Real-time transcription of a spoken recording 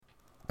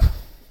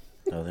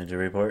Nothing to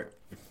report?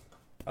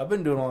 I've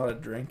been doing a lot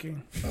of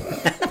drinking.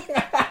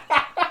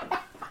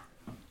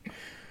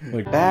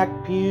 Like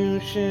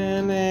Backpew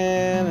Shenanigans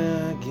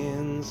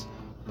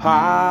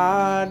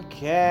Podcast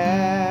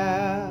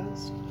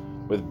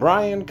with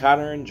Brian,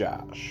 Connor, and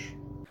Josh.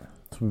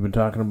 So we've been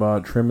talking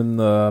about trimming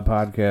the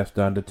podcast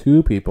down to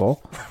 2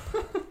 people.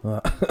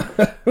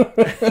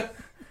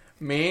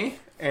 Me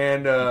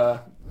and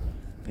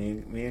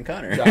Me and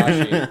Connor.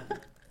 Joshy.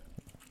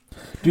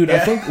 Dude, I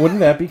think, wouldn't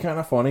that be kind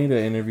of funny to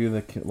interview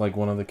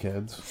one of the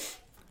kids?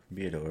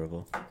 Be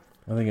adorable. I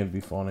think it'd be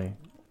funny.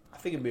 I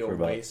think it'd be For a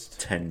about waste.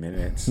 10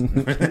 minutes.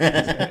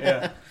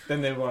 Yeah.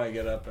 Then they want to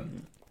get up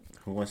and...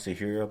 Who wants to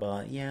hear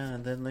about,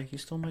 and then, like, you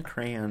stole my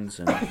crayons,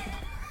 and I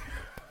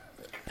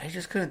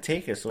just couldn't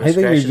take it, so I think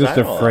they're scratched his just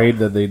eyeball afraid out.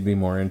 that they'd be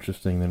more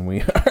interesting than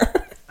we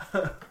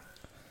are.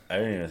 I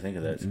didn't even think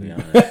of that, to be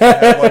honest. They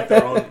have, like,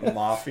 their own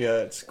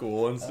mafia at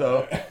school and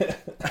stuff.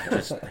 I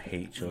just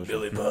hate children.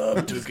 Billy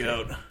Bob took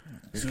out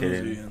Just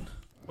Susie. kidding.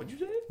 What'd you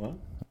say? What?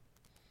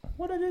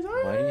 What did I say?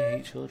 Why do you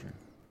hate children?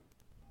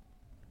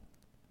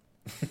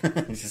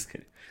 Just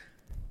kidding.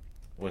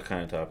 What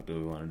kind of topic do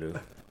we want to do?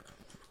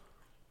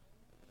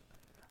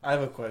 I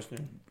have a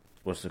question.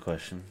 What's the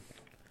question?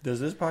 Does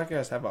this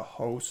podcast have a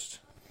host?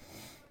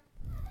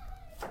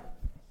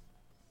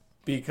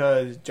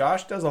 Because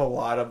Josh does a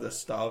lot of the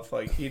stuff.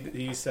 Like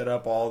he set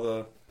up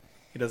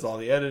he does all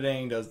the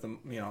editing, does the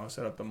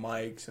set up the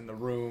mics in the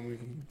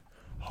room,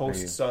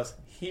 hosts us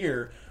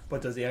here.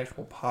 But does the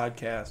actual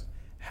podcast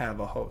have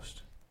a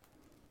host?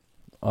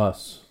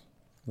 Us.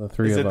 The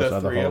three Is of it us the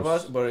are the three of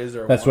hosts. us? But is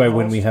there? That's one why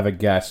when host? we have a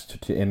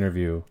guest to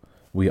interview,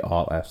 we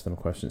all ask them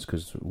questions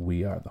because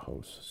we are the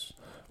hosts.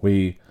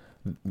 We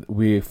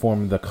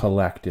form the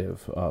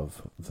collective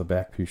of the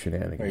Backpew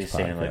Shenanigans Are you podcast.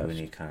 saying like we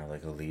need kind of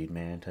like a lead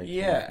man type?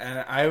 Yeah, thing? and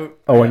I.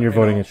 Oh, when you're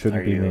voting, know, it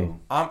shouldn't be me.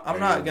 I'm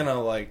not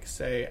gonna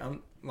say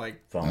I'm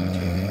like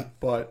Volunteer.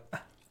 but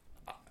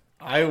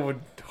I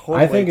would. Totally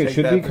I think it take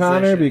should that be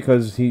Connor position.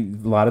 because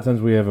a lot of times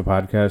we have a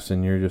podcast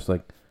and you're just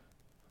like,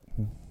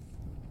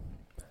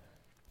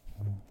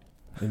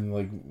 and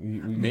like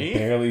you Me?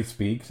 barely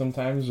speak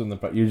sometimes, and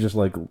you just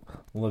like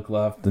look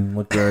left and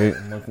look right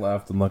and look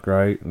left and look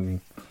right,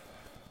 and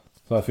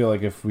so I feel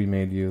like if we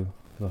made you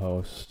the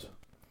host,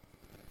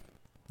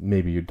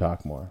 maybe you'd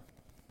talk more.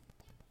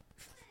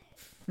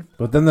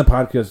 But then the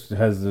podcast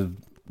has the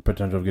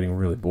potential of getting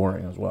really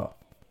boring as well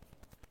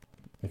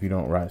if you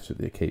don't rise to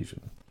the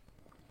occasion.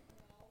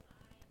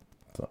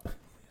 So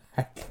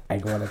I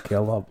want to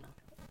kill him.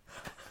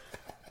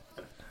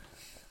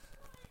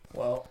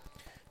 Well,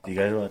 Do you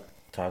guys want to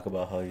talk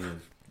about how you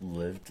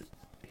lived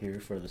here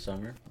for the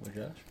summer with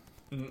Josh?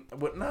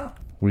 but no,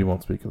 We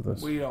won't speak of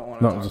this. we don't want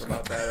to No, talk just-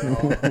 about that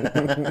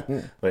at all.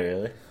 Wait,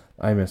 really?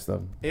 I miss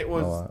them. It a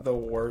was lot. the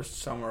worst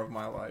summer of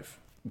my life.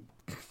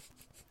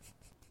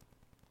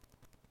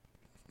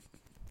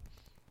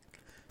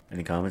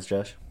 Any comments,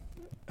 Josh?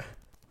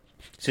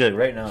 See, like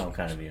right now, I'm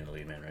kind of being the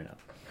lead man right now.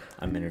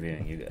 I'm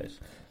interviewing you guys.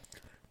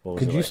 What was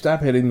Could it you like?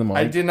 stop hitting the mic?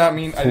 I did not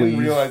mean. I didn't Please.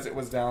 realize it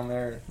was down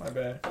there. My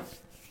bad.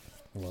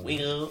 We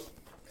go.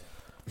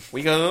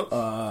 We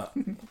go.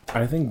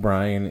 I think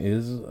Brian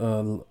is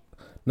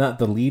not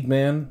the lead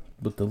man,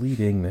 but the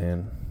leading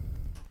man.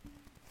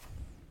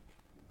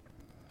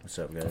 What's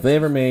up, guys? If they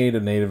ever made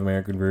a Native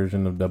American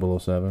version of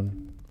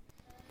 007,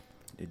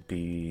 It'd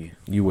be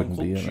you wouldn't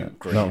Uncle be in Jude it.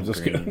 Green, No, I'm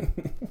just Green.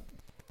 kidding.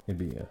 It'd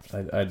be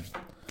I'd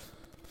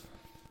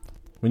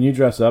when you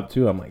dress up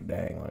too, I'm like,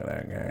 dang, look at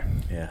that guy.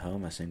 Yeah, how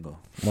am I single?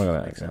 Look at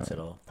that Makes guy. sense at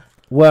all.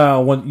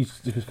 Well,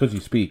 because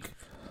you speak,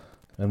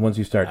 and once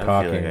you start I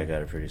talking, feel like I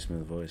got a pretty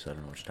smooth voice. I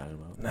don't know what you're talking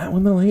about. not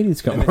when the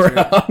ladies come Then it's your-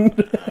 around.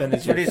 Then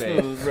it's your Pretty face.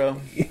 smooth,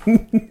 bro.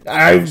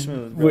 I've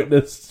smooth, bro.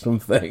 witnessed some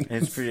things.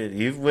 It's pretty.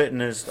 You've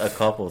witnessed a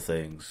couple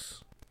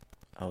things.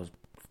 I was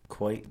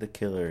quite the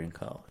killer in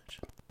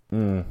college.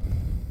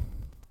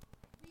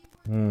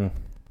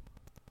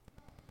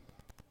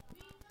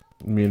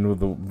 I mean, with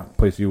the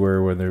place you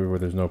were where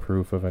there's no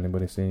proof of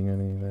anybody seeing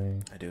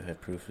anything. I do have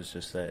proof. It's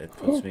just that it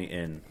puts me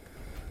in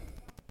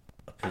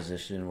a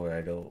position where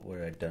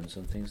I've done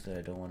some things that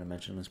I don't want to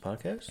mention on this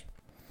podcast.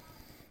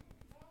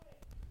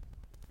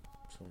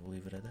 So we'll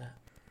leave it at that.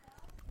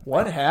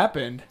 What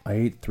happened? I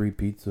ate 3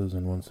 pizzas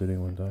in one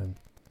sitting one time.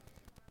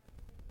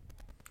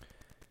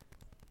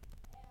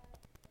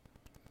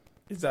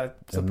 Is that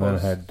And then I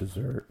supposed? had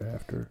dessert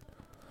after.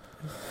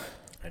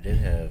 I did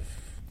have.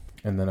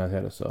 And then I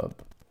had a sub.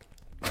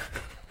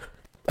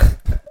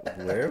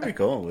 Where are we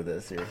going with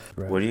this here?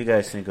 Right. What do you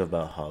guys think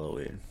about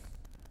Halloween?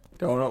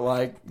 Don't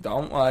like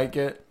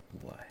it.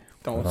 Why?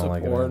 Don't I don't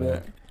like it support either.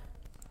 it.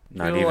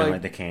 Not Feel even like-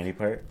 like the candy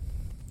part.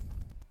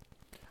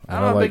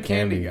 I'm not a big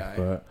candy guy.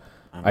 But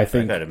I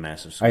think- got a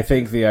massive. I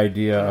think the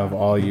idea of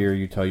all year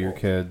you tell your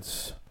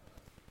kids,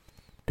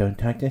 don't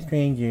talk to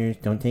strangers,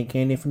 don't take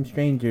candy from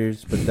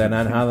strangers, but then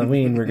on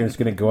Halloween we're just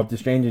going to go up to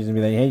strangers and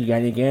be like, hey, you got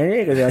any candy?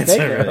 Because they'll That's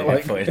take a it. really good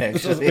Like, point, it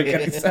doesn't actually. make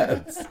any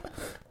sense.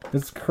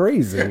 It's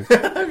crazy.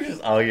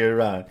 just all year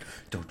round.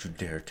 Don't you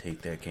dare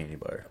take that candy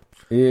bar.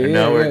 Yeah, And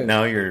yeah.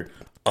 now you're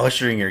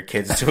ushering your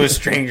kids to a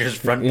stranger's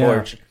front Yeah.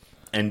 porch.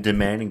 And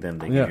demanding them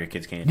to give your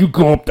kids candy. You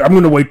go up there. I'm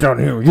going to wait down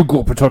here. You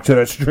go up and talk to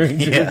that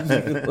stranger.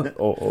 Yeah.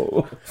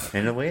 Oh.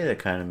 In a way that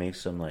kind of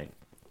makes them, like,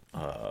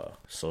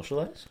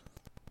 socialize.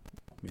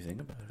 If you think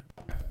about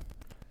it.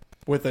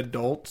 With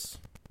adults?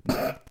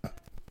 I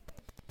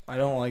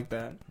don't like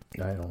that.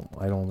 I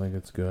don't think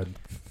it's good.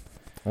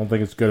 I don't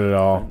think it's good at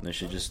all. They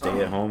should just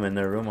stay at home in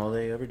their room all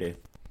day, every day.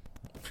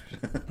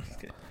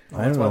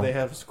 I don't know. Why they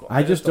have school.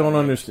 I just don't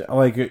understand.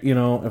 Like, you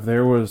know, if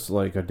there was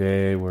like a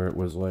day where it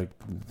was like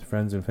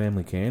friends and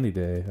family candy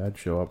day, I'd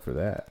show up for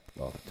that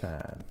all the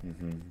time.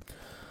 Mm-hmm.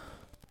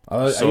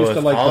 I used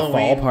to like the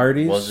fall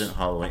parties. Wasn't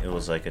Halloween? It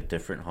was like a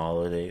different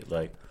holiday.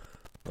 Like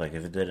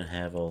if it didn't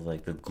have all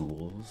like the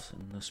ghouls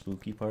and the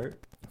spooky part.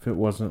 If it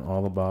wasn't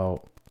all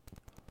about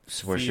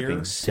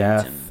worshiping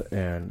Satan. Death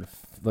and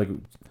like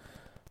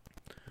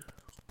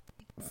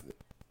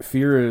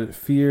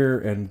fear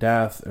and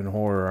death and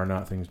horror are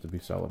not things to be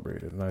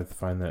celebrated, and I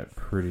find that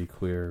pretty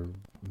clear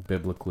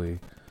biblically.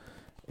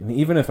 And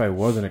even if I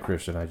wasn't a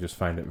Christian, I just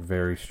find it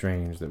very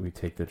strange that we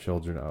take the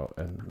children out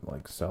and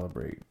like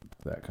celebrate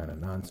that kind of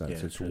nonsense.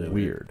 Yeah, it's really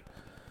weird.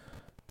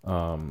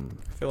 I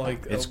feel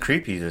like it's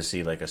creepy to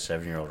see like a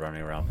 7-year-old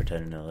running around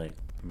pretending to like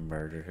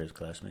murder his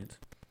classmates.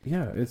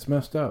 Yeah, it's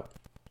messed up.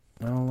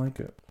 I don't like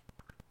it.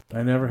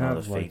 I never All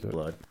have the liked fake it.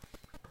 blood.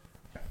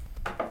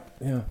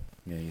 Yeah.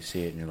 Yeah, you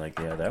see it and you're like,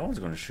 yeah, that one's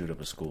going to shoot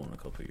up a school in a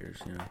couple of years,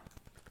 you know.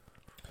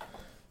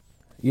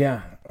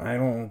 Yeah, I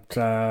don't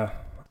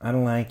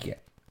like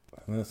it.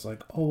 And it's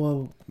like, oh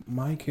well,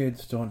 my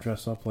kids don't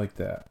dress up like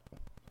that.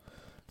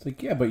 It's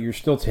like, yeah, but you're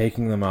still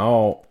taking them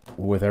out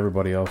with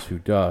everybody else who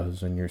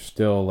does, and you're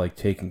still like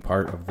taking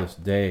part of this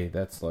day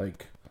that's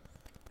like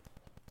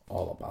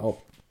all about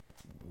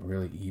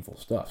really evil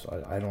stuff.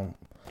 So I don't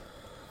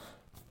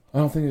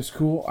think it's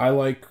cool. I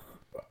like,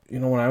 you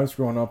know, when I was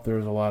growing up, there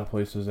was a lot of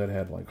places that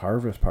had like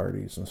harvest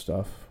parties and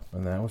stuff,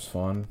 and that was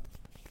fun.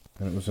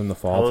 And it was in the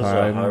fall time.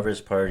 How is a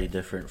harvest party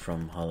different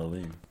from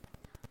Halloween?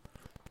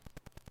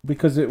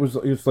 Because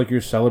it's like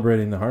you're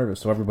celebrating the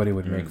harvest, so everybody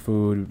would make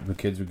food, the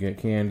kids would get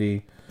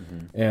candy,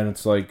 and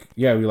it's like,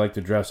 yeah, we like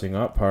the dressing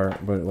up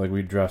part, but like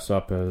we dress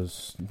up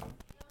as,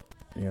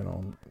 you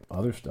know,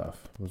 other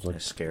stuff. It was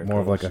like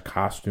more of like a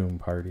costume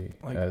party,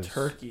 like as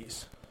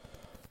turkeys.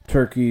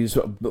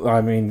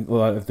 I mean, a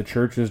lot of the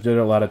churches did it.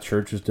 A lot of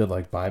churches did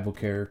like Bible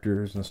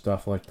characters and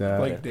stuff like that.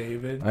 Like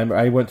David.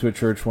 I went to a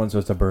church once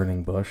as a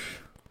burning bush.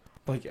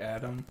 Like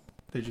Adam.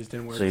 They just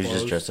didn't wear clothes. So clothes. You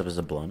just dressed up as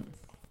a blunt?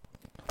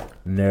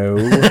 No.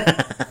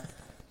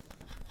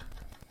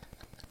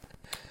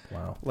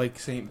 Wow. Like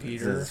St.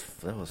 Peter.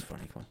 That was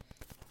funny.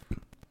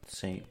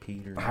 St.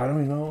 Peter. I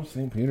don't know.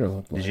 St. Peter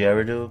looked like. Did you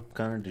ever do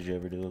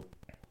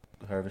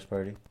a harvest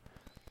party?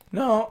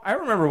 No, I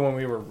remember when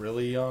we were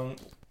really young.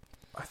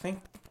 I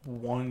think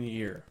 1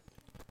 year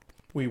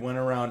we went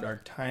around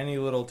our tiny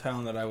little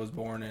town that I was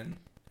born in.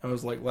 It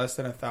was like less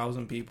than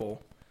 1,000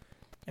 people,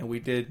 and we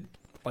did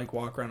like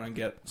walk around and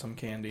get some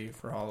candy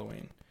for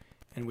Halloween,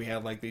 and we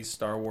had like these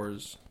Star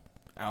Wars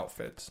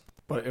outfits,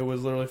 but it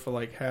was literally for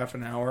like half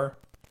an hour.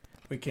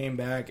 We came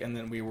back, and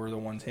then we were the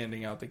ones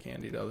handing out the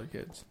candy to other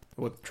kids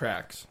with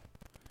tracks.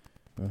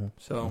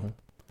 So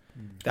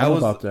that was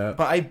about that.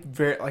 But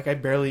I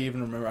barely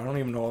even remember. I don't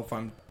even know if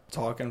I'm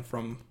talking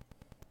from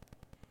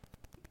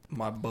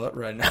my butt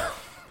right now.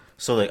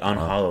 So like on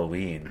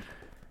Halloween,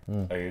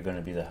 are you going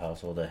to be the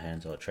household that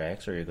hands out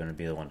tracts, or are you going to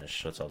be the one that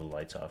shuts all the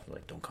lights off?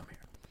 Like, don't come here.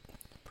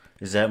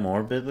 Is that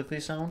more biblically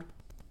sound?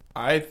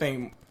 I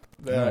think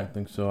that. I don't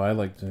think so. I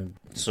like to.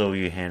 So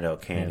you hand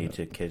out candy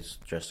to kids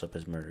dressed up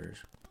as murderers.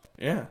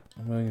 Yeah.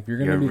 I mean, if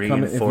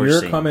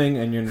you're coming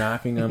and you're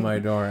knocking on my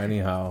door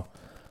anyhow,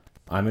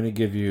 I'm going to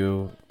give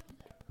you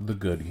the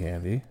good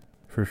candy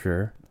for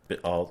sure.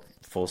 All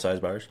full-size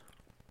bars?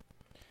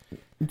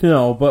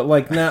 No, but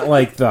like not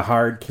like the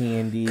hard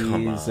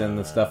candies and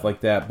the stuff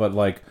like that, but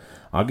like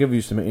I'll give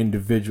you some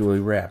individually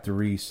wrapped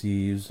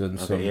Reese's and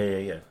some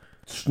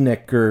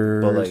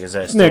Snickers. But like, is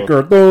that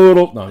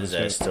Snickerdoodle? No, is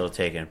that still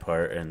taking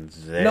part in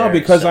their No,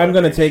 because I'm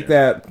going to take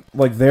that.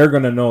 Like they're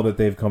going to know that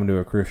they've come to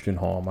a Christian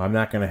home. I'm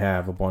not going to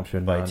have a bunch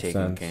of nonsense.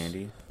 By taking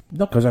candy?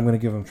 No, because I'm going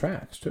to give them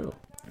tracts too.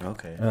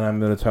 Okay. And I'm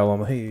going to tell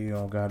them, hey, you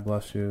know, God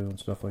bless you and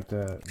stuff like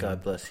that.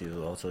 God bless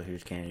you. Also,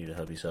 here's candy to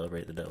help you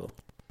celebrate the devil.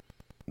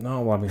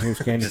 No, well, I mean, here's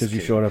candy because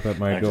you showed up at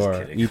my I'm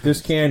door. Eat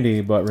this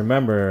candy, but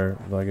remember,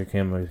 like it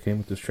came with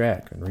this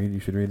track, and you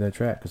should read that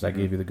track because I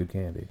gave you the good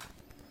candy.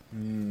 I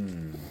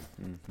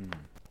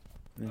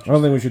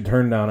don't think we should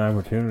turn down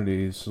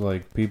opportunities.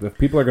 Like if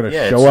people are going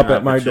to show up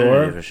at my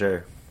door, for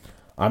sure.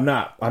 I'm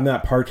not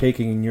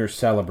partaking in your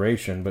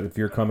celebration. But if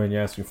you're coming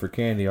and asking for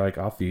candy, like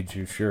I'll feed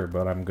you, sure,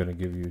 but I'm going to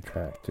give you a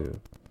track too.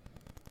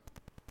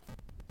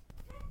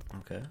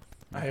 Okay.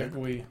 I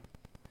agree.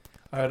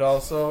 I would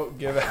also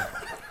give out.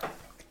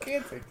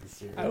 Can't take this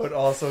serious. I would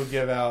also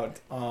give out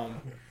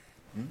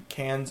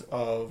cans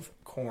of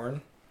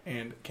corn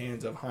and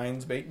cans of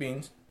Heinz baked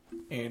beans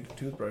and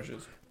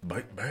toothbrushes.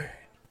 Bang.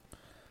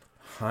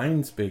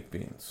 Heinz baked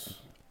beans.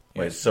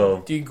 Wait,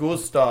 so Die good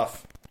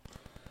stuff.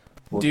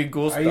 Die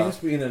good Are you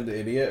just being an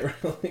idiot?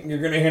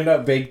 You're gonna hand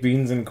out baked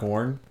beans and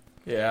corn?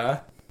 Yeah.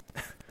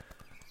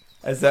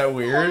 Is that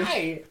weird?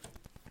 Why?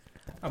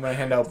 I'm gonna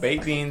hand out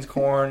baked beans,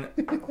 corn,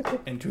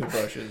 and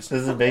toothbrushes.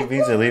 Does the baked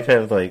beans at least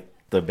have like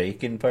the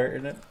bacon part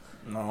in it?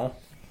 No.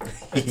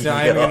 It's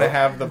not even gonna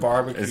have the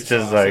barbecue. It's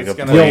just sauce. like it's a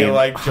gonna plain- be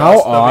like just How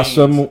the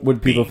awesome beans.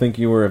 would people Bean. think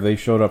you were if they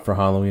showed up for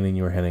Halloween and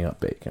you were handing out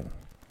bacon?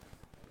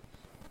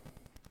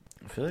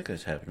 I feel like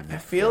that's happening. I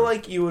feel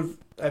like you would.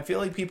 I feel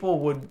like people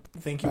would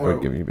think you I were.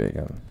 would give you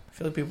bacon. I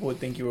feel like people would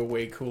think you were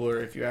way cooler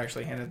if you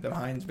actually handed them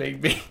Heinz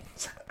baked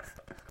beans.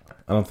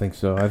 I don't think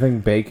so. I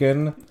think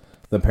bacon,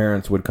 the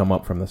parents would come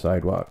up from the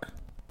sidewalk.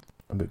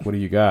 I'd be like, what do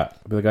you got?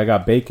 I'd be like, I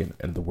got bacon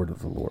and the word of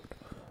the Lord.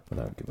 And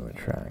I would give them a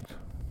tract.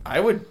 I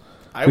would.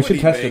 We should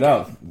test it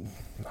out.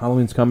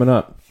 Halloween's coming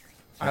up.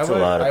 That's a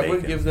lot of I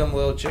would bacon. give them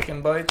little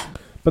chicken bites.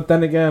 But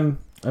then again,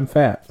 I'm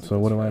fat, so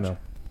what do I know?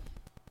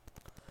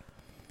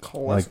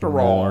 Like Cholesterol.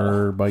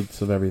 more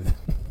bites of everything.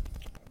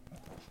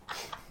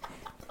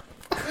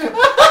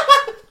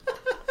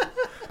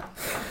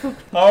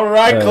 All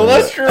right,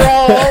 cholesterol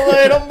all the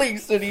way to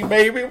obesity,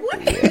 baby.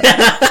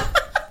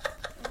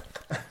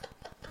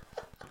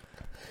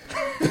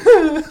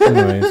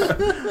 Anyways,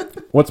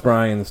 what's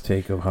Brian's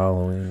take of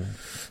Halloween?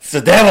 It's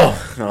the devil.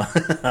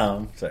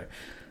 No, sorry.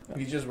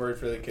 He's just worried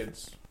for the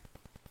kids.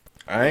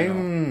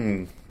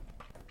 I'm.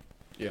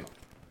 You know.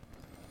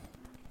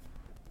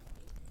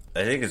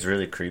 I think it's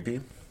really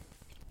creepy.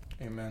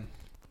 Amen.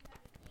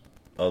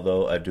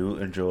 Although I do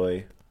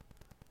enjoy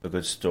a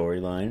good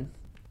storyline,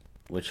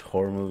 which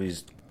horror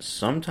movies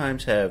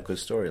sometimes have good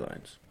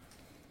storylines.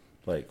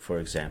 Like, for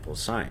example,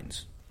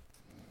 Signs.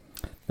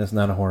 That's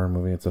not a horror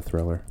movie, it's a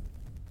thriller.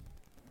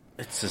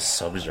 It's a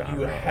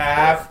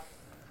subgenre.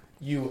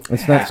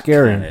 It's not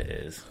scary. And it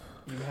is.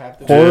 You have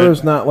to. Horror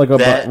is not like a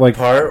That like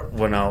part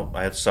when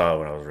I saw it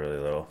when I was really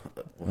little.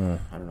 I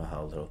don't know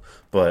how little,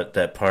 but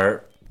that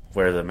part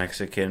where the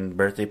Mexican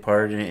birthday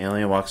party and the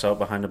alien walks out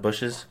behind the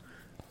bushes,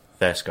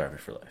 that scarred me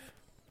for life.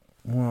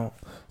 Well,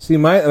 see,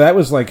 that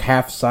was like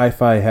half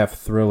sci-fi, half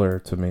thriller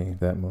to me.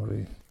 That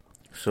movie.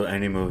 So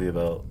any movie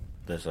about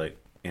that's like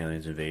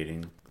aliens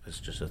invading is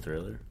just a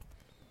thriller.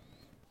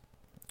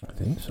 I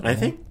think so. I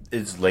think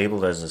it's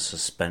labeled as a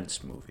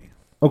suspense movie.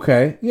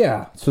 Okay,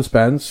 yeah,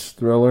 suspense,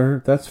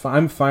 thriller. That's fine.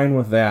 I'm fine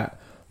with that.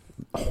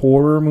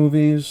 Horror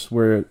movies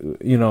where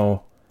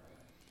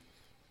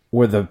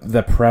where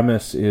the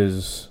premise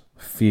is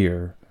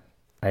fear,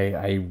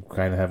 I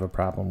kind of have a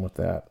problem with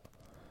that.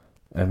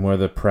 And where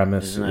the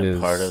premise Isn't that is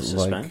part of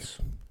suspense?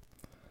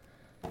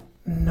 like,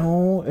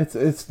 no,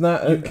 it's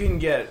not. You can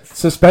get.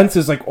 Suspense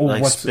is like,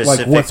 Like, what's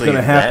specifically going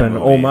to that happen?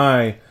 movie. Oh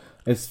my!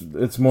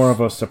 It's more of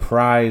a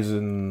surprise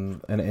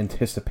and an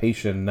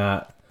anticipation,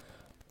 not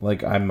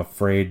like I'm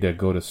afraid to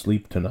go to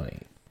sleep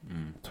tonight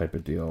type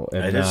of deal.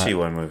 And I did see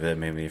one movie that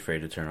made me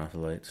afraid to turn off the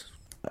lights.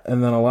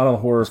 And then a lot of the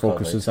horror It's called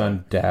focuses Lights Out.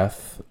 on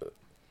death,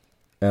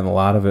 and a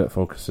lot of it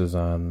focuses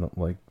on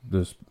like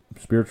this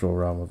spiritual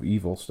realm of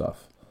evil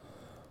stuff.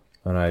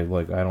 And I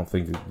don't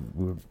think that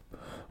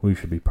we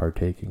should be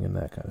partaking in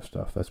that kind of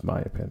stuff. That's my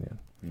opinion.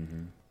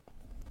 Mm-hmm.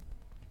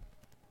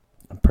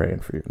 I'm praying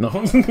for you. No, I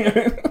don't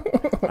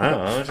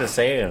know. I was just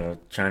saying, I'm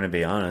trying to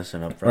be honest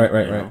and upfront.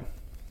 Right. you know?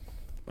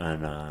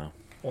 And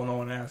Well, no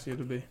one asked you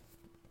to be.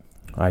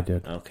 I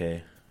did.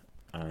 okay,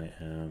 I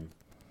am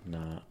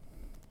not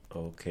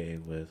okay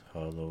with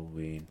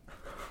Halloween.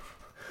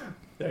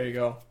 There you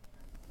go.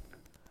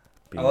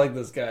 I like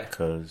this guy.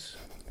 Because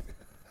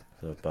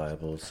the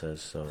Bible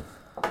says so.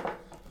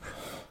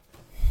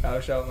 Thou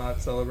shalt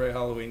not celebrate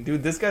Halloween.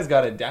 Dude, this guy's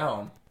got it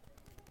down.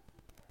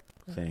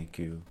 Thank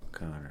you,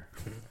 Connor.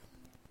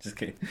 Just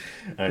kidding.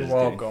 You're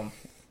welcome.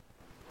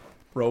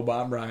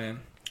 Robot Brian.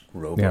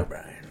 Robo Yeah.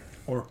 Brian.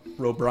 Or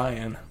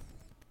Robrian.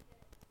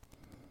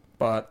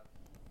 But.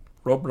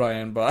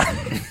 Robrian, but.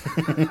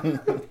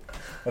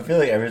 I feel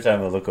like every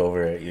time I look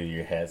over at you,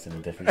 your hat's in a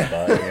different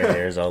spot and your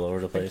hair's all over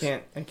the place.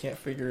 I can't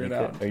figure it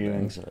out. Are you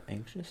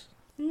anxious?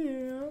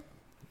 Yeah.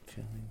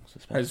 Feeling I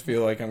suspense? just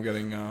feel like I'm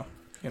getting,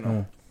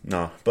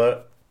 No,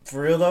 but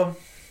for real though,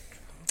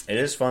 it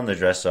is fun to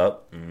dress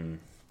up and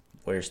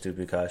wear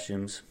stupid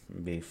costumes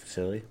and be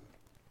silly.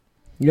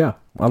 Yeah,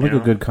 I like You a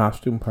know? good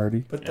costume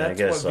party. But Yeah, I that's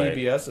guess, what like-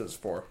 VBS is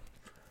for.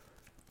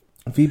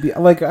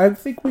 I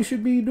think we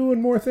should be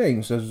doing more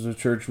things as a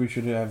church. We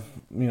should have,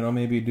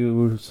 maybe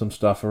do some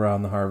stuff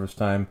around the harvest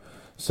time,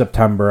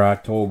 September,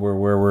 October,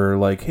 where we're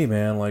like, hey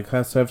man, like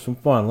let's have some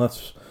fun.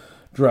 Let's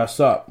dress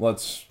up.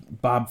 Let's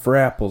bob for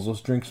apples.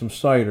 Let's drink some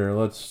cider.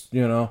 Let's,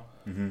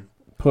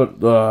 put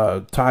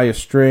tie a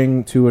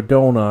string to a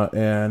donut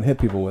and hit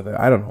people with it.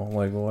 I don't know,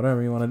 like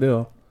whatever you want to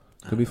do.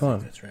 Could be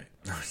fun. That's right.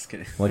 No, I'm just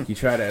kidding. Like you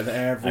try to I'm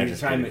every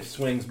just time kidding. it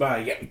swings by,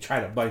 you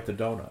try to bite the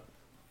donut.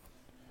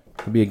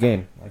 Could be a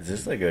game. Is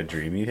this like a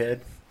dream you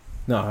had?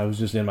 No, I was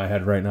just in my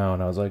head right now,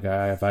 and I was like,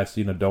 if I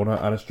seen a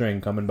donut on a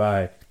string coming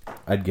by,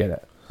 I'd get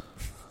it.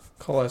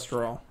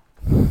 Cholesterol.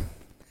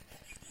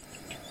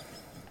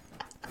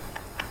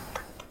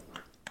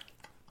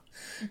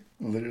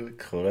 Literally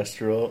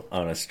cholesterol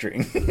on a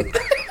string.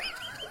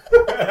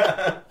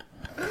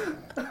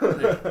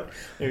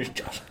 There's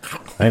Josh.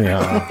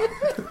 Anyhow,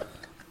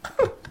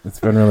 It's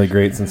been really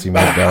great since you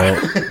moved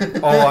out.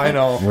 Oh, I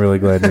know. I'm really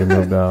glad you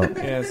moved out.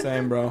 Yeah,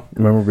 same, bro.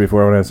 Remember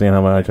before when I was saying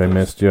how much I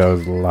missed you, I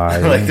was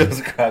lying. Like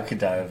those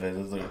crocodile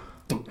videos. Like,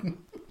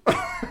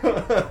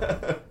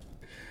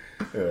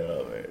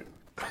 oh, man.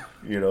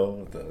 You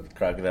know, the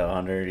crocodile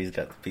hunter, he's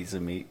got the piece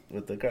of meat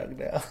with the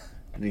crocodile.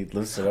 And he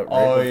lifts it up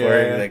right before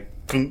he's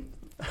like, clunk.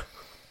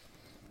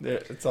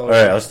 It's all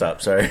right, I'll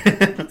stop. Sorry.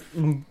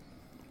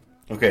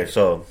 Okay,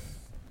 so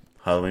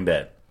Halloween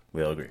bad.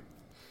 We all agree.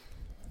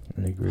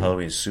 I agree.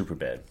 Halloween's super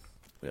bad.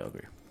 We all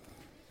agree.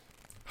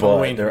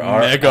 Halloween But there are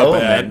mega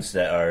elements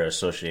that are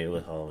associated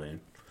with Halloween.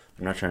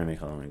 I'm not trying to make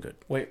Halloween good.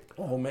 Wait,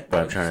 man. But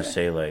I'm trying to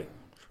say, like,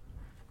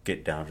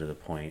 get down to the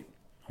point.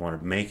 I want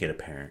to make it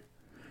apparent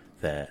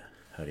that,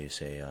 how do you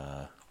say,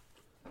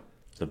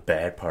 the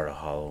bad part of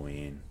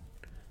Halloween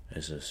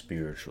is the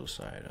spiritual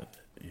side of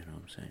it. You know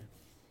what I'm saying?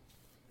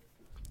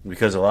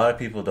 Because a lot of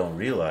people don't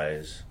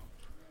realize,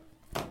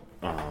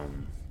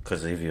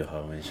 because they view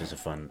Halloween as just a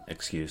fun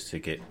excuse to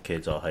get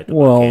kids all hyped up.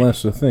 Well,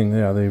 that's the thing.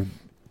 Yeah, they've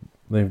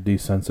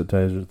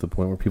desensitized it to the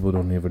point where people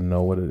don't even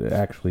know what it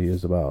actually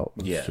is about.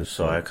 It's yeah, just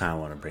so like, I kind of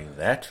want to bring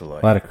that to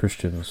light. a lot of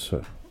Christians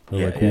are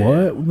like, what?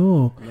 Yeah.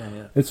 No.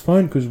 Yeah. It's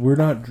fine because we're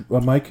not.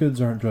 My kids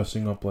aren't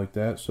dressing up like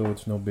that, so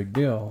it's no big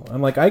deal.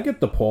 I'm like, I get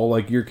the pull.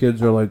 Like your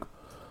kids are like,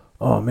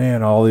 oh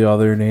man, all the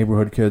other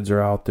neighborhood kids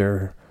are out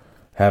there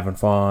having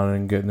fun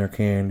and getting their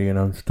candy, and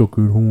I'm stuck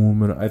at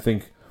home. And I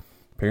think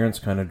parents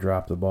kind of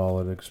drop the ball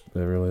at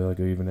really like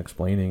even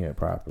explaining it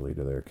properly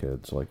to their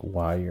kids, like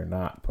why you're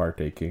not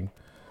partaking,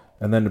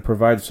 and then to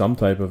provide some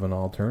type of an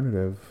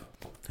alternative.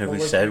 Have we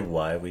said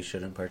why we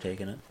shouldn't partake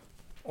in it?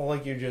 Well,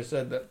 like you just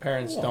said, that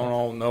parents don't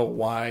all know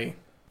why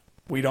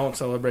we don't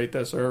celebrate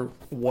this or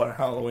what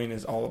Halloween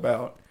is all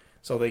about,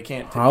 so they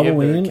can't.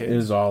 Halloween give their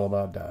kids... is all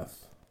about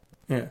death.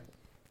 Yeah,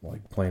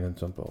 like plain and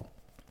simple.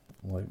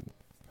 Like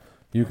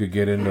you could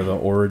get into the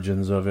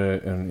origins of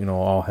it, and you know,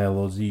 All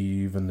Hallows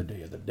Eve and the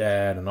Day of the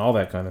Dead and all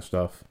that kind of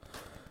stuff.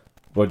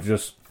 But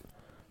just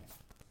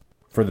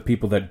for the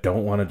people that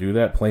don't want to do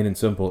that, plain and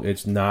simple,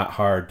 it's not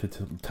hard to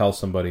tell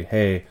somebody,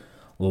 "Hey,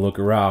 look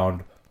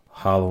around.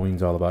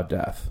 Halloween's all about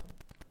death."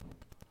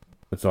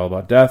 It's all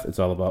about death. It's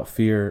all about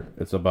fear.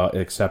 It's about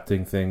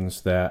accepting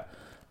things that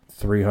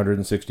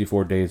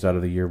 364 days out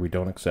of the year we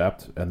don't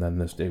accept, and then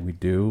this day we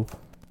do.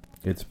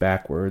 It's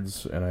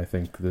backwards, and I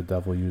think the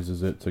devil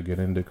uses it to get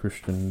into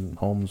Christian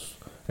homes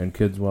and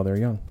kids while they're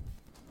young.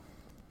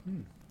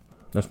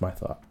 That's my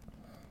thought.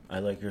 I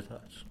like your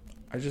thoughts.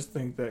 I just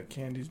think that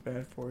candy's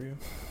bad for you.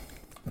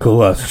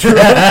 Cholesterol.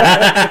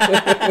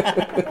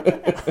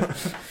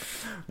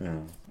 Yeah.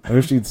 I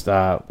wish he'd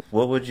stop.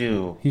 What would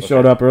you... He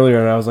showed up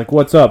earlier, and I was like,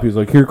 "What's up?" He's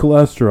like, "Your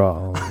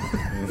cholesterol."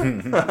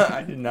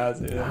 I did not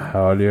say that.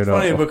 How do you know?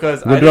 Funny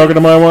because we're talking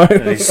to my wife.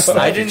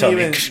 I didn't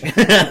even.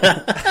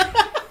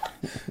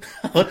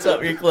 What's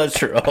up, your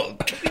cholesterol?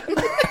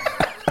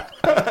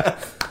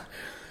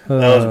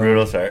 That was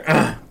brutal. Sorry.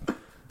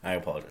 I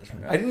apologize for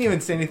that. I didn't even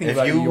say anything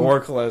about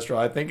your cholesterol.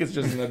 I think it's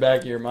just in the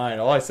back of your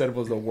mind. All I said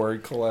was the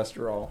word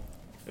cholesterol.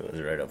 It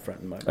was right up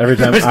front in my mind. Every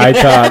time I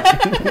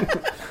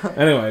talk.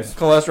 Anyways.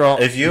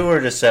 Cholesterol. If you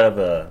were to set up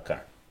a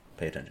car,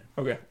 pay attention.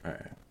 Okay. All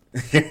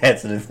right. Your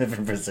head's in a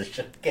different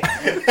position.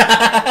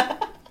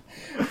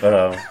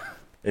 But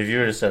if you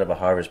were to set up a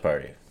harvest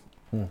party,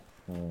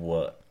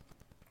 what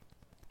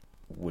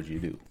would you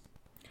do?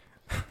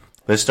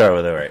 Let's start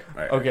with it.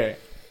 Right. Okay.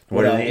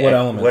 What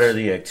elements? What are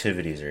the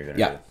activities you're going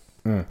to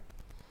do?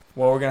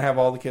 Well, we're going to have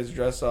all the kids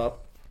dress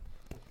up,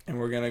 and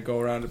we're going to go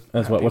around.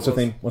 That's what? What's the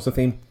theme? What's the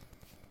theme?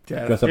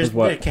 Dress up as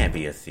what? There can't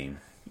be a theme.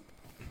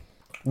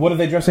 What are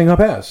they dressing up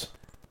as?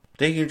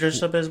 They can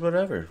dress up as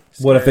whatever.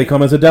 What if they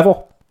come as a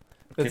devil?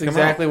 That's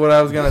exactly what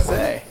I was going to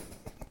say.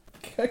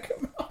 Kick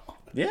them out.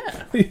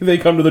 Yeah. They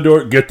come to the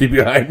door. Get thee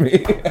behind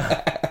me.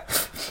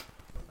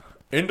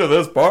 Into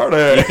this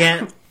party. You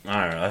can't.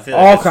 I don't know. I feel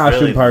All like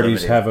costume really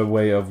parties limited. have a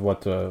way of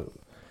what to.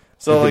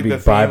 So it could like be the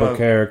Bible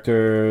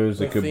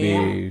characters. It could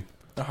be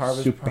the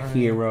harvest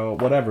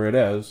superhero. Whatever it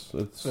is.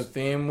 It's the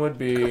theme would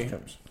be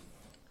costumes.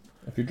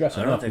 If you're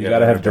dressing I don't up, think you I've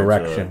gotta ever have been to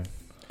direction.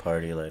 a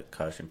party like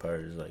costume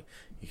parties, like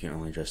you can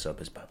only dress up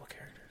as Bible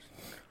characters.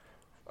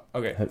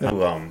 okay.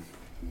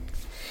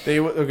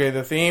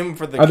 The theme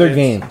for the Other kids,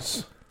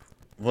 games.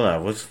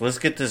 Well, let's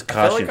get this I feel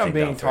costume like I'm thing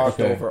being down talked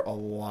first. over a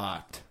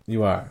lot.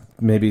 You are.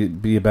 Maybe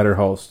be a better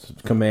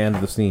host. Command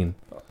the scene.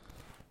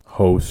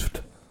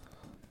 Host.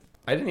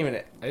 I didn't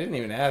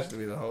even ask to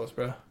be the host,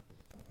 bro.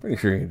 Pretty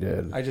sure you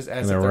did. I just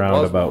asked in if a there was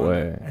roundabout one,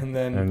 way. and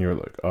then And you were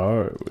like,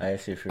 "Oh." I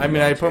asked you if you I were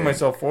mean, I put volunteering.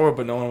 myself forward,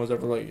 but no one was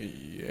ever like,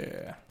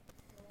 yeah.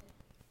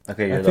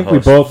 Okay, you're I the think we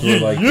host. both were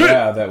like,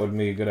 "Yeah, that would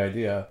be a good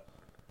idea."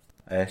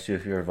 I asked you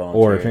if you were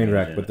volunteering. Or a train and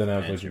wreck, you but then I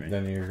was didn't answer like, me.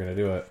 "Then you're gonna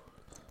do it."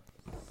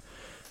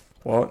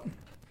 What?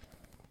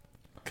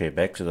 Okay,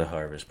 back to the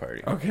harvest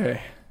party.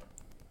 Okay.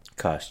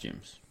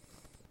 Costumes.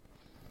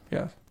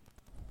 Yes.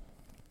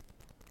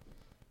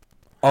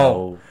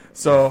 Oh,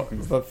 so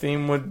the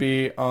theme would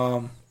be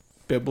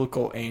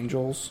biblical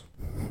angels.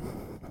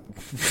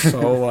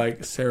 So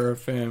like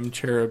seraphim,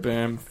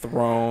 cherubim,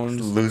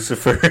 thrones.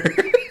 Lucifer.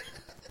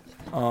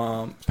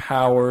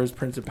 powers,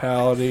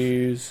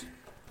 principalities,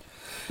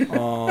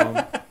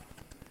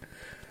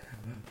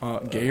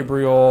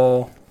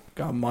 Gabriel,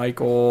 got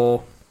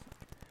Michael,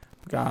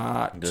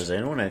 got... Does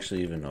anyone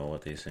actually even know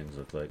what these things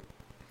look like?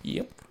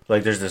 Yep.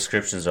 Like, there's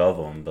descriptions of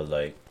them, but,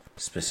 like,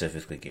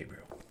 specifically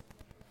Gabriel.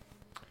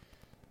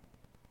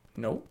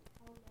 Nope.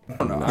 I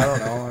don't know.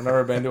 I've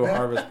never been to a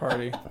harvest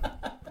party.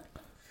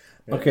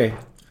 Okay.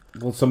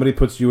 Well, somebody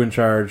puts you in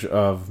charge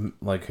of,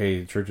 like,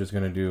 hey, the church is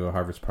going to do a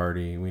harvest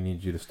party. We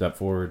need you to step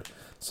forward.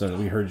 So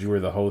we heard you were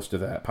the host of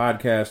that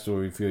podcast, so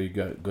we feel you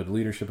got good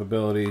leadership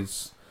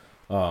abilities.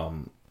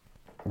 Run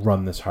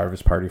this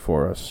harvest party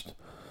for us.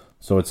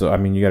 So it's,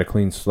 you got a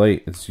clean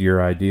slate. It's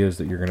your ideas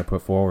that you're going to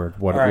put forward.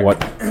 What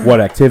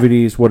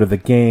activities? What are the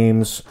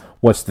games?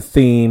 What's the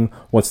theme?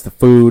 What's the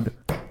food?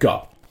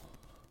 Go.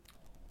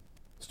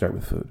 Start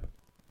with food.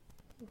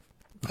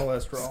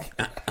 Cholesterol.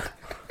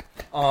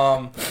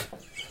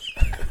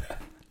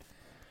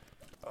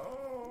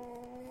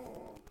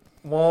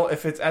 Well,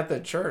 if it's at the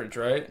church,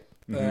 right?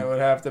 Then it would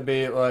have to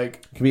be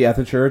like... It can be at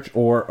the church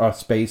or a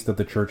space that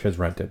the church has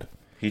rented.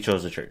 He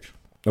chose the church.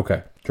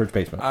 Okay. Church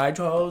basement. I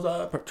chose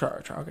a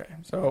church. Okay.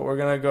 So we're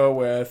going to go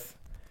with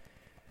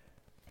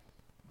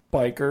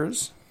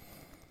bikers.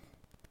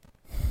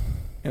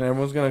 And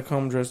everyone's going to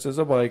come dressed as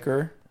a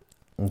biker.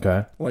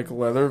 Okay. Like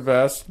leather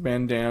vests,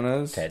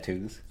 bandanas.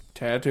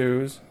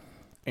 Tattoos.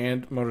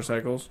 And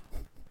motorcycles.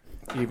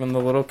 Even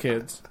the little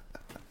kids.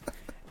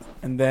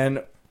 And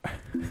then...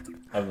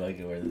 I'm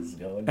liking where this is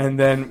going. And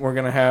then we're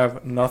going to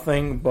have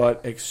nothing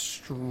but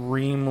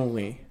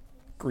extremely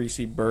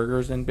greasy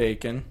burgers and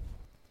bacon.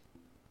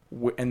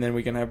 And then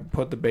we can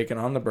put the bacon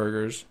on the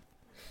burgers.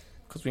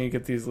 Because we need to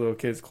get these little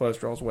kids'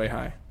 cholesterol's way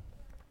high.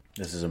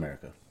 This is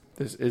America.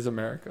 This is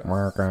America.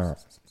 America.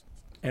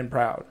 And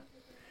proud.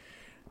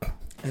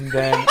 And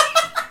then...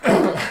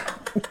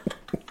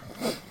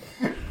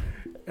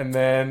 and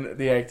then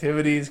the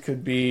activities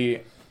could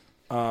be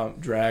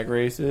drag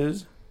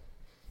races.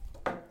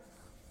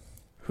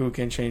 Who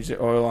can change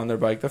the oil on their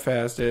bike the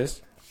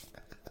fastest.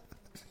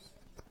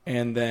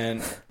 And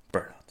then...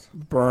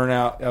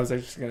 Burnout. I was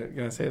actually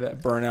going to say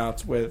that.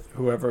 Burnouts with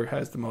whoever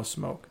has the most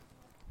smoke.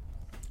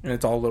 And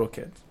it's all little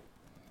kids.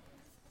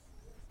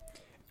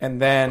 And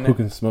then... Who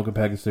can smoke a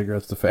pack of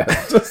cigarettes the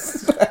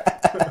fastest?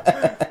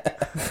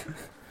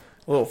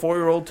 Little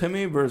 4-year-old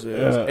Timmy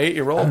versus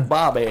 8-year-old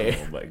Bobby.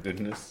 Oh my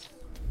goodness.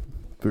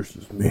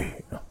 Versus me.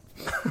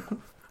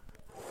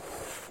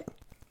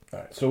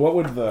 Alright, so what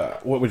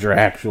would your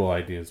actual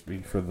ideas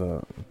be for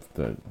the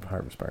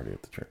harvest party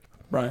at the church?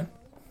 Brian?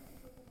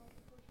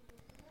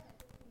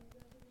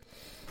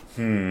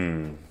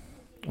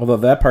 Although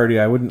that party,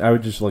 I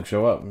would just like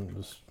show up and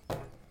just.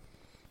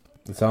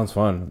 It sounds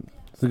fun.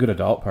 It's a good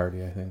adult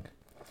party, I think.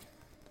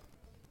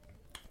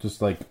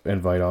 Just like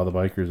invite all the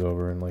bikers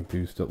over and like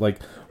do stuff. Like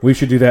we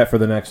should do that for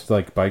the next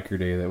like biker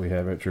day that we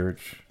have at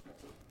church.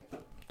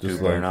 Just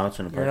do burnouts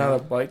in a You're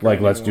not a biker. Like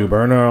let's do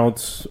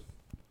burnouts.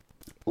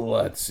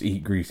 Let's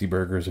eat greasy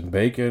burgers and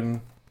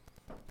bacon.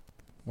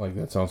 Like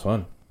that sounds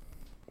fun.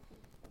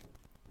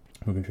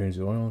 Who can change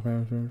the oil?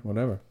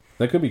 Whatever.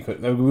 That could be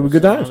good. That would be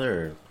good times.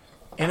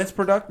 And it's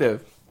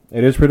productive.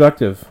 It is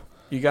productive.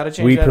 You got to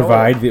change. We that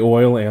provide oil. the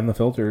oil and the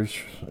filters,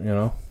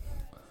 and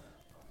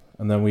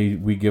then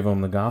we give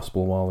them the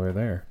gospel while they're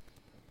there.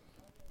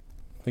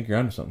 I think you're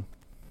onto something,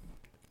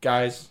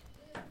 guys.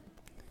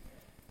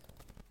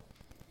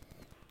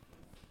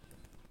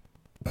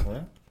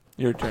 What?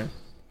 Your turn.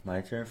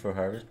 My turn for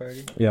harvest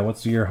party? Yeah,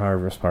 what's your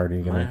harvest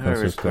party going to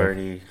consist of? My harvest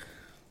party...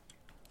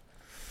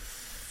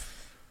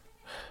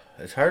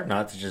 It's hard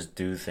not to just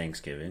do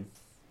Thanksgiving.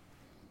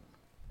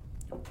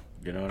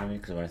 You know what I mean?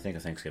 Because when I think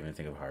of Thanksgiving, I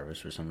think of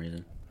harvest for some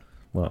reason.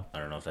 Well, I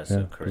don't know if that's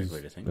the correct way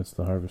to think. It's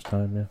the harvest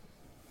time, yeah.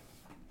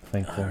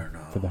 Thankful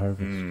for the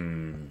harvest.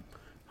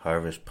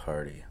 Harvest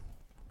party.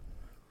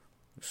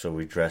 So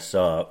we dress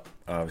up.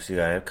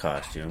 Obviously, I have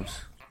costumes.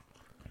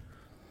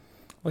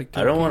 Like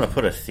I don't want to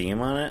put a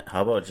theme on it.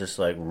 How about just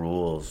like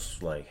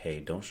rules? Like, hey,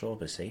 don't show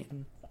up as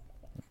Satan.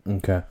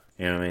 Okay.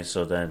 You know what I mean?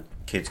 So then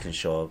kids can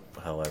show up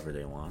however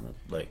they want.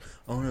 Like,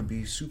 I want to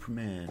be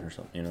Superman or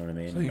something. You know what I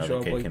mean? So you show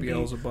up like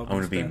Beelzebub. I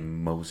want to be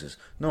Moses.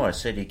 No, I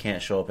said he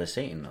can't show up as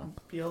Satan, though.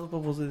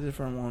 Beelzebub was a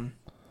different one.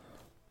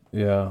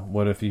 Yeah,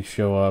 what if you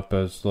show up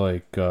as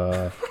like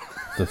the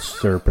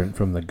serpent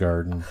from the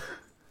garden?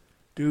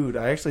 Dude,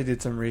 I actually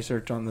did some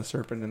research on the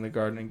serpent in the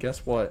garden, and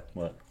guess what?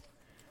 What?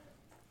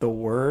 The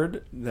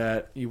word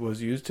that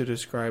was used to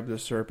describe the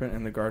serpent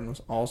in the garden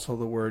was also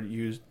the word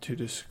used to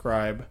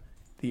describe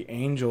the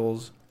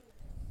angels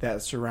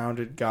that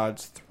surrounded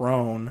God's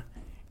throne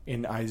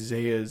in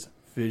Isaiah's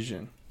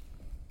vision.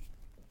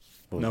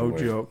 No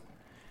joke.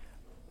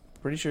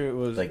 Pretty sure it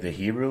was... Like the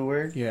Hebrew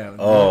word? Yeah.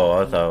 Oh,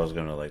 I thought I was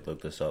going to like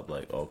look this up.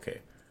 Like, okay.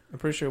 I'm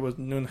pretty sure it was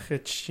Nun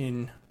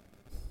Chichin.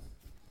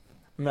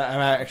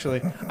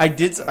 I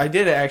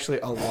did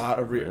actually a lot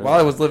of... While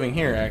I was living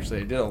here,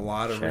 actually, I did a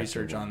lot of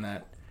research on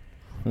that.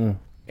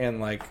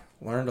 And, like,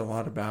 learned a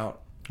lot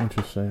about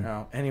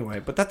Interesting. Anyway,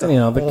 but that's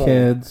the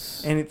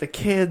kids. And the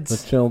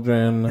kids. The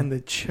children. And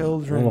the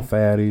children. Little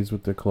fatties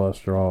with their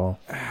cholesterol.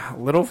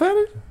 Little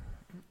fatties?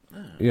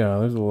 Yeah,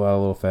 there's a lot of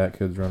little fat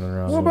kids running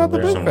around. What about the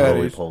There's big some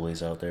fatties?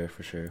 roly-polies out there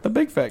for sure. The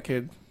big fat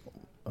kid.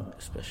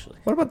 Especially.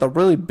 What about the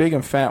really big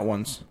and fat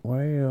ones? Why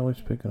are you always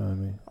picking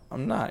on me?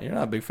 I'm not. You're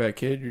not a big fat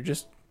kid. You're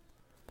just...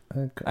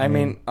 I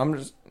mean, I'm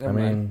just...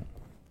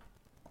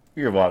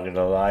 You're walking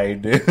the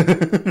line,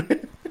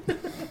 dude.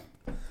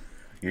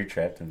 You're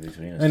trapped in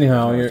between us.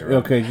 Anyhow, you're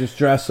okay. Just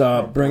dress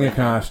up, bring a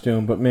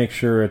costume, but make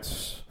sure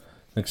it's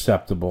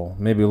acceptable.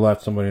 Maybe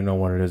let somebody know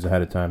what it is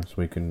ahead of time so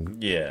we can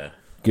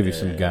give you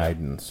some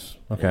guidance.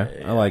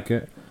 Okay, I like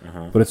it.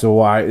 But it's a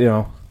wide,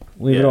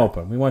 leave it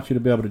open. We want you to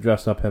be able to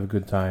dress up, have a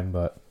good time,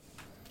 but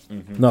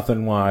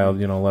nothing wild.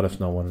 Let us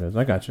know what it is.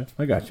 I got you.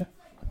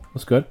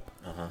 That's good.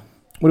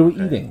 What are we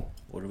eating?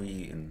 What are we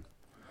eating?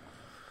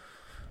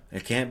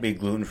 It can't be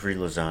gluten-free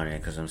lasagna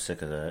because I'm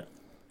sick of that.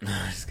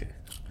 Just kidding.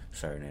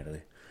 Sorry,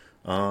 Natalie.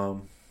 Let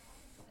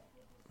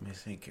me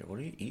think here. What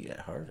do you eat at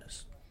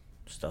Harvest?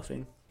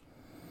 Stuffing?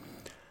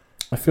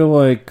 I feel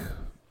like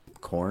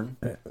Corn?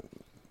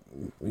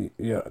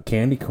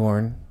 candy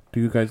corn. Do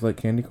you guys like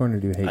candy corn or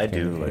do you hate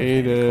candy corn?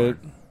 Hate it.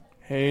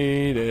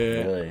 Hate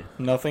it. Really?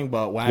 Nothing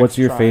but wax. What's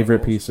your favorite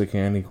triangles. piece of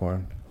candy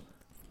corn?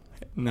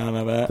 None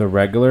of that. The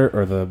regular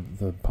or the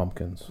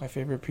pumpkins? My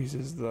favorite piece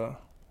is the...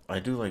 I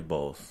do like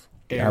both.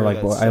 I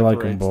like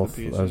them both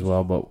as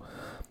well, but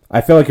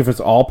I feel like if it's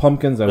all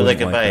pumpkins, I But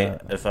would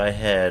like if I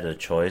had a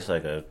choice,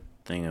 like a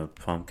thing of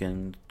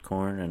pumpkin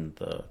corn and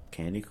the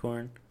candy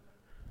corn,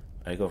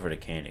 I go for the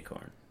candy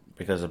corn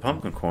because the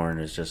pumpkin corn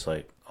is just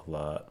like a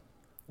lot.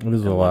 It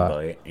is a lot,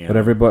 but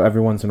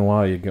every once in a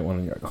while you get one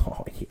and you're like,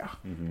 oh yeah.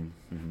 You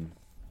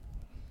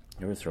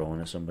ever throw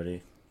one at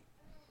somebody?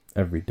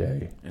 Every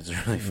day. It's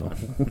really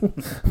fun.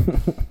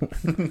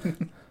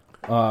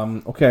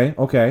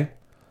 Okay.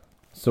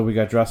 So we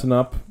got dressing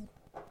up.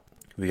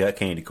 We got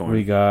candy corn.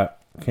 We got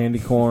candy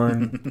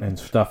corn and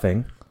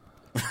stuffing.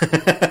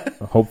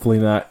 Hopefully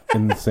not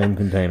in the same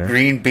container.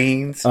 Green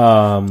beans. What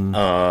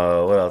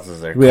else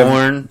is there? We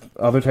Corn.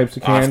 Other types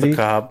of candy. Off the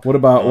cob. What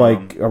about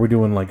are we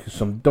doing like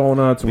some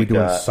donuts? Are we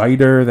doing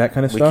cider? That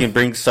kind of stuff. We can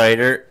bring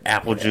cider,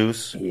 apple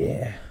juice.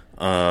 Yeah.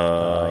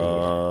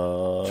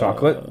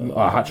 Chocolate.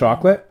 Hot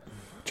chocolate.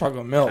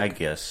 Chocolate milk. I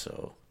guess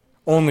so.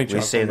 Only chocolate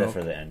milk. We save milk. that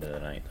for the end of the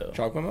night, though.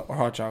 Chocolate milk or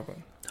hot chocolate?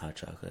 Hot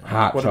chocolate.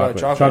 What about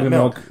chocolate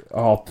milk?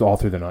 All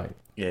through the night.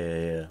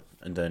 Yeah.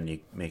 And then you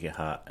make it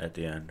hot at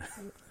the end.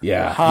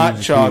 Yeah. Hot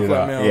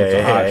chocolate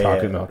milk. Hot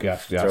chocolate milk,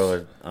 yes. Throw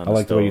it on I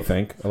like the way you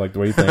think. What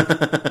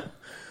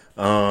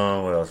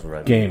else would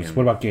I Games. making?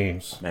 What about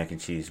games? Mac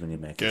and cheese. We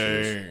need mac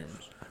and cheese.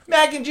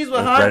 Mac and cheese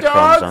with hot breadcrumbs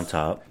dogs? on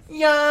top.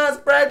 Yes,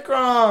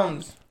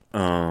 breadcrumbs.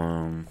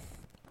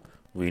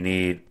 We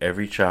need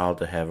every child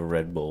to have a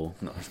Red Bull.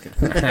 No, I'm just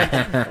kidding.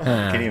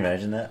 Can you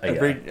imagine that?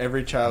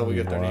 Every child we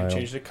get their name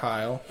changed to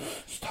Kyle.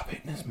 Stop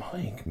hitting his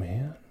mic,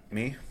 man.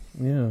 Me?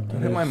 Yeah.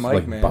 Don't hit my mic,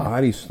 like man.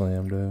 Body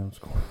slammed, dude. It's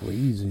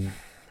crazy.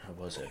 How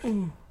was it? A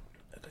good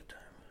time.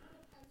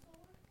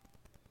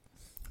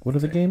 What are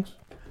the games?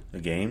 The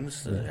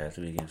games? Does it have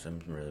to be games?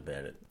 I'm really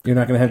bad at. You're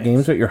not going to have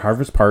games at your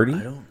harvest party?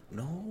 I don't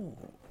know.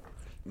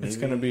 Maybe. It's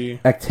going to be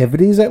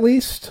activities at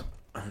least.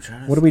 I'm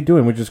trying to. What are we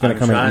doing? We're just going to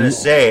come and eat. I'm trying to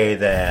say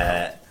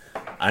that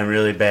I'm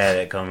really bad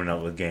at coming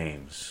up with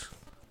games.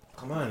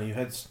 Come on, you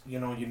had you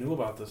knew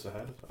about this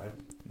ahead of time.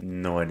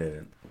 No, I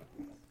didn't.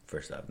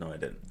 First off, no, I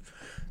didn't.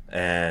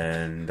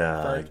 And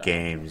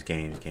games.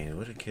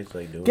 What do kids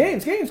like doing?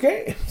 Games.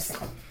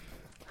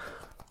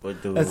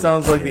 What do that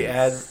sounds like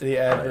kids the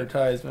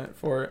advertisement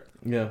for it.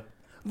 Yeah.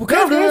 Well,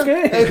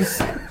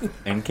 games.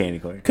 And candy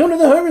corn. Come to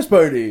the harvest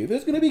party.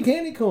 There's going to be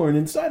candy corn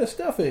inside of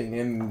stuffing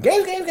and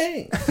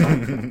games.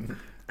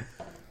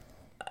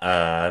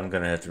 I'm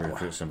going to have to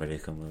recruit somebody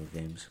to come up with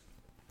games.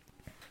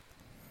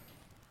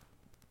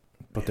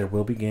 But there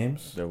will be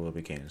games? There will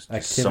be games.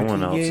 Activity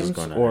Someone else games, is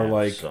going to or have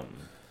like something.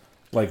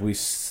 Like we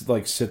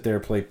sit there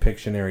play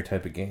Pictionary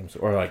type of games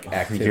or like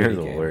activity You're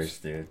the games.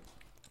 worst, dude.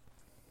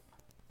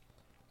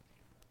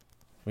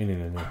 We need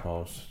a new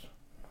host.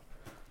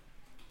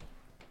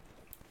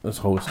 This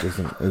host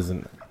isn't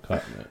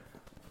cutting it.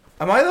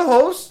 Am I the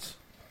host?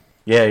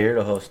 Yeah, you're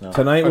the host now.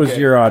 Tonight was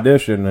your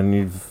audition and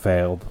you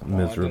failed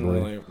miserably.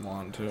 I didn't really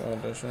want to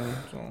audition.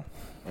 So.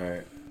 All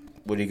right.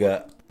 What do you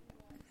got?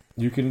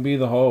 You can be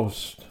the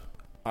host.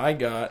 I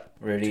got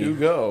ready to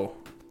go.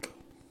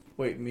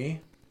 Wait, me?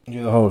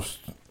 You're the host.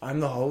 I'm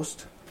the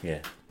host?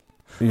 Yeah.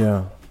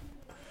 Yeah.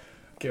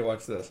 Okay,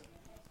 watch this.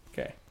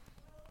 Okay.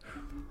 I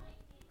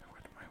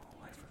waited my whole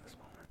life for this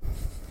moment.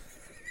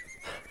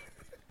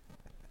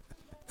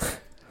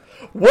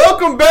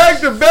 Welcome back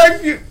to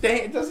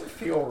Dang, it doesn't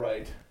feel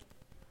right.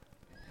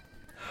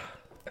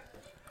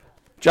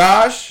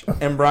 Josh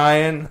and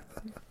Brian,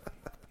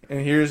 and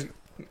here's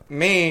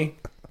me,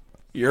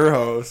 your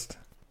host.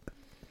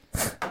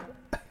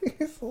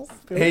 So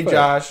hey,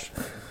 Josh,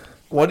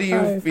 what do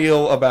you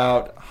feel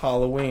about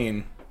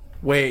Halloween?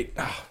 Wait.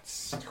 Oh,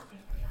 stupid.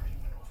 We already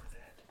went over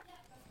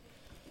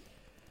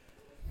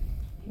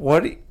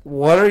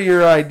What are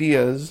your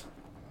ideas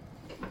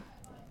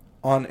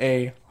on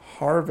a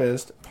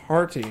harvest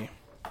party?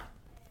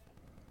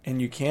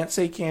 And you can't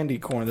say candy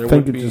corn. I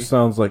think it just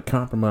sounds like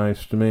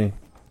compromise to me.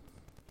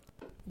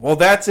 Well,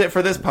 that's it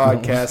for this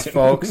podcast,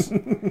 folks.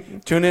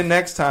 Tune in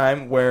next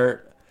time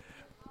where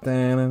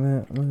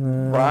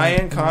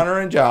Ryan, Connor,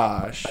 and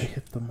Josh. I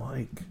hit the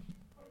mic.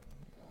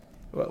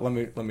 Well,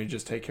 let me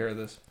just take care of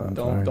this. I'm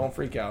sorry. Don't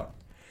freak out.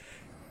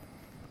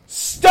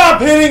 Stop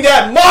hitting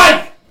that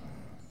mic,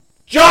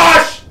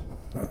 Josh.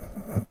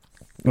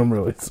 I'm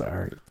really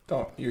sorry.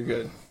 Don't. You're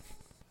good.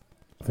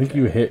 I think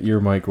you hit your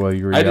mic while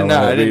you were I did yelling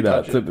not. at I me didn't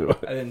not touch to it. do it.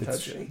 I didn't It's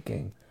touch it.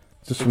 shaking.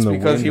 Just It's from the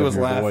because wind he of was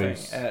your laughing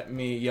voice. at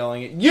me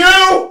yelling at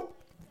you.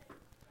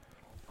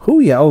 Who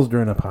yells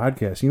during a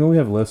podcast? You know we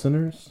have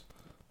listeners.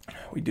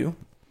 We do.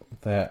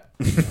 That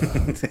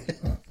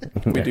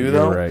We do, You're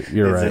though? right.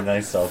 You're It's a right.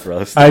 nice self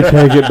roast. I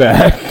take it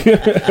back.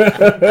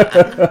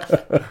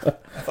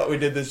 I thought we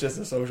did this just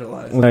to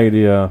socialize. An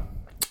idea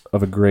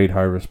of a great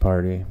harvest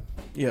party.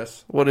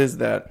 Yes. What is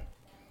that?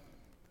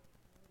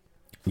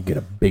 You get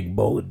a big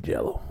bowl of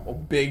Jello. A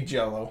big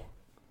Jello.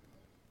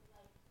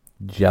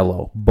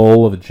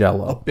 Bowl of A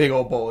Jello. big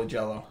old bowl of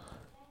Jello.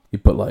 You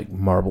put like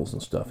marbles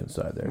and stuff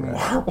inside there, right?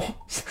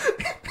 Marbles.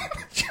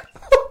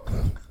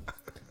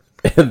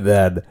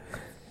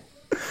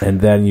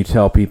 and then you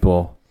tell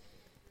people,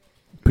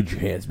 put your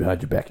hands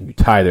behind your back, and you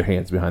tie their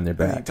hands behind their You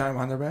back, tie 'em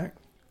on their back.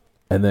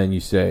 and then you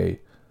say,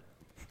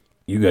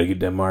 you got to get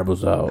them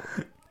marbles out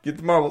Get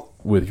the marbles.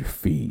 with your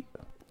feet.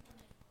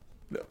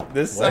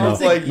 This Why sounds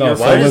do you like think- you're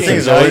why do working.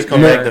 things always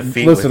come back to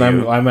feet Listen,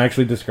 with you? I'm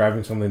actually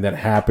describing something that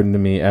happened to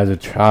me as a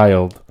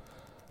child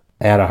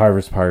at a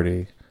harvest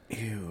party.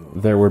 Ew.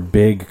 There were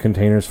big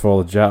containers full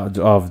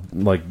of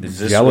like Is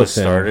this gelatin. what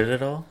started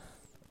it all?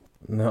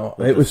 No,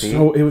 With it the was feet?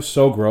 it was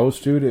so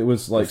gross, dude. It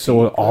was like The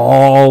so feet?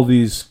 all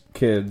these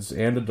kids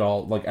and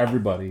adult, like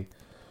everybody,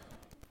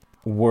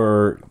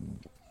 were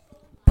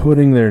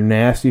putting their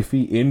nasty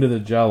feet into the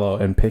Jello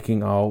and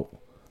picking out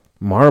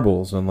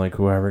marbles, and like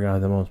whoever got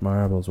the most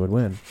marbles would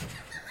win.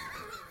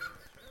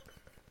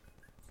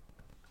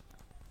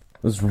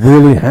 This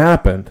really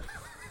happened.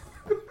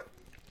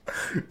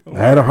 I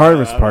had a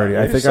harvest party.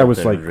 I There's think I was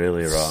something like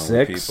really wrong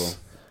six, with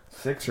people.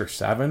 6 or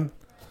 7.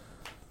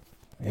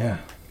 Yeah.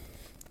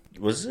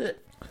 Was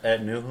it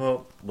at New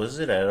Hope? Was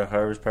it at a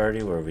harvest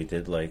party where we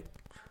did like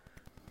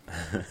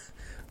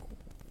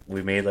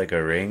we made like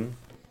a ring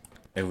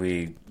and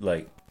we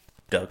like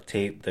duct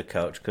taped the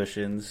couch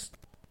cushions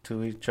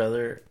to each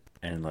other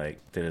and like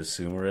did a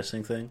sumo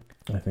wrestling thing?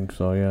 I think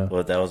so, yeah.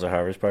 Well, that was a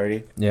harvest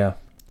party. Yeah.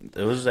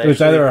 It was It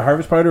was actually either a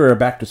harvest party or a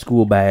back to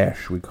school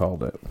bash, we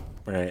called it.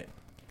 right.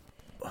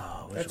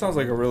 Oh, which That sounds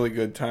one? like a really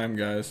good time,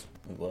 guys.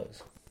 It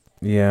was.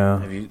 Yeah.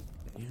 Have you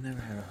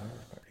never had a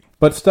harvest party?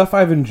 But stuff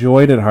I've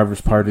enjoyed at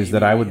harvest parties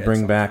that I we would had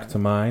bring back sometime. to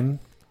mine.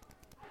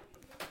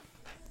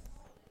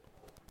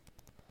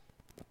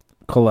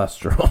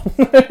 Cholesterol.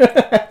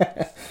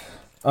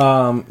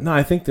 No,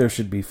 I think there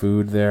should be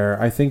food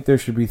there. I think there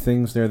should be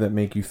things there that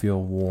make you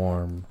feel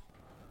warm.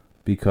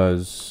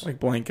 Because Like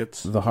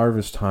blankets, the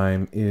harvest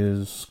time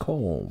is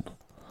cold.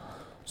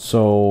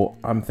 So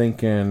I'm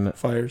thinking,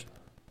 fires,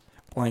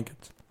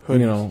 blankets, hoodies,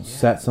 you know,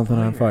 set something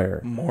on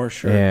fire. more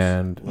shirts,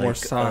 And more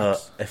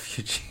socks.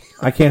 FUG.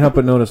 I can't help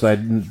but notice I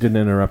didn't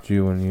interrupt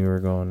you when you were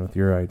going with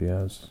your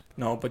ideas.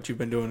 No, but you've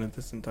been doing it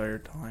this entire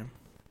time.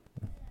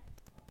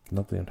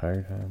 Not the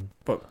entire time.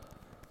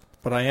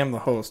 But I am the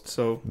host,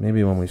 so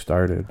Maybe when we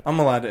started. I'm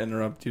allowed to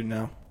interrupt you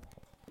now.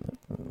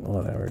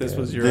 Whatever. This dude.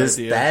 was your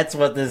idea. That's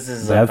what this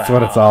is about. That's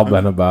what it's all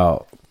been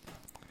about.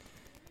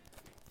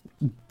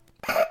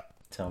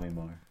 Tell me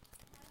more.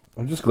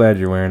 I'm just glad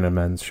you're wearing a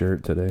men's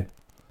shirt today.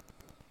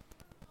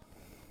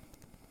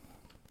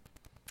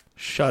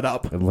 Shut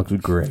up. It looks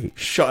great.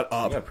 Shut You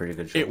up. got pretty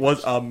good shoulders. It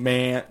was a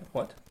man.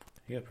 What?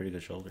 You got pretty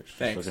good shoulders. Just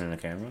Thanks. looking in the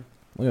camera.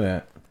 Look at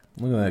that.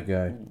 Look at that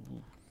guy.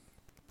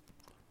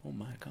 Oh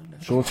my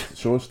god.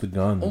 Show us the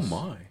guns. Oh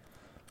my.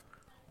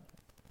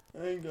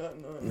 I ain't got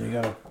none. You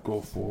gotta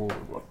go forward.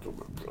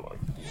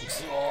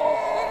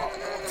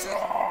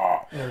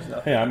 There's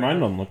nothing. Hey, mine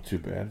don't look too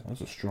bad.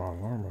 That's a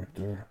strong arm right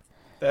there.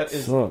 That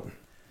is. So,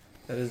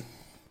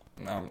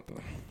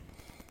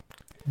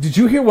 Did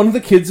you hear one of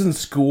the kids in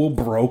school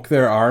broke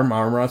their arm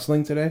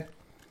wrestling today?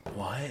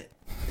 What?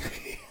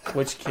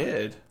 Which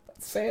kid?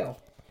 Sale.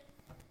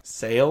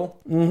 Sale?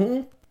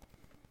 Mm-hmm.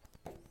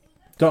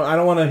 I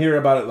don't want to hear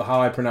about it,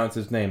 how I pronounce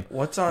his name.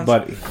 What's on?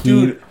 But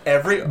Dude,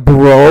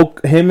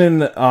 him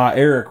and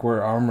Eric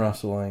were arm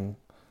wrestling,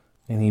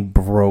 and he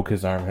broke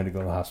his arm. Had to go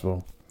to the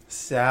hospital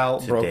Sal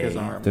broke his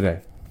Today. arm.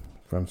 today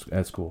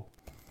at school.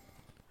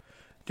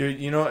 Dude,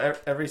 you know,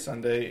 every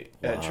Sunday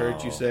at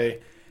church you say,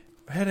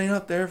 heading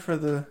up there for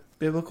the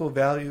biblical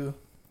value.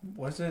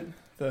 Was it?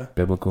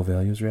 Biblical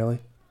values rally.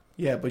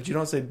 Yeah, but you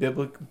don't say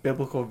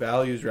biblical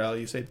values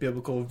rally. You say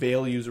biblical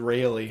values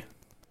rally.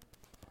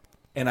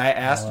 And I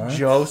asked What?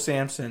 Joe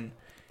Sampson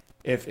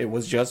if it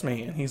was just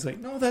me, and he's like,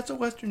 "No, that's a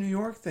Western New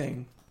York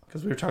thing."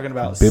 Because we were talking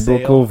about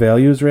Biblical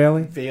values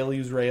rally.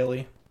 values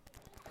rally.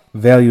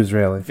 Values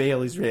rally.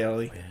 Values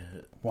rally.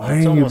 Why It's are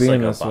you almost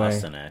being like a this way?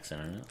 Boston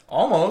accent, isn't it?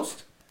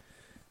 Almost.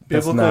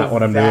 That's Biblical not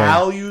what I'm doing.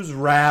 values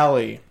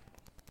rally.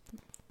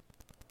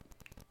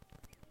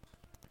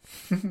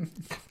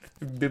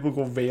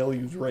 Biblical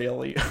values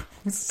rally.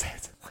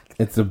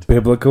 It's a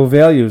biblical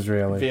values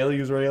rally.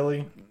 Values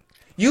rally.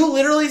 You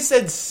literally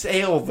said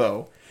sail,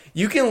 though.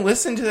 You can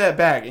listen to that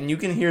back, and you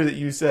can hear that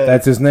you said...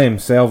 That's his name,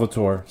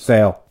 Salvatore.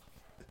 Sail.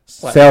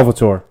 Slap.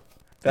 Salvatore.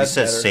 You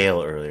said better.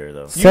 sail earlier,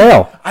 though.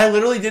 Sail. I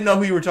literally didn't know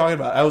who you were talking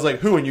about. I was like,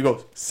 who? And you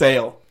go,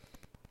 sail.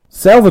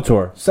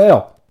 Salvatore.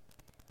 Sail.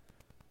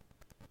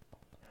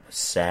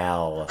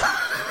 Sal.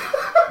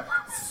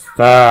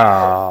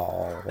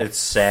 Sal. It's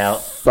Sal.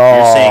 Sal.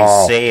 You're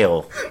saying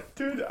sail.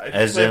 Dude, I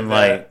As flipped in,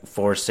 that. like,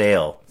 for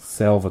sale.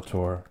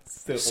 Salvatore.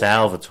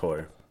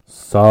 Salvatore.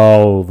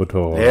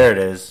 Salvatore. There it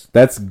is.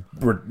 That's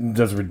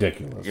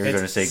ridiculous. You're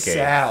going to say gay.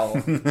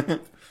 Sal.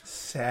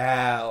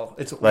 Sal.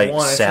 It's Like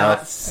one. It's Sal-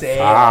 not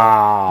sail.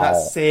 Not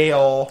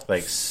sail.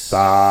 Like,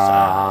 Salvatore.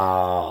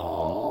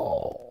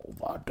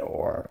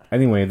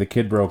 Anyway, the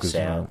kid broke his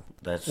Sal. arm.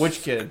 That's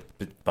Which kid?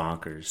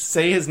 bonkers.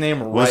 Say his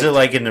name right. Was it,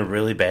 like, in a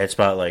really bad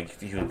spot? Like,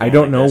 he was I going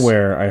don't like know this?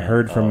 where. I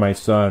heard from Oh. my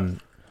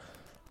son.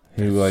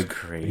 He That's he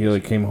crazy.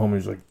 came home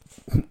and he's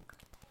like,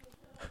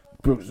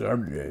 broke his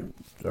arm today.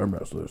 His arm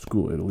wrestled at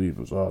school. He had to leave. It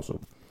was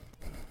awesome.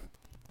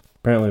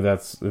 Apparently,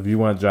 that's if you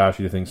want Josh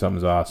to think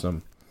something's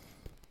awesome,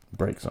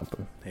 break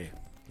something. Hey,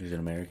 he's an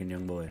American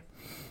young boy.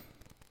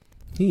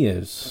 He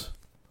is.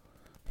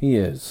 He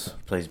is.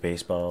 Plays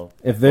baseball.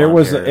 If there blonde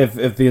was, hair, if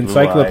the blue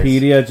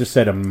encyclopedia just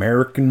said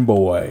American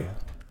boy,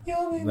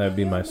 that'd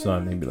be my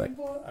son. He'd be like,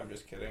 I'm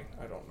just kidding.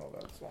 I don't know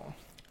that song.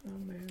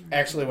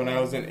 Actually, when I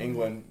was in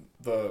England,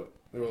 there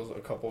was a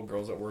couple of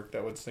girls at work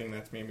that would sing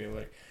that to me and be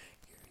like,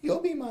 "You'll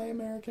be my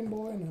American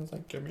boy," and I was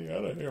like, "Get me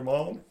out of here,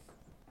 Mom!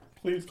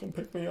 Please come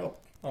pick me up.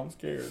 I'm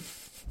scared.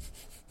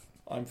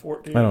 I'm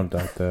 14." I don't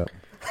doubt that.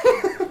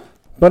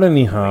 But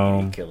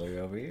anyhow, killer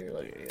over here.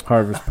 Like,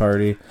 harvest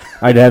party.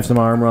 I'd have some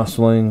arm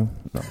wrestling.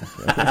 No,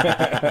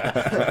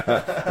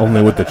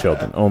 only with the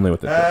children. Only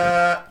with the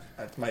children.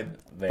 That's my.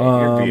 man,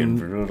 you're being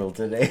brutal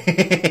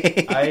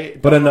today.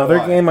 But another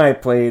game I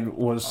played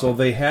was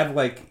they had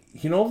like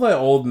the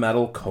old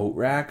metal coat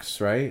racks,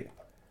 right?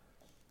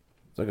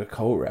 It's like a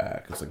coat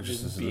rack. It's like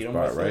just this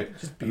part, right?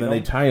 And then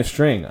they tie a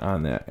string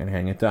on that and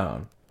hang it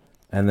down,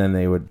 and then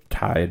they would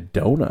tie a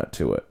donut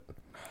to it,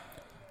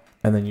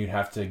 and then you'd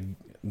have to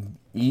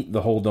eat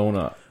the whole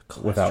donut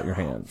without your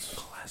hands.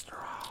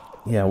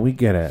 Yeah, we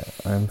get it.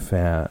 I'm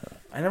fat.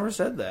 I never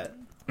said that.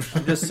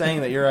 I'm just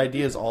saying that your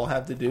ideas all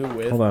have to do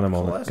with. Hold on a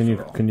moment.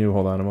 Can you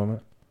hold on a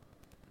moment?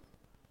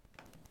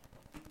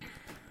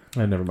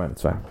 Never mind.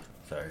 It's fine.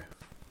 Sorry.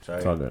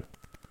 It's all good.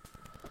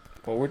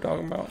 What we're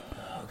talking about?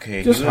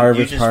 Okay, Just you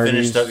harvest just parties.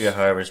 finished up your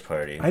harvest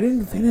party. I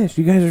didn't finish.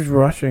 You guys are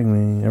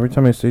rushing me. Every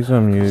time I say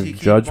something, you keep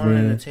judge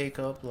wanting me. to take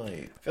up, like,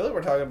 I feel like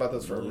we're talking about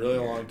this for a really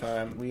long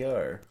time. we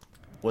are.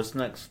 What's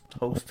next,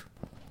 host?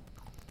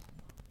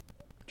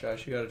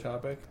 Josh, you got a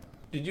topic?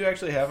 Did you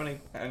actually have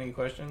any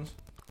questions?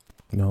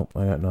 Nope,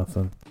 I got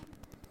nothing.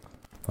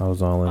 I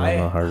was all in on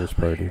the harvest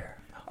party.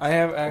 I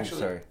have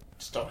actually. sorry.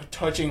 Stop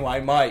touching my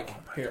mic.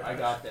 Here, I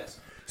got this.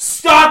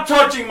 Stop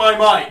touching my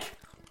mic!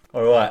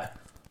 Or what?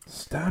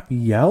 Stop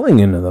yelling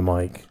into the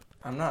mic.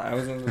 I'm not. I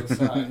was into the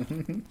side.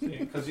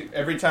 Because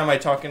every time I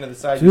talk into the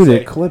side, Dude, you it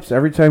say, clips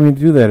every time you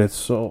do that. It's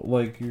so,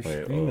 like, you're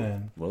Wait,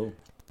 screaming. Whoa.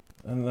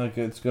 And, like,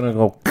 it's gonna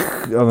go,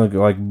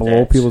 like, blow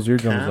That's people's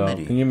eardrums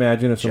comedy, out. Can you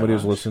imagine if somebody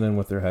was Josh. listening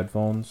with their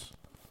headphones?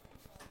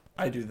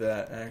 I do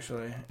that,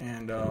 actually.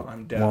 And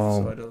I'm deaf,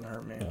 Well, so it doesn't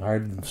hurt me.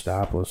 I'd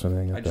stop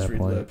listening I at just that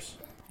read point. lips.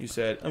 You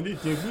said,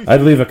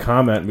 I'd leave a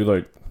comment and be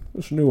like,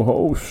 this new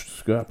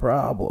host's got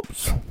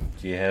problems.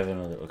 Do you have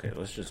another? Okay,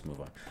 let's just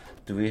move on.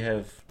 Do you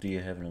have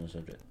another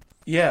subject?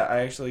 Yeah, I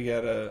actually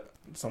got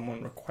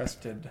someone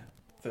requested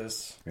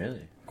this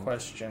Really?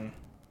 question.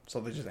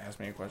 So they just asked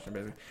me a question,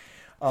 basically.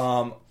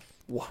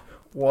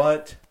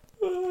 What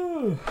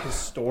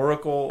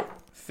historical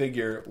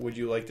figure would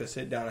you like to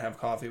sit down and have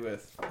coffee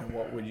with, and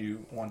what would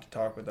you want to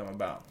talk with them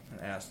about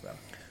and ask them?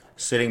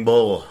 Sitting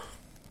Bull.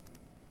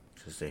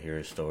 Just to hear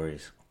his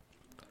stories.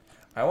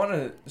 I want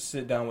to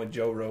sit down with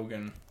Joe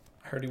Rogan.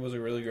 I heard he was a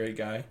really great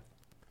guy.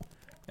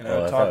 And I Oh,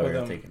 would I talk thought we with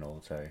were him. taking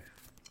old. Sorry.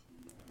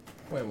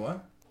 Wait,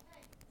 what?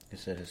 You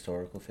said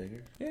historical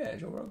figures? Yeah,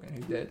 Joe Rogan.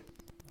 He's dead.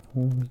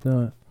 He's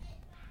not.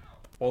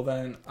 Well,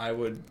 then I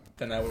would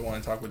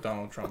want to talk with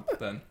Donald Trump.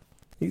 Then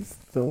He's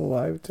still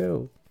alive,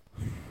 too.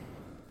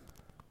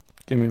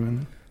 give me a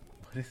minute.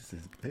 What is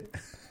this bit?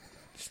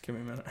 Just give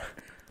me a minute.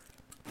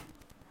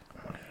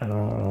 I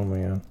don't know,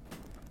 man.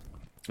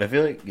 I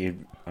feel like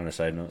on a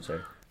side note,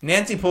 sorry.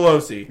 Nancy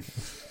Pelosi.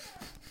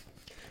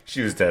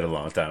 She was dead a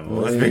long time ago.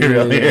 Let's be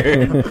real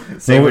here.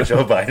 Same with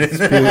Joe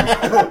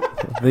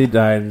Biden. They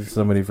died.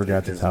 Somebody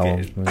forgot to Just tell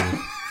kidding.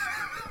 them.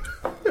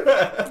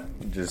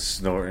 Just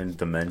snorting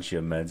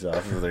dementia meds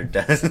off of their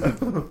desk.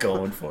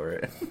 Going for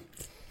it.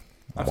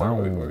 I'm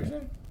sorry, what were you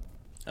saying?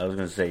 I was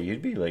going to say,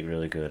 you'd be like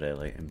really good at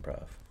like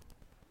improv.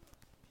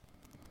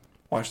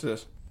 Watch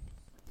this.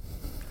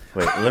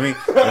 Wait,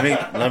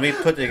 let me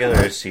put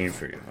together a scene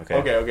for you. Okay.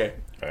 Okay.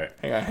 All right.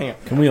 Hang on.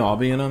 Can we all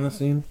be in on the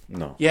scene?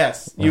 No.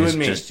 Yes, you and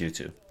me. Just you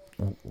two.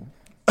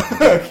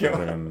 Okay. I'm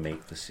gonna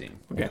make the scene.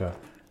 Okay.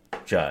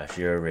 Josh,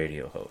 you're a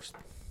radio host.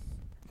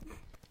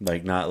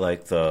 Like not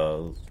like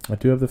the I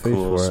do have the face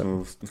cool for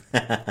smooth,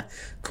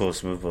 cool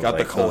smooth. But Got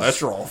like the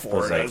cholesterol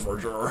for it, like, that's for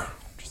sure.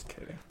 Just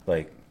kidding.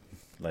 like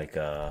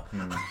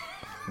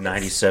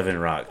 97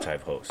 Rock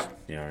type host.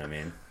 You know what I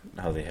mean?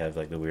 How they have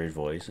like the weird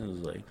voice and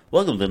it's like,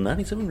 "Welcome to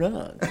 97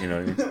 Rock." You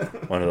know what I mean?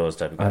 One of those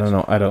type of guys. I don't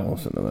know. I don't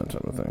listen to that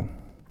type of thing.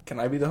 Can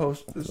I be the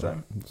host this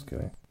time? I'm just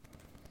kidding.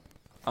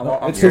 I'm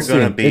It's You're his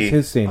gonna scene. be- It's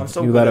his scene. I'm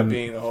so You good let at him.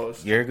 being the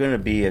host. You're gonna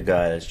be a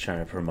guy that's trying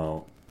to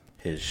promote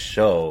his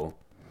show,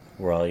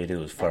 where all you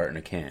do is fart in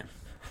a can.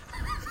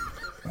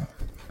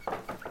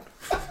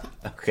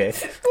 Okay.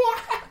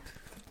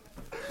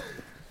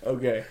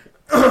 Okay.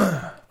 All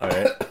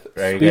right.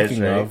 Right, you guys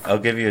Speaking ready? of- I'll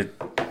give you.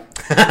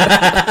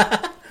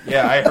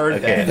 Yeah, I heard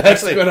Okay. that.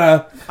 That's Actually,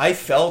 gonna. I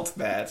felt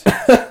that.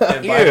 It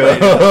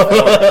vibrated.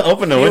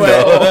 Open the You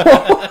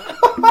window.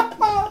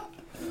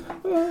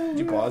 Did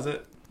you pause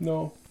it?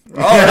 No.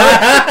 Oh,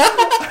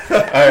 All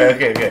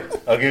right. Okay.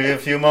 I'll give you a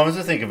few moments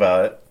to think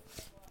about it.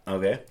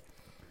 Okay.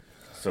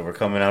 So we're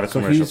coming out of So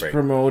commercial he's break.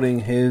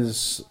 promoting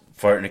his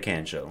Fart in a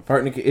can show.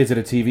 partner. Is it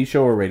a TV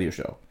show or a radio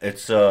show?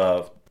 It's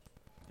a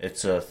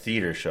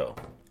theater show.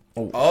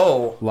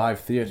 oh.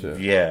 Live theater.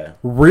 Yeah.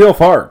 Real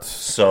farts.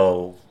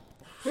 So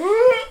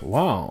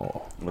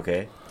Wow.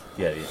 okay.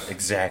 Yeah.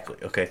 Exactly.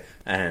 Okay.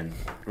 And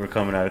we're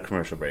coming out of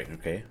commercial break.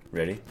 Okay.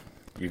 Ready?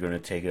 You're gonna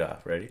take it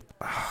off. Ready?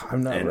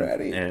 I'm not And,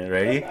 ready. And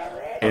ready?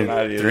 I'm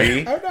not either.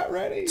 3, I'm not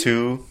ready.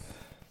 2.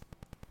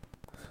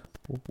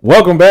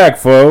 Welcome back,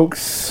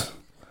 folks.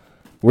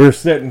 We're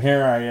sitting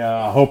here.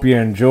 I hope you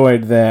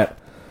enjoyed that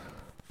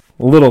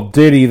little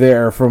ditty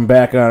there from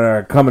back on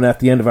our coming at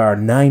the end of our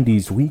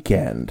 90s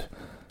weekend.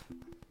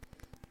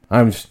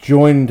 I'm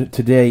joined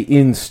today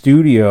in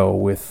studio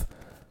with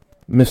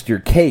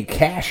Mr. K.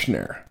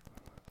 Kashner.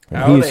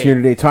 And he's Howdy. here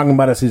today talking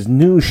about his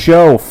new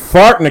show,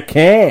 Fart in a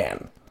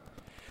Can.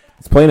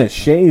 It's playing at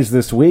Shays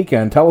this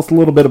weekend. Tell us a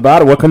little bit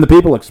about it. What can the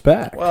people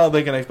expect? Well,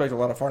 they can expect a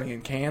lot of farting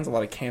in cans, a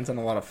lot of cans, and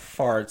a lot of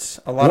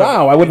farts.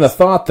 Wow, I wouldn't have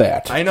thought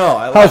that. I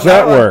know. How's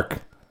that work?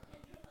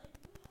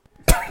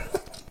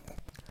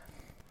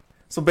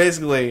 So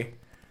basically,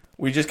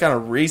 we just kind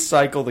of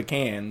recycle the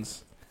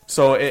cans.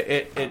 So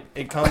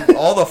it comes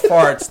all the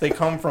farts. They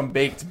come from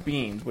baked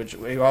beans, which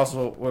we've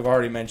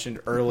already mentioned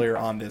earlier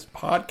on this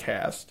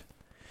podcast.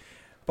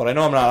 But I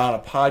know I'm not on a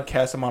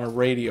podcast. I'm on a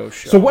radio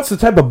show. So what's the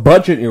type of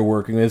budget you're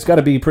working with? It's got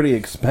to be pretty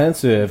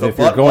expensive The if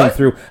you're bu- going what?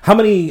 through. How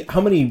many?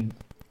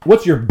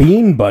 What's your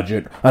bean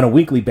budget on a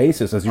weekly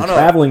basis as you're I know.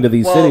 traveling to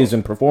these Well- cities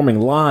and performing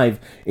live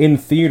in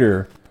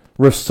theater,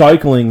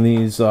 recycling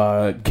these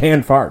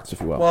canned farts,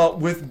 if you will? Well,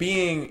 with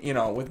being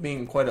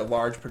quite a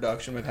large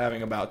production, with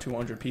having about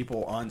 200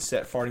 people on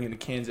set farting into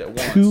cans at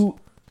once.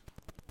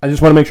 I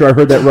just want to make sure I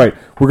heard that right.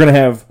 We're going to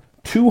have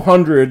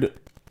 200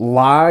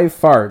 live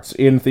farts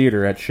in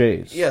theater at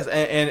Shays. Yes,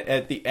 and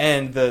at the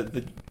end,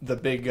 the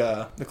big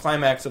the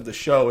climax of the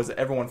show is that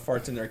everyone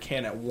farts in their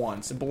can at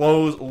once. It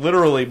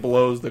literally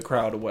blows the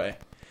crowd away.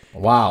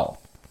 Wow.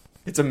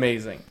 It's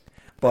amazing.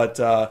 But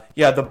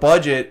the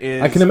budget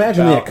is. I can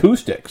imagine the about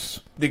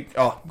acoustics.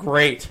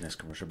 Great. Next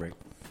commercial break.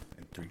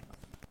 In 3.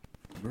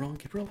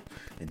 Keep rolling.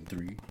 In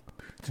 3,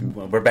 2,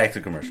 1. We're back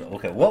to commercial.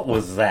 Okay, what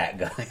was that,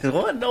 guys?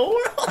 What in the world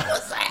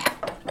was that?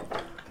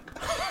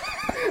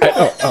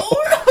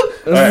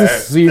 This is a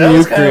scene That you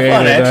was kind of created.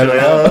 fun, actually.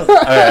 All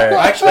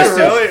right.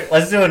 Actually,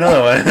 Let's do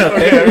another one.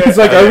 Okay. He's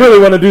like, I really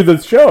want to do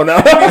this show now.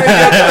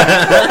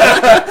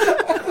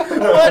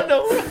 What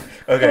the?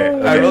 Okay.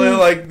 I really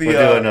like the.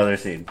 We'll do another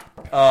scene.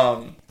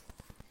 I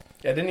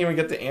didn't even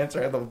get to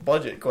answer the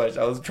budget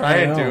question. I was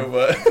trying I to, know.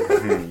 but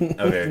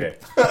Okay.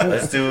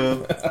 Let's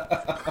do.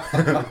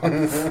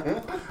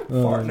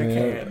 fart in a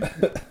can.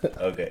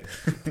 Okay.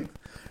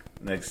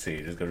 Next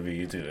scene is going to be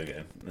you two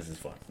again. This is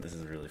fun. This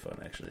is really fun,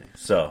 actually.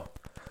 So,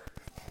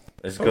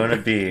 it's going to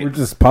be. We're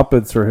just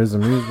puppets for his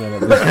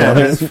amusement at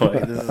This this point.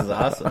 is funny. This is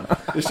awesome.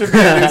 This should be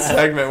a new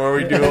segment where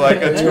we do like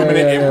a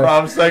 2-minute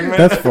improv segment.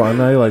 That's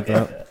fun. I like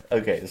that.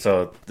 Okay,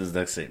 so this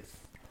next scene.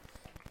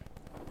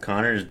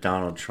 Connor's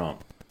Donald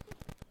Trump.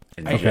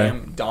 In I jail.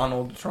 am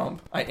Donald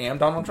Trump. I am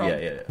Donald Trump?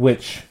 Yeah.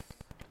 Which?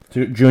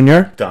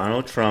 Junior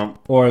Donald Trump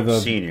or the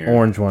Senior.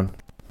 orange one?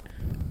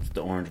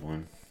 The orange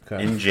one.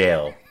 Okay. In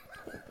jail.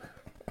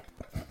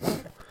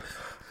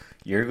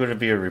 You're going to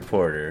be a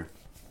reporter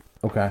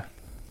Okay.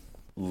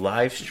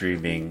 live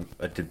streaming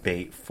a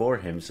debate for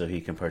him so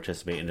he can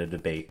participate in a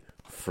debate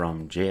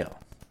from jail.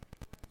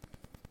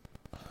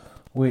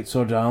 Wait,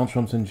 so Donald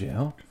Trump's in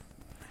jail?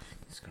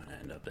 He's going to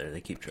end up there.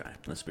 They keep trying.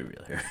 Let's be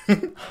real here.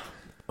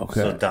 Okay.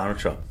 So Donald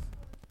Trump,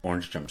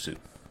 orange jumpsuit,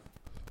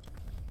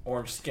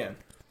 Orange skin,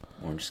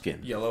 orange skin.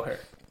 yellow hair.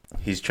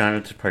 He's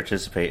trying to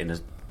participate in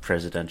his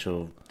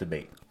presidential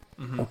debate.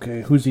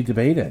 Okay, who's he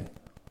debating?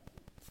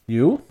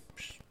 You?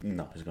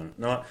 No, he's going to...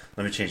 No,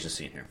 let me change the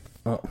scene here.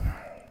 Oh.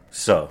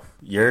 So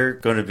you're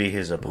going to be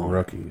his opponent.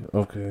 Rookie.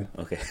 Okay.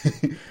 Okay.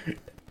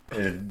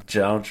 And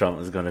Donald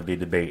Trump is going to be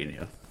debating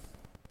you.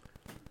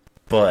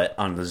 But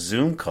on the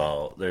Zoom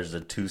call, there's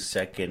a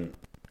 2-second,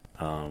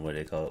 what do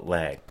they call it,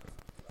 lag.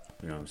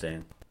 You know what I'm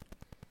saying?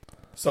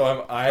 So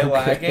am I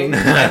lagging?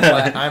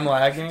 I'm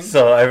lagging?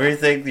 So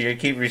everything, you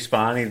keep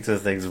responding to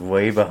things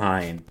way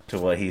behind to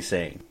what he's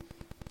saying.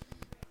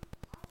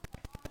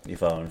 You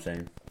follow what I'm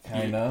saying?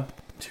 Kinda.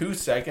 2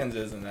 seconds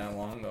isn't that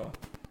long, though.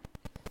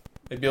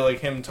 It'd be like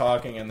him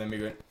talking and then me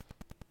going,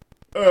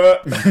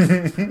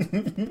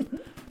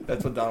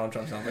 That's what Donald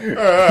Trump sounds like.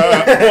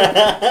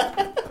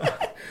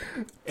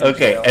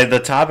 Okay, and the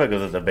topic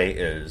of the debate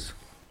is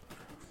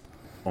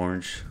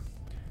oranges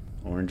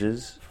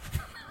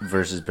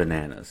versus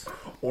bananas.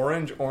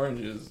 Oranges.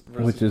 Versus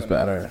Which is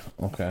bananas.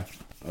 better? Okay.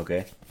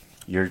 Okay?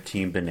 Your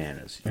team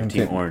bananas. Your I'm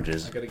team taking-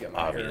 oranges, I gotta get my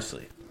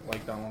obviously. hair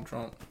like Donald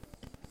Trump.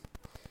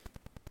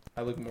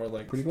 I look more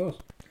like... Pretty close.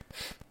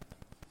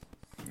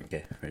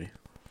 Okay, ready?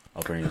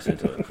 I'll bring us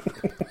into it.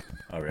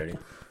 All ready?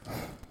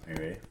 Are you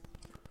ready?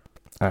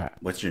 All right.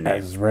 What's your name?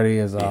 As ready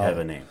as Do you have I'll.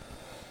 a name?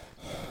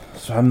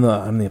 So I'm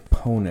the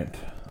opponent.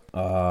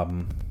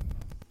 Oh,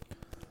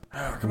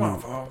 come on,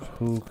 folks.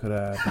 Who could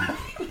I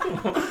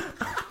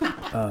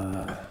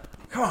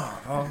Come on,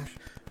 folks.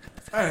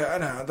 I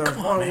know. There's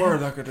one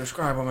word that could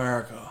describe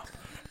America.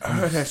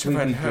 be?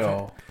 Sleepy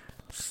Joe.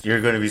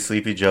 You're going to be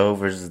Sleepy Joe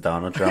versus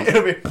Donald Trump?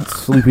 It'll be...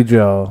 Sleepy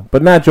Joe,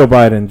 but not Joe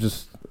Biden.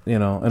 Just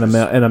an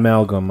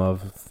amalgam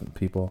of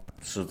people.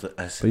 So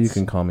But you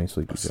can call me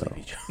Sleepy Joe.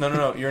 Sleepy Joe.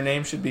 No. Your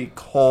name should be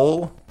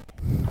Cole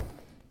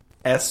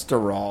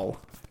Esterol.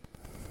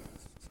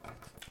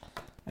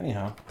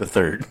 Anyhow. The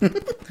third.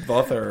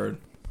 The third.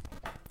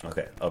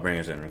 Okay, I'll bring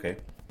us in, okay?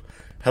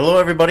 Hello,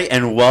 everybody,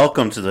 and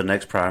welcome to the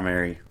next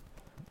primary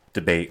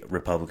debate,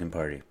 Republican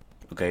Party.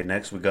 Okay,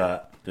 next we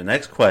got the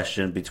next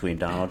question between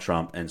Donald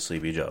Trump and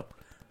Sleepy Joe.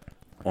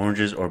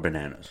 Oranges or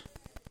bananas?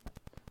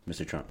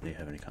 Mr. Trump, do you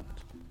have any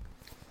comments?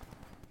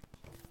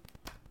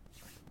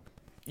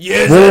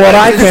 Yes, Well, what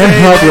I can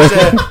help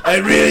with. I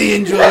really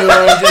enjoy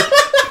oranges.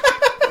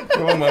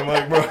 Come on, my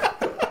mic, bro.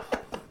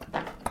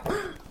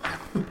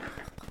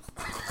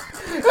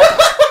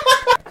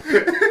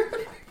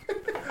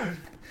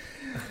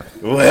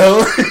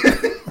 Well,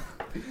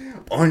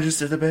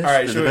 oranges are the best. All right,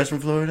 They're should the we- best from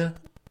Florida.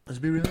 Let's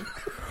be real.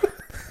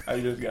 I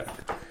just got...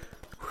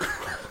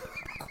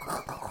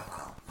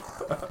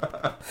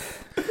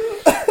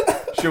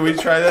 Should we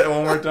try that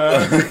one more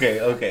time?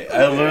 Okay.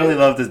 I literally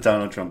love this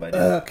Donald Trump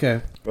idea.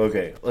 Okay.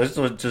 Okay, let's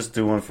just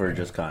do one for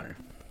just Connor.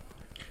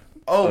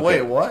 Oh, Okay.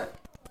 wait, what?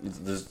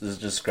 Let's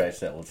just scratch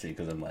that. We'll see,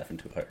 because I'm laughing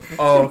too hard.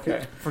 Oh,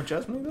 okay. For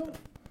just me, though?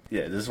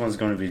 Yeah, this one's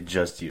going to be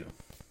just you.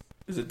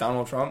 Is it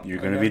Donald Trump? You're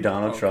going to be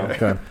Donald Trump.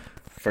 Okay.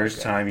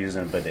 First time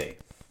using a bidet.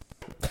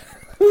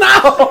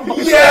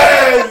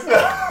 Yes!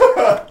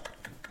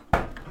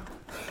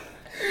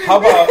 How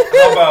about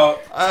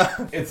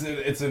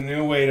it's a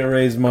new way to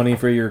raise money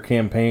for your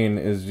campaign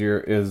is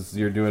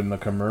you're doing a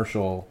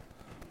commercial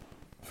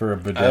for a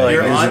bidet. I like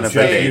You're using on a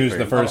stage. bidet Used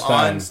the for- first I'm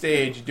time. on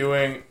stage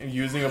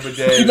using a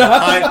bidet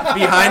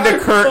behind a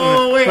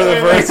curtain for the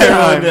first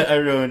I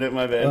time. ruined it,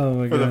 my bad. Oh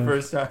my For the god.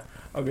 first time.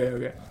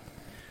 Okay.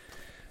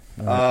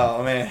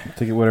 Oh, man.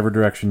 Take it whatever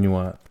direction you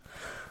want.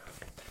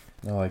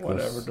 I like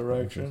Whatever this.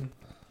 direction.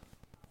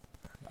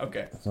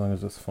 Okay. As long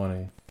as it's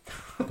funny.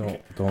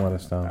 Don't let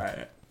us down.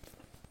 Alright.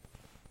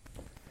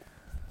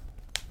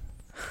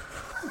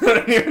 I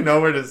don't even know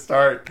where to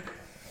start.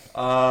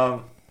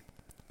 Okay.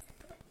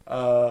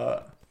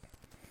 Alright,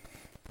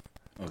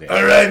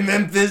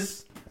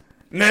 Memphis.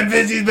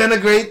 Memphis, you've been a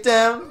great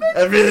town.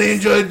 I really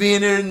enjoyed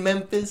being here in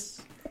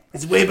Memphis.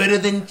 It's way better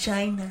than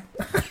China.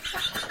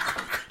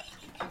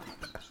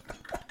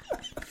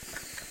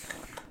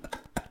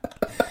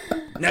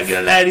 Not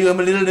gonna lie to you, I'm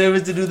a little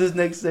nervous to do this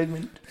next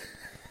segment.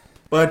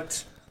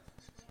 But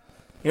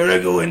here I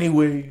go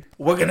anyway.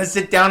 We're gonna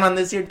sit down on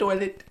this here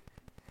toilet.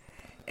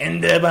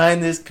 And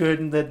behind this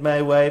curtain that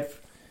my wife...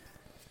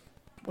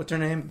 What's her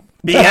name?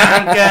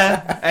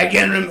 Bianca. I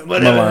can't remember.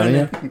 Whatever.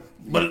 Melania?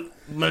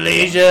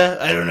 Malaysia.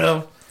 I don't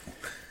know.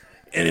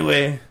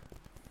 Anyway.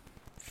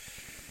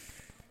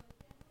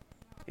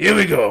 Here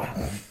we go.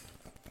 I'm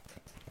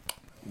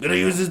gonna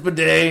use this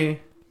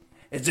bidet.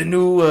 It's a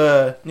new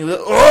oh!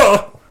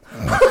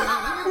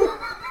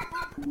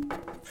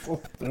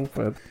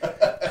 Stupid.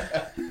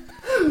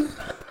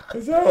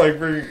 It sounded like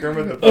freaking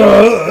Kermit the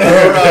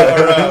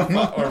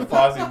or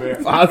Fozzie Bear.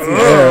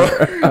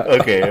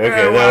 Okay.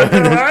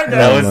 That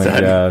Oh was my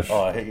done. gosh.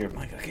 Oh, I hit your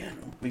mic again.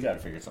 We gotta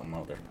figure something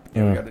out there.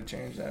 Yeah, we Yeah. gotta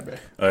change that bit.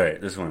 All right,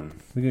 this one.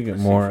 We could get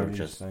Let's more see of for these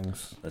just-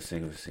 things. Let's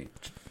think of a scene.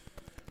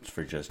 It's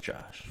for just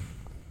Josh.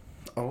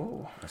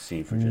 Oh. A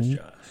scene for just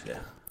Josh. Yeah.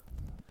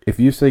 If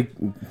you say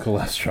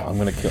cholesterol, I'm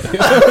gonna kill you.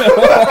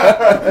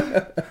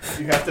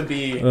 You have to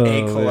be Oh, a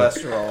man.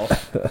 cholesterol.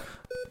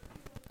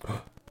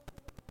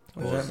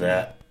 What was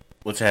that?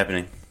 What's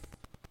happening?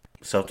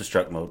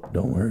 Self-destruct mode.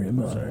 Don't worry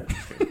about Sorry. it.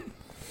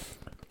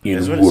 That's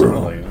In what it sounded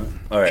world. like, huh?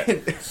 All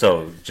right.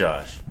 So,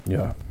 Josh,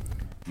 Yeah.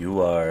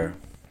 you are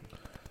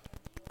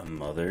a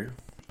mother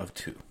of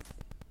 2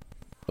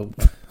 Oh,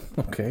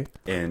 okay.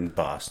 in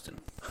Boston.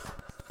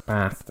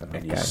 Boston.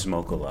 And you Okay.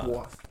 smoke a lot.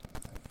 What?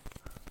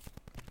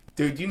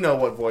 Dude, you know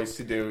what voice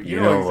to do. You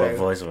know what exactly.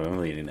 voice I'm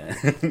leading at.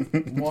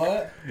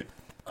 What?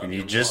 And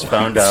you just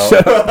found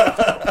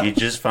out. You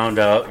just found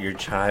out your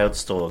child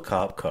stole a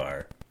cop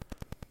car,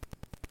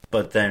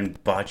 but then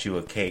bought you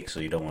a cake, so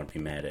you don't want to be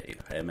mad at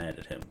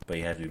him, but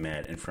you have to be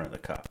mad in front of the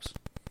cops.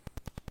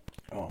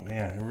 Oh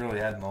man, you're really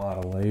adding a lot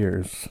of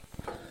layers.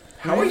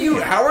 How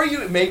are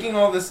you making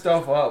all this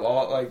stuff up?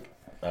 All like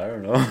I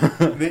don't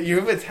know. you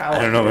have a talent.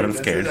 I don't know, but I'm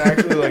This scared. is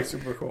actually like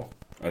super cool.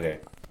 Okay,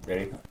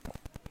 ready?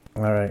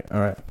 All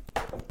right.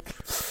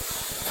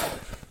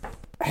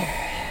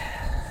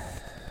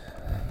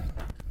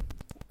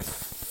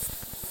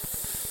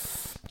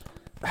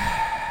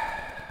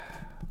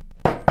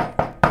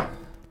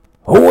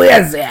 Who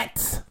is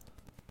it?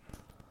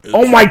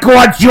 Oh my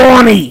God,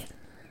 Johnny!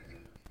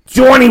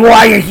 Johnny,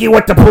 why are you here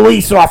with the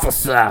police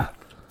officer?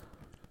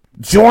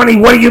 Johnny,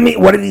 what do you mean?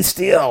 What did he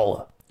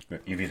steal?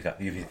 You've got.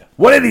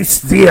 What did he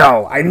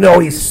steal? I know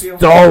he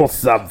stole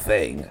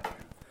something.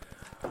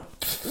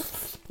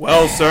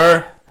 Well,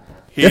 sir,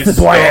 This is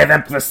why I have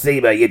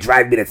emphysema. You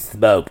drive me to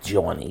smoke,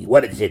 Johnny.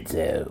 What did you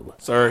do?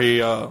 Sir,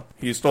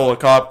 he stole a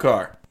cop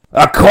car.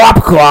 A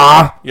cop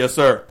car? Yes,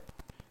 sir.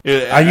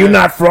 Are you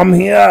not from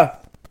here?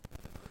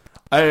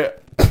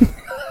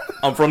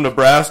 I'm from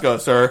Nebraska,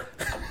 sir.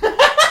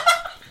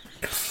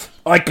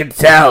 I can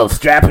tell,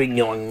 strapping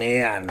young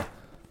man.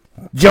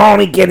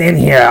 Johnny, get in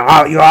here.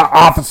 Your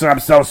officer, I'm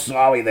so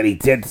sorry that he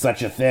did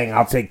such a thing.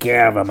 I'll take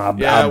care of him. I'll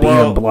beat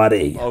him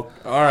bloody. Oh,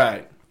 all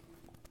right.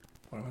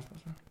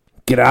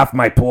 Get off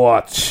my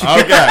porch.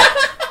 Okay.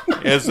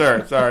 Yes,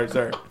 sir. Sorry,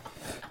 sir.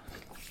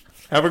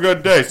 Have a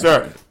good day,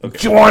 sir. Okay.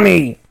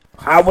 Johnny,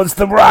 how was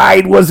the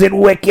ride? Was it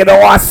wicked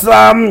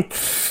awesome?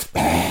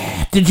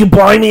 Did you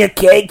buy me a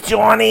cake,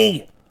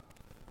 Johnny?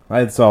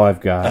 That's all I've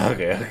got.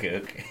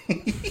 Okay.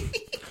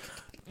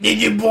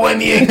 Did you buy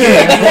me a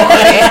cake,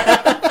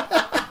 Johnny?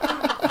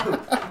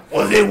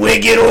 Was it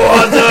wicked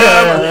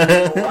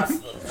awesome?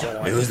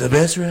 It was the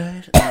best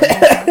ride.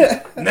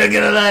 Not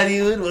gonna lie to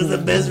you, it was the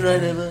best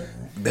ride ever.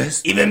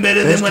 Best. Even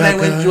better than when I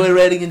went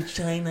joyriding in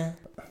China.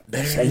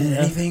 Better than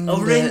anything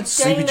Over in that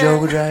Sleepy China. Joe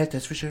would ride,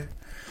 that's for sure.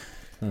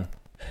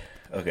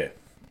 Okay.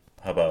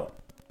 How about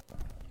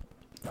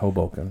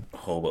Hoboken.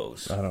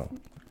 hobos? I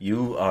don't.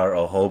 You are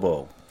a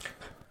hobo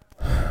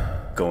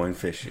going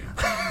fishing.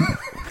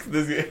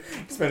 This guy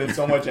spending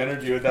so much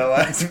energy with that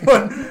last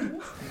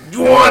one.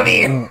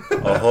 Johnny!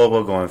 A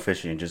hobo going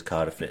fishing and just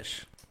caught a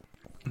fish.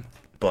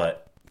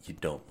 But you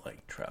don't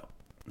like trout.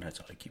 And that's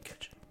all you keep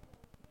catching.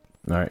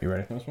 All right, you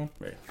ready for this one?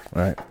 Right.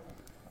 All right.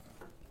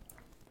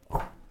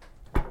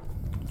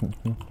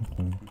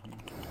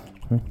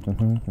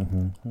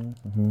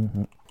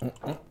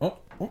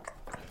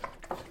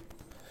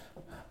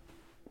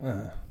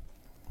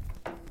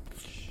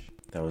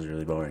 That was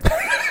really boring.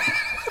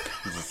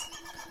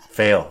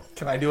 Fail.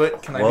 Can I do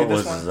it? Can I What do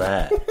this was one?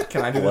 that?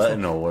 Can I do What this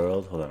in one? the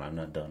world? Hold on, I'm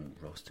not done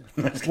roasting.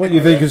 What,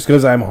 you think it's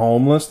because I'm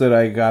homeless that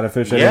I got a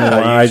fish? I Yeah, didn't know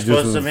you're I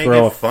supposed just to make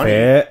throw it a funny.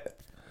 fit?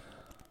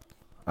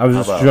 I was How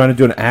just about- trying to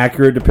do an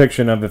accurate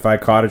depiction of if I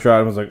caught a trout.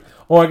 I was like,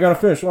 "Oh, I got a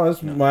fish. Well,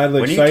 that's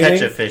mildly When you exciting.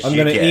 catch a fish, I'm you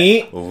gonna get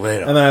eat."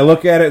 lit up. And then I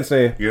look at it and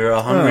say, You're a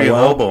 "Oh, hungry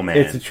well, hobo, man.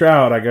 It's a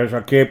trout. I guess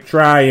I'll keep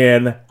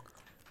trying.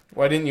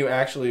 Why didn't you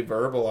actually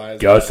verbalize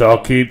Guess that?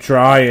 I'll keep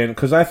trying."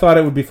 Because I thought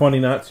it would be funny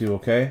not to.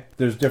 Okay,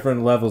 there's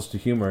different levels to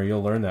humor.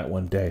 You'll learn that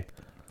one day.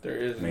 There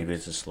is. Maybe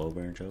it's a slow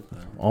burn joke. I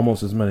don't know.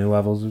 Almost as many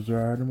levels as there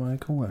are to my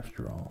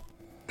cholesterol.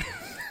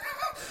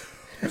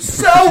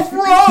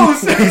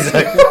 Self-roast! He's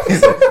like,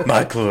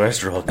 my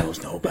cholesterol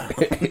knows no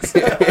bounds.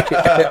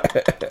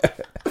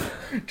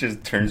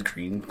 Just turns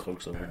green,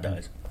 cloaks over,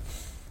 dies.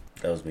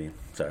 That was me.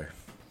 Sorry.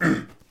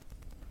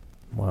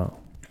 Wow.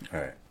 All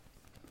right.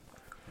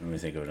 Let me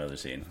think of another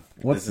scene.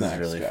 What's this is next,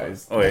 really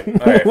guys? fun. Oh, wait.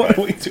 All right, What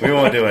fine. are we doing We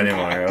won't do any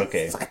more.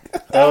 Okay.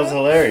 That was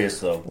hilarious,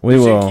 though. We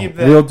should will. keep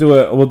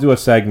that- We'll do a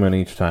segment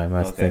each time.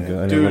 I Okay. think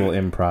a Dude, little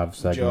improv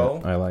segment.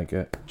 Joe? I like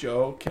it.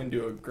 Joe can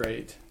do a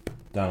great.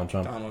 Donald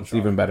Trump. Donald It's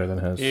Trump. even better than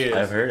his. He is.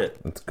 I've heard it.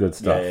 It's good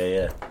stuff.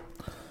 Yeah.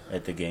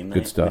 At the game night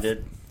Good stuff. we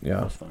did. That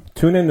Yeah. was fun.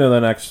 Tune into the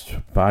next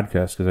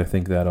podcast because I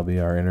think that'll be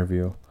our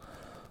interview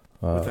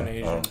With an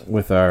Asian.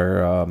 with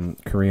our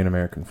Korean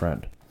American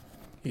friend.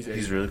 He's He's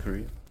Asian. really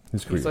Korean.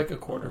 He's Korean. He's like a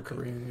quarter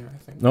Korean, yeah, I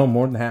think. No,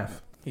 more than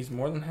half. He's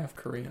more than half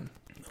Korean,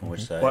 On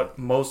which side? but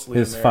mostly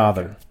His American.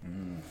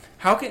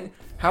 father.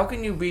 How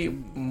can you be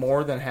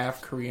more than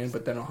half Korean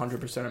but then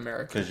 100%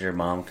 American? Because your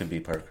mom can be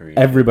part Korean.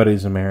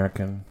 Everybody's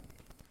American.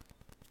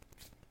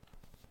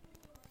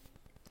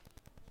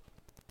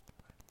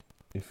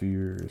 If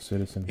you're a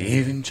citizen,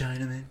 Even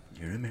Chinaman,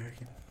 you're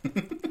American.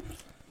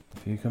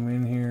 if you come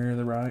in here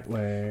the right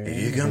way,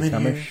 If you come in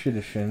become a here-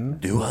 citizen.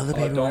 Do all the Oh,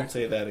 paperwork. don't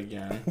say that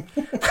again.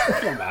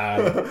 Come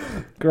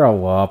on,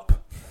 grow up.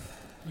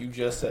 You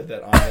just said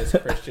that on this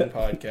Christian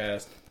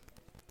podcast.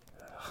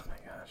 Oh my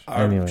gosh.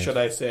 Or Anyways. should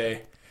I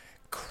say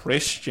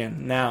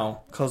Christian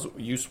now? Because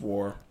you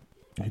swore.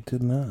 I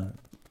did not.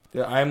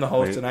 I am the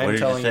host, Wait, and I what am did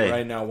you telling you say?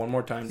 right now, one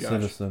more time, Josh.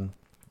 Citizen.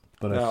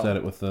 but I said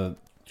it with the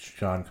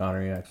Sean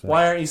Connery accent.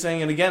 Why aren't you saying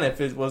it again if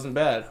it wasn't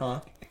bad, huh?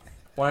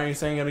 Why aren't you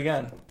saying it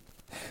again?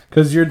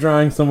 Because you're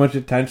drawing so much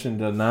attention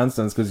to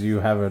nonsense because you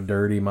have a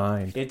dirty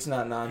mind. It's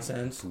not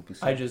nonsense.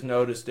 I just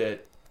noticed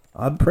it.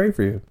 I'd pray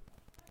for you.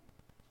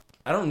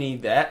 I don't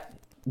need that.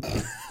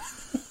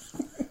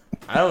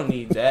 I don't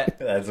need that.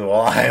 That's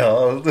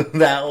wild.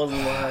 That was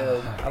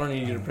wild. I don't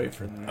need you to pray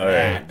for that. All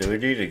right, do we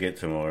need to get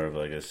to more of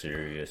like a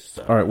serious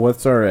stuff? All right,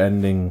 what's our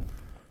ending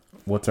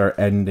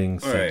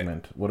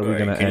segment? Right. What are we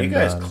going to end Can you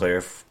guys on?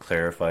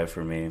 clarify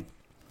for me?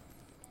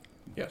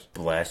 Yes.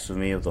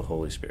 Blasphemy of the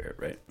Holy Spirit,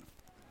 right?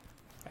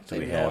 Do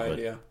we no have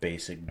idea. a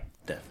basic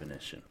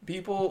definition?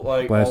 People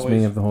like Blasphemy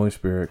always, of the Holy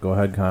Spirit. Go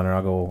ahead, Connor.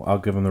 I'll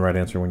give him the right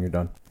answer when you're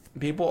done.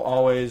 people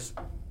always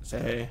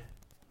say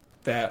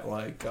that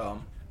like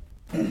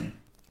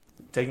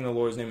taking the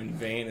Lord's name in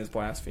vain is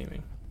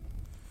blaspheming.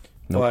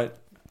 Nope.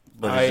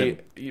 But I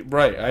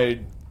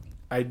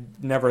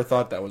never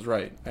thought that was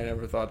right. I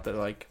never thought that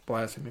like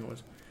blasphemy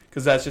was,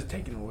 because that's just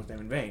taking the Lord's name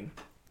in vain.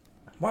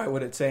 Why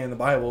would it say in the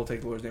Bible take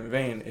the Lord's name in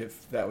vain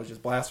if that was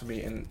just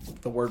blasphemy, and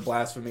the word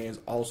blasphemy is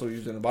also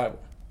used in the Bible?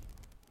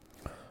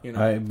 You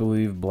know, I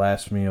believe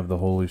blasphemy of the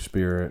Holy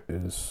Spirit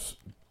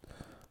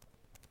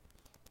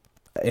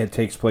it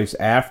takes place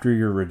after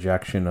your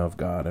rejection of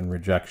God and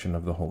rejection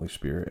of the Holy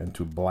Spirit. And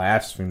to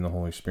blaspheme the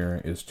Holy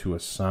Spirit is to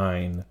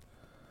assign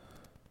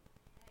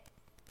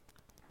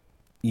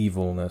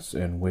evilness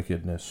and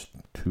wickedness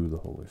to the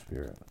Holy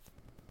Spirit.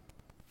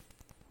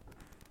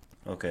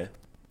 Okay.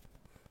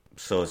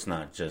 So it's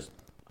not just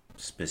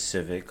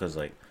specific, because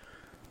like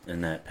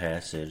in that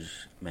passage,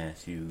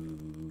 Matthew,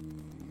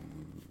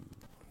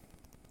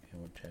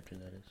 what chapter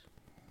that is?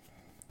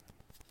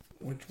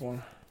 which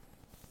one?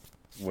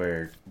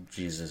 Where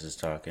Jesus is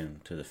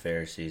talking to the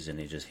Pharisees and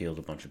he just healed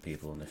a bunch of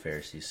people, and the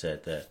Pharisees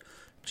said that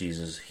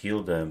Jesus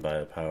healed them by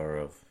the power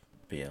of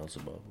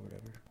Beelzebub or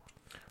whatever.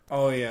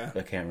 Oh yeah,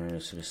 I can't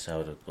remember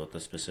what the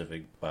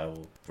specific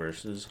Bible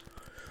verse is,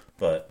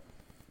 but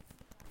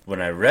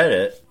when I read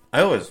it,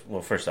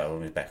 first off,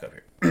 let me back up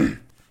here.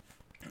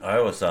 I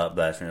always thought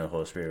blasphemy of the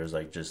Holy Spirit was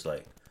like just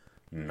like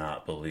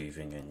not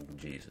believing in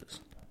Jesus.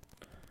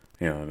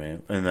 You know what I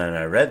mean? And then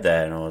I read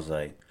that and I was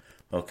like,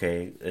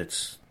 okay,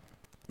 it's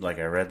like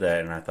I read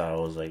that and I thought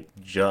it was like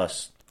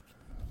just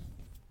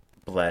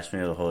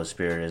blasphemy of the Holy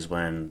Spirit is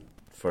when,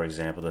 for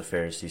example, the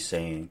Pharisees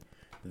saying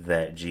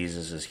that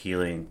Jesus is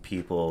healing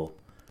people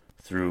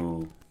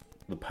through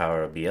the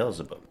power of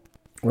Beelzebub.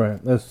 Right.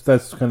 That's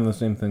kind of the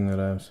same thing that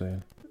I was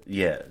saying.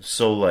 Yeah.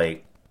 So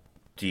like,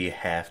 do you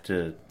have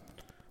to?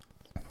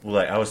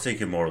 Like, I was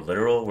thinking more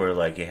literal, where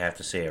like you have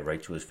to say it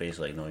right to his face,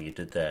 like, no, you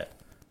did that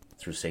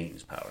through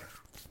Satan's power.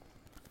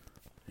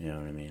 You know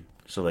what I mean?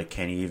 So like,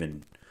 can he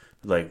even,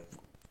 like,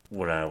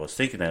 what I was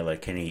thinking that,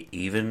 like, can he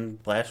even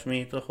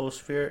blaspheme the Holy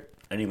Spirit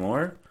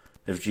anymore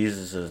if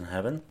Jesus is in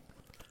heaven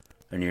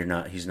and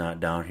he's not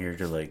down here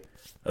to like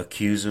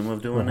accuse him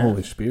of doing The that?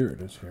 Holy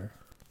Spirit is here.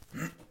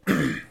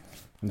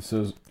 This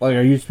is like,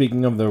 are you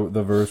speaking of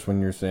the verse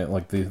when you're saying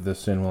like the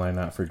sin will I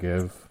not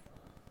forgive?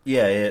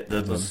 Yeah,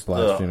 the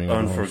blaspheming of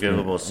the Holy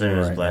unforgivable sin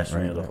Spirit. is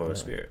blasphemy Right, of the right, Holy right.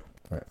 Spirit.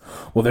 Right.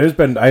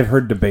 Well, I've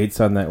heard debates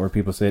on that where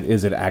people say,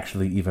 is it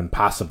actually even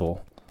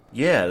possible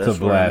Yeah, that's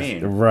to what I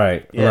blaspheme? mean.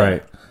 Right, Yeah.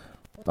 right.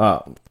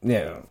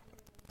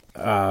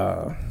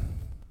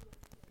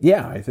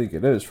 Yeah, I think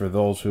it is for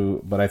those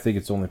but I think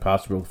it's only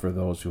possible for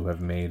those who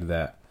have made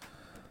that,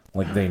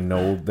 like they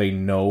know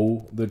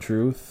the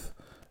truth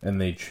and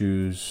they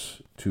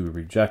choose to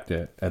reject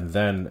it, and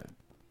then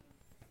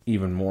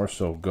even more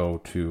so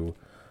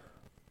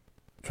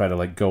try to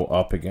like go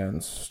up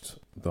against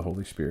the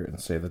Holy Spirit and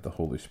say that the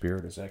Holy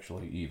Spirit is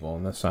actually evil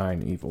and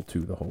assign evil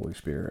to the Holy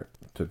Spirit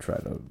to try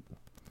to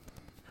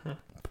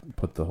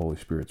put the Holy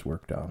Spirit's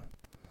work down.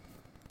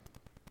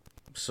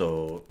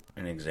 So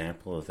an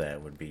example of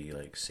that would be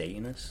like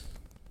Satanists.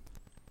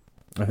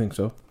 I think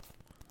so.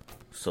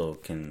 So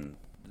can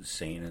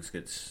Satanists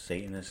get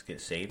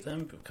saved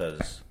then?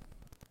 Because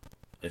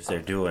if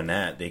they're doing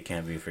that, they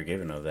can't be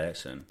forgiven of that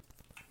sin.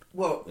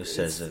 Well, It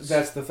says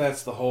that's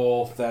the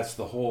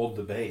whole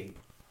debate.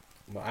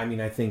 I mean,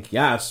 I think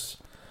yes,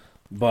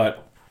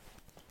 but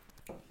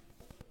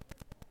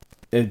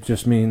it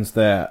just means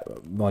that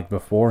like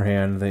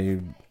beforehand they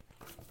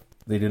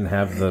didn't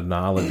have the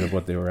knowledge of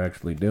what they were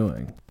actually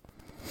doing.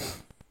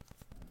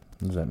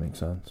 Does that make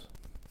sense?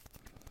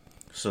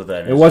 So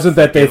that It wasn't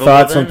that they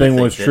thought something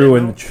was true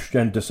and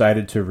and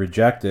decided to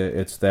reject it.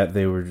 It's that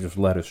they were just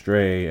led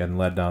astray and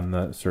led down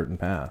a certain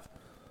path.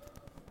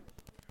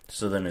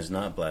 so then it's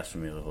not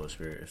blasphemy of the Holy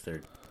Spirit if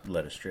they're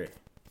led astray.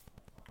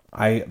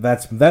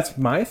 That's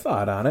my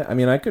thought on it. I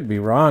mean, I could be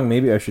wrong.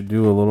 Maybe I should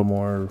do a little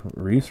more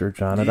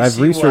research on it. Do you I've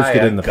see researched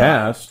why it in the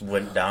past.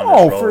 Went down this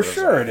Oh, road for of,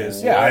 sure like, it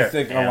is. Yeah, I where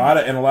think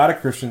am a lot of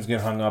Christians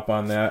get hung up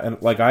on that.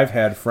 And like I've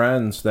had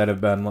friends that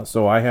have been.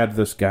 So I had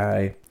this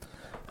guy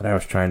that I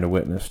was trying to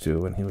witness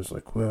to, and he was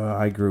like, "Well,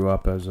 I grew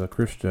up as a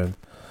Christian,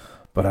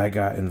 but I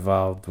got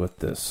involved with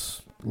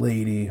this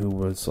lady who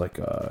was like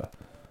a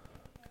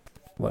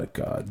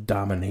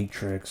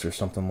dominatrix or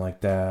something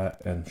like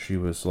that, and she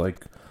was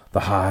like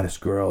the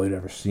hottest girl he'd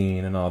ever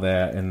seen and all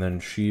that. And then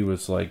she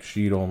was like,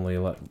 she'd only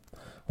let,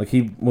 like,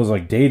 he was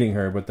like dating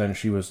her, but then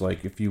she was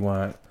like, if you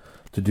want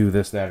to do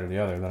this, that, or the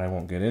other that I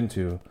won't get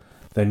into,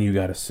 then you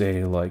got to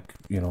say, like,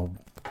 you know,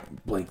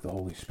 Blake the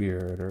Holy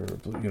Spirit, or,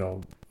 you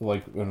know,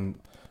 like, and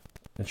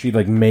she'd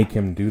like make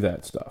him do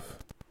that stuff.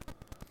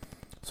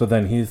 So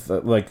then he's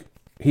like,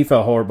 he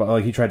felt horrible,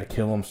 like he tried to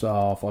kill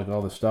himself, like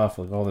all this stuff,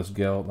 like all this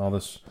guilt and all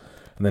this,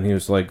 and then he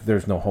was like,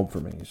 "There's no hope for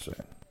me," he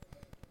said.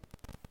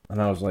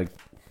 And I was like,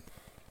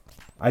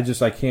 I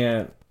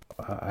can't.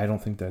 I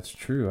don't think that's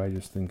true. I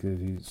just think that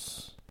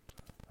he's,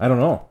 I don't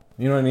know.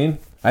 You know what I mean?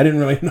 I didn't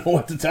really know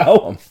what to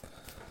tell him.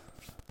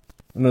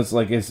 And it's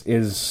like,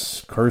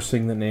 is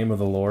cursing the name of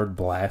the Lord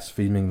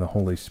blaspheming the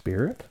Holy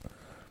Spirit?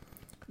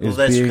 Well,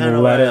 that's kind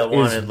of why I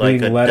wanted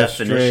like a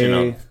definition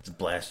of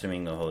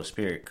blaspheming the Holy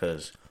Spirit,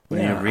 because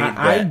when you read that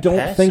I don't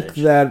passage, think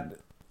that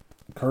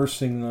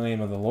cursing the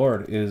name of the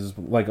Lord is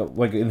like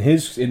in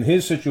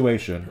his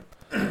situation.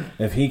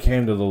 If he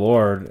came to the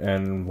Lord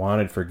and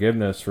wanted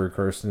forgiveness for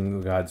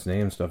cursing God's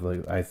name and stuff,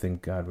 like, I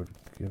think God would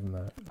give him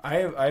that.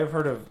 I've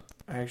heard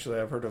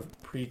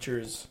of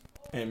preachers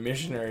and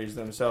missionaries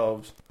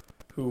themselves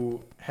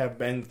who have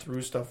been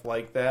through stuff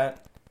like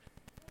that.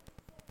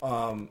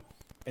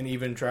 And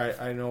even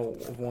I know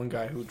of one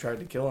guy who tried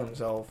to kill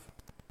himself.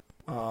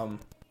 And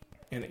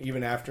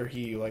even after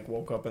he like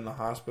woke up in the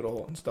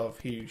hospital and stuff,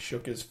 he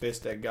shook his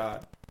fist at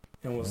God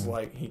and was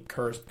like, he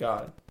cursed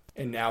God,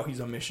 and now he's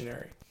a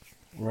missionary.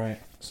 Right.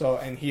 So,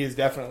 and he is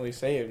definitely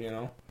saved, you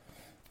know.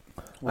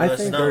 Well,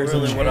 that's not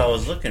really what I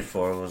was looking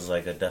for. Was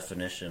like a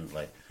definition,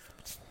 like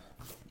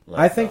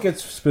I think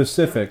it's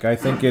specific. I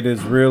think it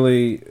is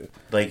really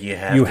like you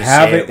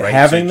have it right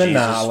having the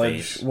Jesus'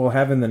 knowledge. face. Well,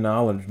 having the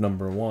knowledge,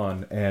 number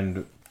one,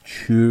 and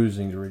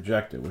choosing to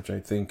reject it, which I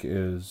think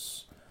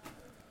is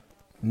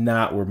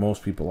not where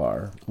most people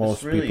are.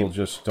 Most really people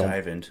just don't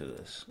dive into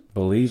this.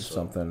 believe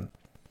something.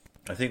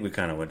 I think we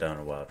kind of went down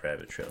a wild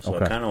rabbit trail. So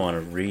Okay. I kind of want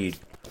to read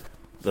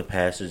the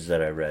passage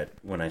that I read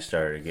when I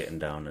started getting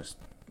down this,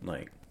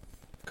 like,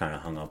 kind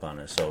of hung up on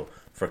it. So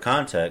for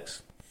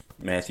context,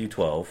 Matthew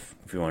 12,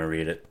 if you want to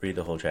read it, read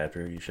the whole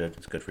chapter, you should.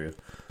 It's good for you.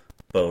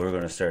 But we're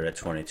going to start at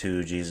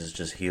 22. Jesus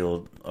just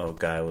healed a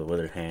guy with a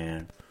withered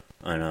hand.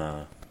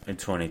 And in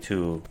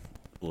 22,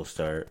 we'll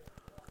start.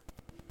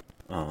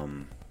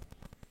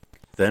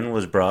 Then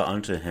was brought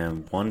unto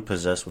him one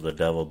possessed with a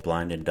devil,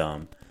 blind and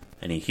dumb,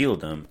 and he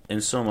healed him,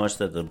 insomuch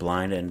that the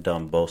blind and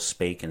dumb both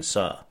spake and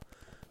saw.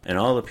 And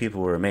all the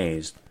people were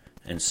amazed,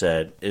 and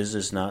said,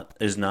 Is not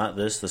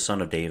this the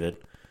son of David?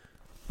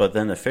 But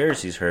then the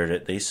Pharisees heard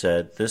it. They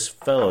said, This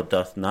fellow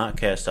doth not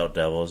cast out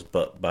devils,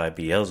 but by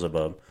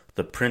Beelzebub,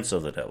 the prince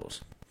of the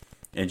devils.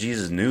 And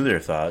Jesus knew their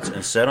thoughts,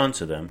 and said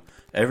unto them,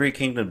 Every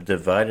kingdom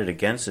divided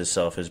against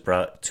itself is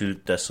brought to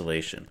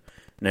desolation,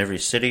 and every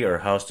city or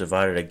house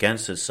divided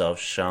against itself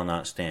shall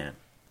not stand.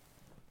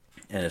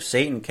 And if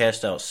Satan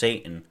cast out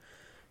Satan,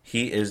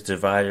 he is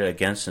divided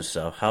against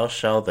himself. How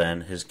shall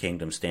then his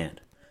kingdom stand?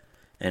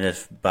 And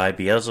if by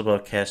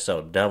Beelzebub cast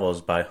out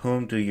devils, by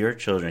whom do your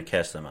children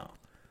cast them out?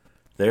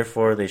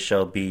 Therefore they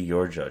shall be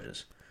your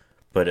judges.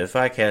 But if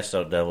I cast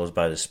out devils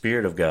by the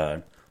Spirit of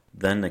God,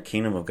 then the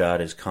kingdom of God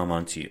is come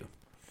unto you.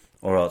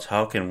 Or else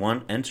how can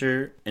one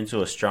enter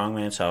into a strong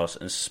man's house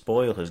and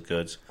spoil his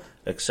goods,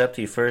 except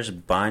he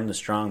first bind the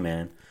strong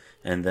man,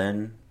 and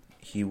then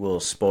he will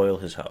spoil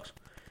his house?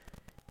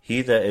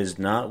 He that is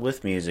not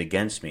with me is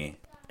against me,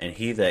 and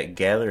he that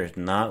gathereth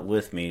not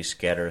with me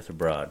scattereth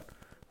abroad.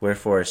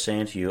 Wherefore I say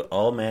unto you,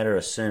 all matter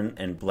of sin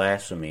and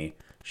blasphemy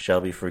shall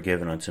be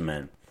forgiven unto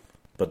men,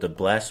 but the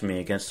blasphemy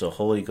against the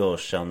Holy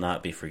Ghost shall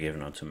not be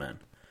forgiven unto men.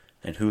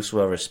 And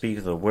whosoever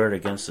speaketh a word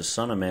against the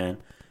Son of Man,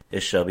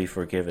 it shall be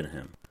forgiven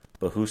him.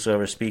 But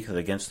whosoever speaketh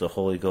against the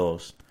Holy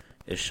Ghost,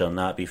 it shall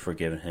not be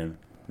forgiven him,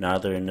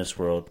 neither in this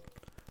world,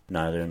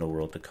 neither in the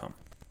world to come.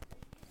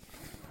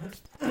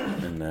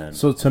 And then,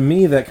 So to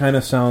me, that kind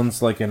of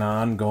sounds like an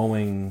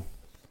ongoing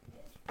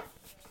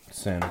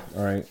sin.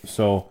 All right,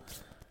 so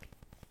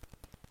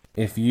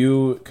if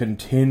you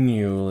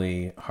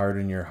continually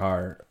harden your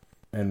heart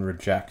and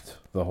reject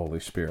the Holy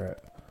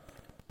Spirit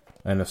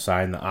and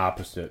assign the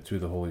opposite to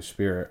the Holy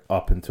Spirit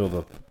up until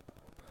the,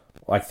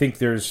 I think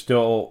there's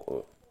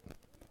still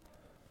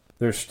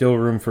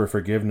room for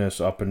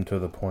forgiveness up until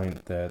the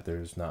point that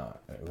there's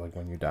not, like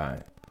when you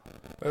die.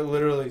 It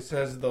literally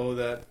says though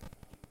that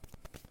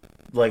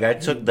like, I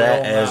took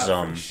that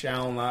as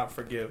shall not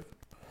forgive.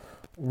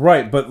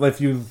 Right, but if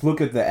you look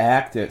at the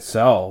act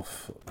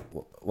itself,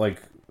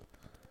 like,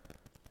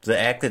 the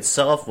act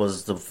itself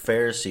was the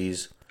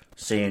Pharisees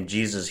saying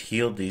Jesus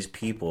healed these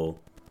people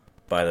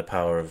by the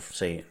power of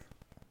Satan.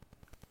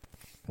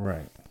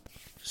 right.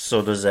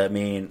 So does that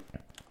mean,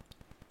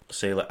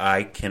 say, like,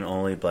 I can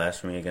only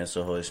blaspheme against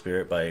the Holy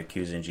Spirit by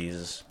accusing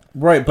Jesus?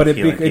 Right, but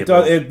healing it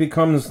people? it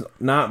becomes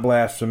not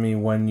blasphemy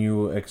when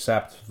you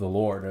accept the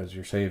Lord as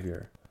your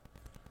Savior.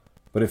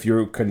 But if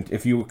you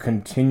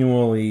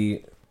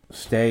continually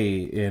stay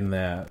in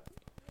that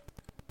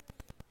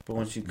But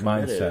once you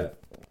commit mindset, it,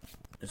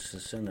 it's a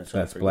sin that's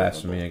that's unforgivable.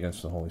 blasphemy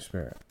against the Holy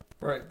Spirit.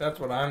 Right. That's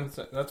what I'm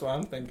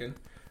thinking.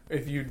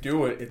 If you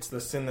do it, it's the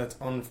sin that's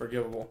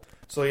unforgivable.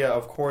 So yeah,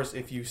 of course,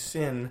 if you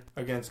sin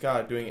against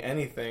God doing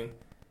anything,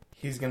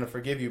 He's going to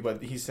forgive you.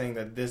 But He's saying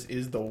that this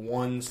is the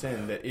one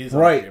sin that is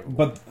unforgivable.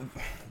 But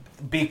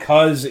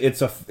because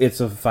it's a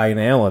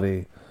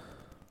finality,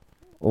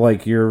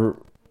 like you're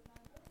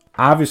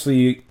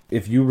obviously,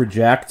 if you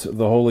reject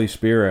the Holy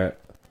Spirit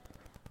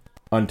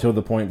until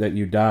the point that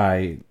you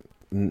die,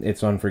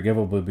 it's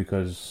unforgivable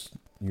because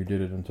you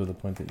did it until the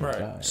point that you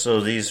die.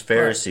 So these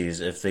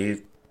Pharisees,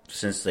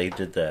 since they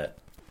did that,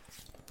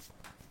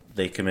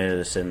 they committed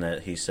a sin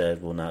that He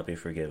said will not be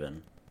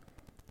forgiven.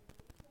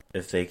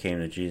 If they came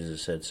to Jesus and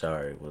said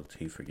sorry, will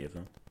He forgive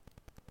them?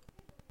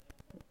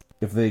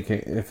 If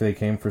they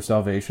came for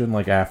salvation,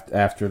 like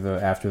after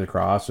the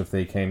cross, if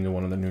they came to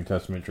one of the New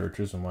Testament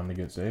churches and wanted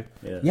to get saved,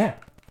 yeah.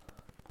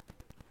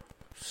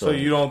 So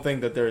you don't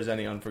think that there is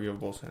any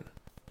unforgivable sin?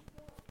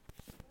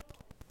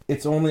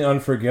 It's only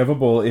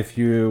unforgivable if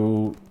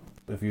you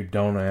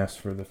don't ask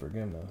for the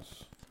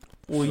forgiveness.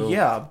 Well,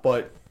 yeah,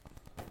 but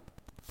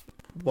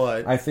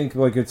I think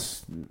like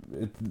it's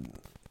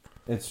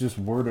just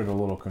worded a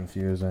little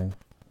confusing.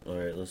 All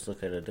right, let's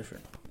look at it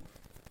different.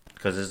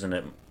 Because isn't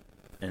it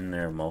in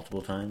there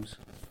multiple times?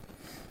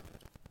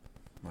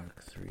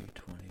 Mark 3:22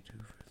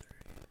 for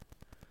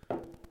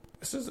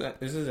 3.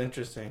 This is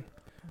interesting.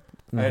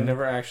 Mm-hmm. I had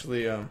never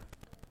actually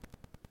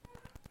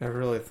never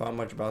really thought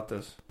much about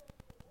this.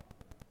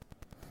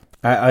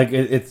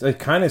 It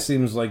kind of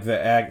seems like the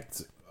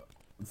act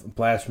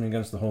blasphemy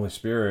against the Holy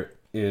Spirit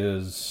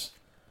is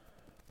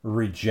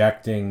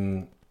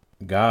rejecting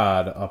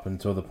God up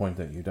until the point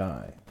that you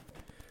die.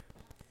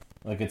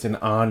 Like it's an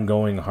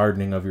ongoing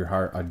hardening of your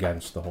heart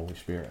against the Holy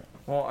Spirit.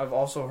 Well, I've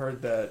also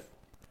heard that,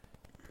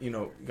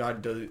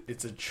 God does.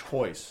 It's a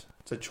choice.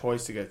 It's a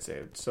choice to get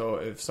saved. So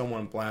if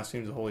someone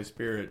blasphemes the Holy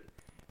Spirit,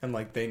 and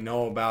like they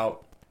know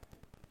about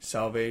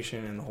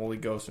salvation and the Holy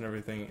Ghost and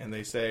everything, and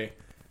they say,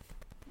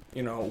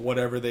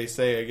 whatever they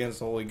say against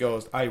the Holy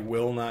Ghost, I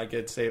will not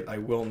get saved. I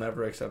will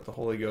never accept the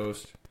Holy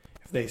Ghost.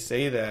 If they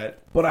say that,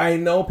 but I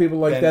know people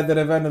like that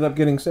have ended up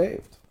getting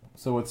saved.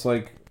 So it's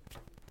like.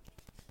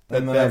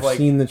 And then I've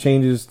seen the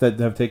changes that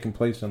have taken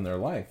place in their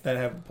life. That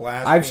have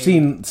blasphemed. I've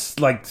seen,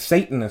 like,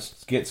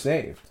 Satanists get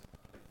saved.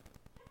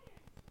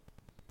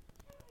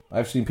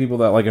 I've seen people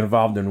that, like,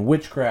 involved in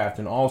witchcraft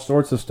and all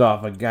sorts of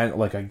stuff,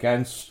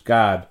 against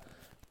God,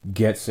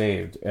 get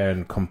saved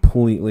and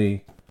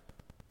completely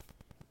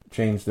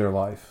change their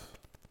life.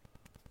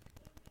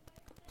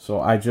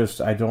 So I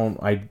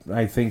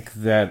think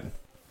that...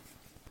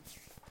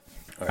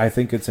 I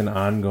think it's an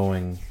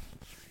ongoing...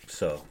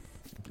 So...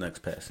 Next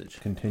passage.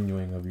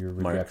 Continuing of your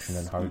rejection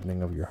and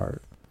hardening of your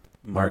heart.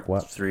 Mark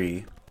what?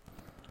 3.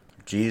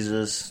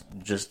 Jesus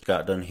just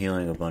got done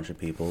healing a bunch of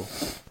people.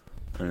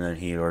 And then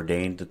He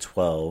ordained the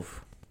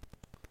 12.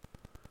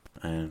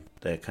 And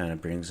that kind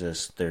of brings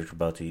us, they're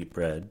about to eat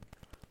bread.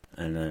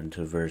 And then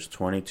to verse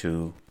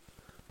 22.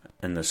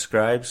 And the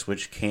scribes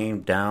which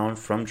came down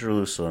from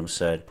Jerusalem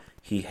said,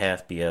 He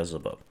hath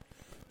Beelzebub.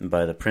 And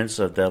by the prince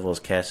of devils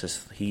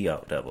casteth he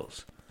out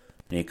devils.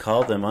 And He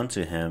called them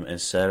unto Him, and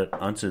said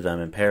unto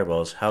them in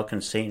parables, How can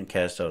Satan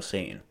cast out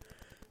Satan?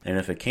 And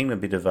if a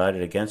kingdom be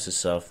divided against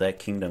itself, that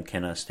kingdom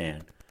cannot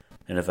stand.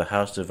 And if a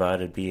house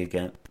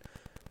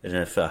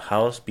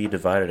be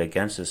divided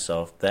against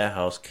itself, that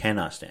house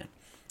cannot stand.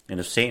 And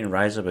if Satan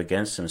rise up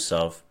against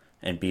himself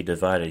and be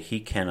divided, he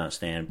cannot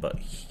stand, but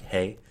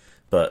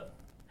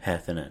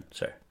hath an end.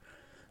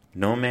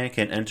 No man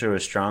can enter a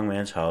strong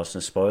man's house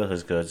and spoil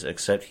his goods,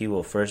 except he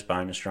will first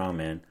bind a strong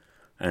man,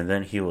 and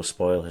then he will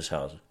spoil his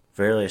house.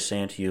 Verily I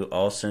say unto you,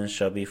 all sins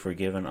shall be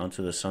forgiven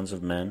unto the sons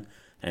of men,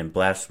 and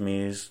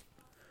blasphemies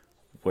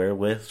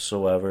wherewith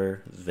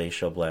soever they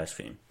shall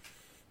blaspheme.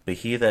 But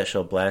he that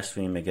shall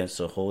blaspheme against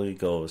the Holy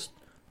Ghost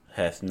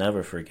hath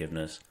never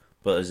forgiveness,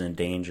 but is in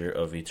danger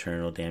of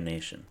eternal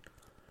damnation,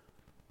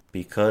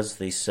 because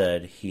they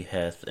said he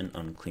hath an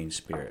unclean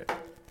spirit.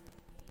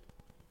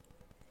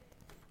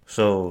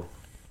 So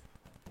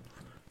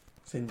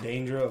it's in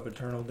danger of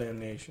eternal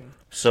damnation.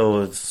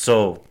 So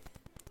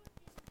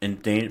in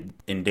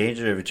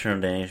danger of eternal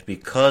damnation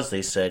because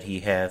they said he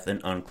hath an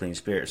unclean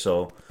spirit.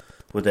 So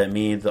would that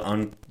mean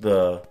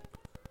the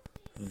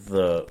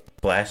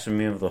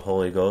blasphemy of the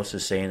Holy Ghost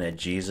is saying that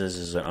Jesus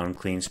is an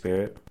unclean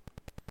spirit?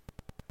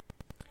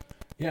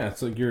 Yeah,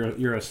 it's like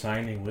you're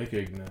assigning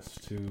wickedness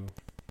to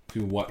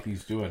what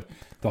He's doing.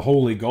 The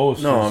Holy Ghost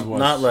is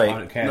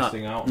what's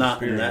casting out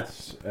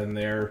spirits, and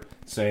they're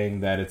saying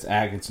that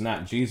it's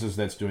not Jesus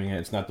that's doing it.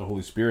 It's not the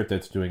Holy Spirit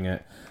that's doing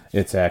it.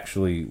 It's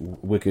actually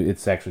wicked.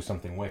 It's actually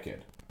something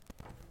wicked.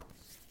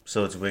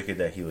 So it's wicked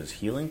that He was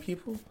healing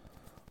people?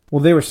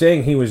 Well, they were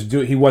saying he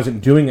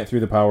wasn't doing it through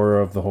the power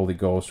of the Holy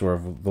Ghost or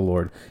of the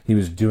Lord. He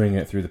was doing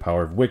it through the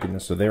power of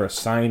wickedness. So they're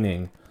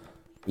assigning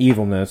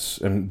evilness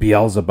and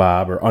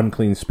Beelzebub or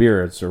unclean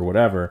spirits or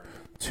whatever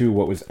to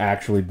what was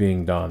actually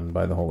being done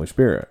by the Holy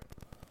Spirit.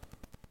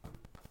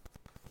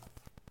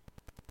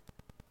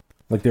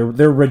 Like they're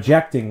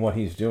rejecting what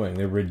He's doing.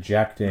 They're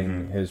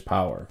rejecting His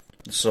power.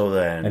 So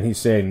then, and he's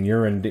saying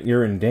you're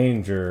in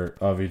danger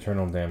of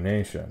eternal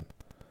damnation.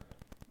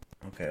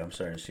 okay, I'm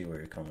starting to see where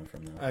you're coming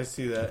from now. I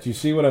see that. Do you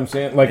see what I'm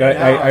saying? Like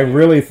Yeah, I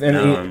really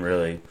I'm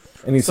really.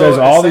 and he So says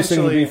all these things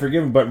will be essentially-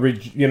 forgiven, but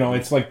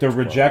it's like the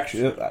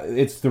rejection.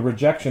 It's the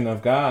rejection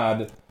of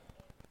God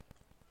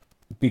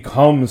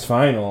becomes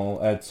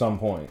final at some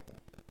point,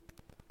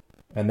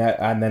 and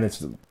then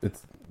it's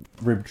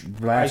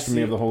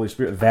blasphemy of the Holy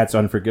Spirit. That's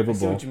unforgivable. I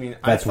see what you mean.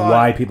 That's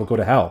why people go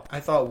to hell I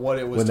thought what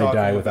it was when they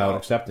talking die without about,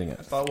 accepting it.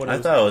 I thought what it I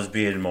was, thought it was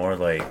being more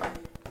like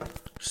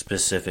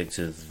specific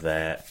to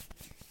that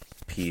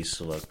piece,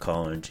 like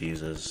calling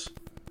Jesus.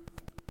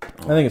 I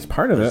think it's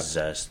part of it.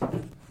 Possessed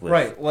with,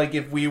 right. Like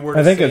if we were, to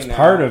I think say it's now,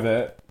 part of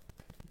it.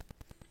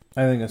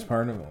 I think it's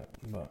part of it.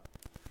 But.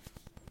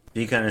 Do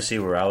you kind of see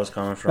where I was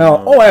coming from?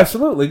 Oh,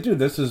 absolutely, dude.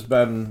 This has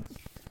been.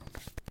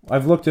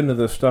 I've looked into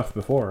this stuff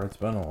before. It's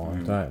been a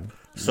long time.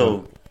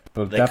 So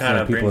but that kind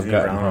of definitely brings people me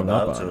have gotten around hung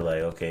up about to on it. like,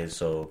 okay,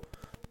 so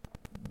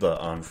the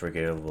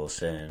unforgivable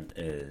sin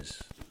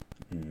is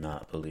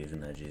not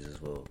believing that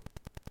Jesus will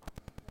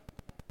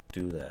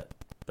do that,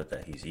 but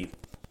that he's evil.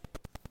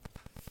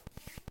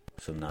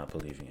 So not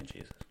believing in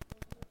Jesus.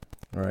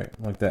 Right,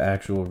 like the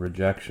actual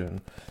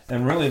rejection,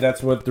 and really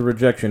that's what the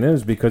rejection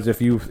is. Because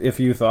if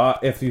you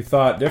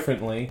thought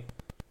differently,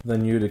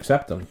 then you'd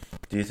accept them.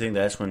 Do you think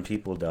that's when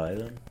people die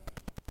then?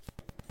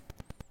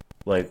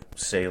 Like,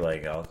 say,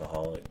 like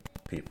alcoholic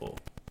people,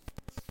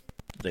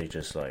 they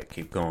just like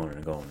keep going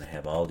and going. They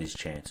have all these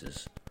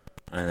chances,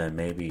 and then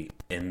maybe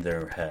in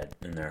their head,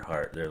 in their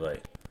heart, they're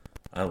like,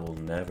 "I will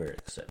never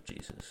accept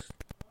Jesus,"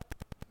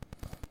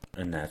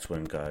 and that's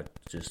when God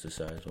just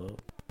decides, well,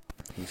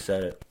 He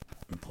said it,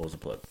 and pulls the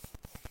plug.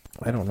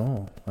 I don't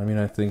know. I mean,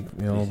 I think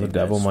Do you the think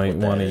devil that's might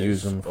what that want to is,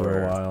 use them for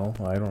or- a while.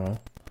 I don't know.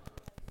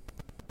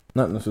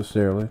 Not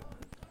necessarily.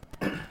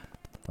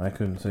 I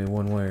couldn't say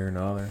one way or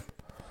another.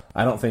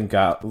 I don't think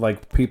God,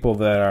 like people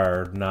that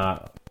are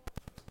not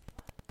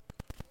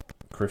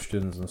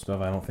Christians and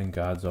stuff. I don't think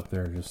God's up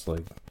there just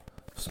like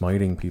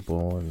smiting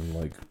people and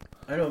like.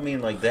 I don't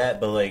mean like that,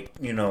 but like,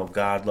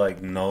 God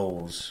like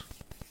knows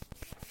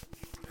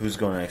who's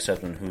going to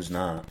accept and who's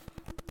not.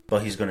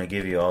 But He's going to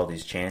give you all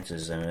these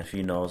chances, and if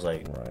He knows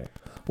like, Right.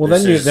 Well,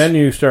 This then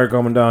is- you start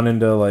going down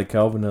into like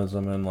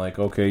Calvinism and like,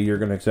 okay, you're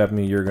gonna accept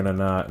me, you're gonna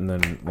not, and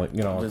then like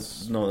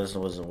this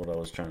wasn't what I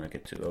was trying to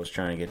get to. I was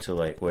trying to get to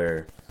like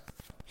where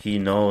He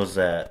knows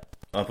that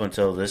up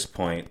until this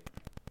point,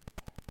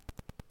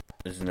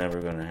 it's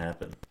never going to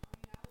happen.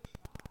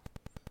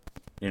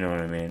 You know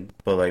what I mean?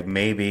 But like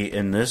maybe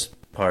in this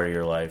part of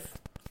your life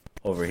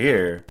over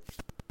here,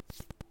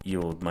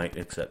 you might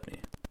accept me.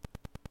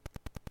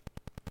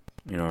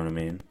 You know what I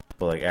mean?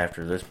 But like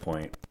after this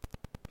point,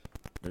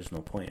 there's no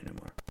point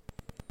anymore.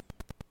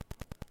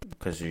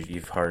 Because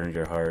you've hardened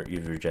your heart,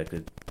 you've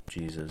rejected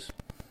Jesus.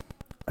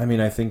 I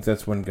mean, I think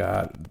that's when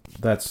God.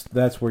 That's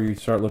where you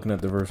start looking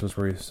at the verses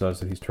where He says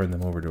that He's turned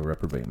them over to a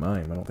reprobate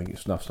mind. I don't think He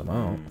snuffs them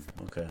out.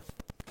 Okay.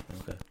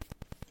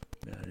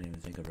 Yeah, I didn't even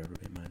think of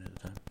reprobate mind at the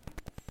time.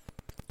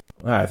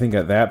 I think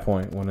at that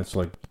point when it's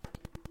like,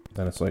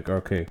 then it's like,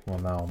 okay, well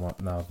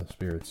now the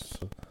Spirit's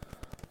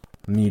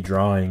me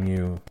drawing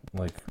you,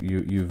 like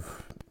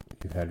you've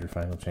had your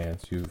final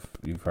chance.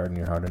 You've hardened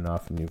your heart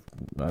enough, and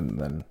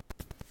then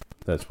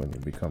that's when you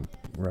become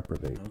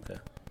reprobate. Okay.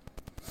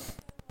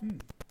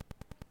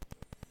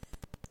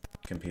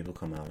 Can people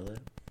come out of that?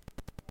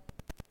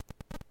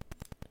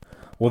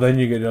 Well, then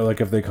you get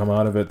like if they come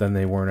out of it, then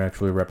they weren't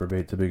actually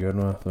reprobate to begin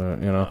with,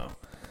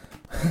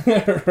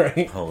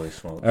 right? Holy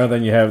smokes. Or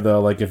then you have the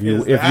like if you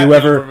Is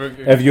that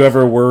if you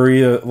ever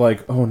worry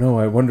like, oh no,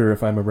 I wonder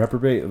if I'm a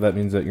reprobate. That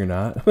means that you're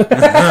not.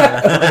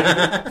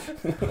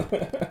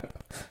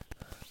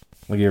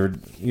 Like you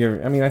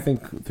ever, I mean, I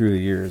think through the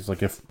years,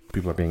 like if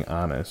people are being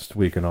honest,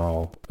 we can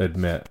all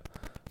admit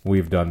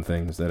we've done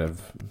things that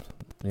have,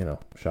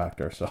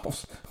 shocked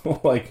ourselves.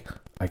 Like,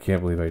 I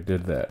can't believe I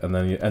did that, and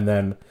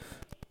then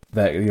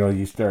that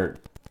you start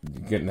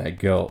getting that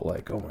guilt,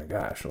 like, oh my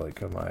gosh,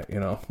 like am I,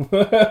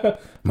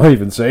 am I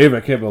even saved? I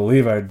can't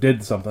believe I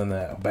did something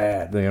that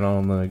bad,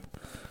 and like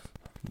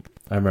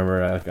I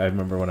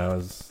remember when I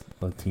was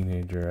a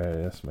teenager,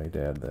 I asked my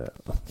dad that,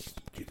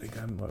 do you think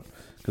I'm what?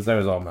 Because I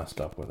was all messed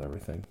up with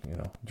everything,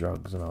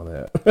 drugs and all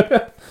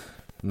that.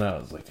 And I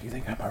was like, do you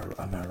think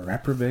I'm a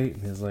reprobate?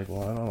 And he's like,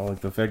 well, I don't know. Like,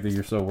 the fact that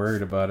you're so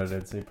worried about it,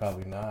 I'd say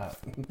probably not.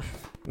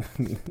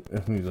 And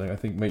he's like, I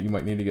think you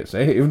might need to get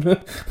saved.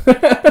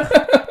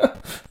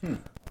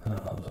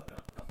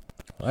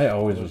 I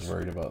always was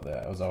worried about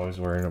that. I was always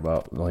worried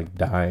about, like,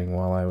 dying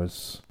while I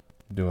was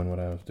doing what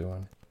I was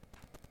doing.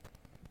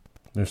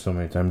 There's so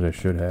many times I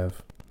should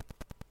have.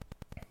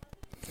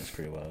 That's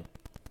pretty wild.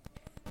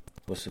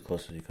 What's the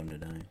closest you come to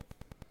dying?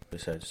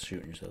 Besides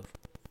shooting yourself?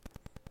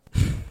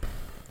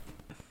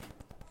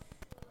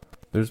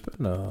 There's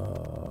been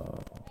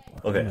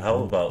Okay,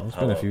 how about... There's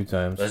been a few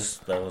times.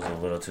 That was a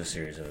little too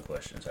serious of a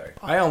question, sorry.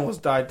 I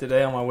almost died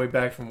today on my way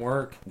back from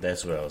work.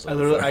 That's what I was I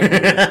looking literally,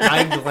 for.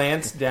 I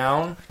glanced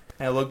down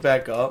and I looked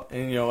back up,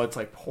 and it's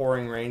like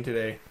pouring rain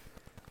today.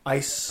 I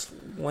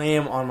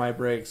slam on my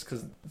brakes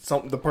because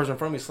the person in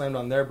front of me slammed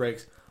on their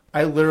brakes.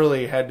 I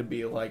literally had to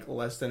be like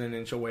less than an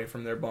inch away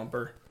from their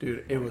bumper.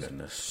 Dude, it was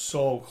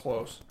so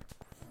close.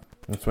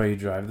 That's why you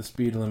drive the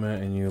speed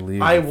limit and you leave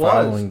the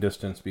following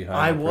distance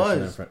behind.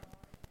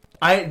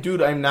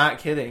 Dude, I'm not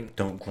kidding.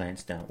 Don't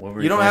glance down. What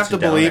were you don't have to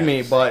believe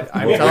me, but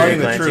I'm telling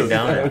you the truth.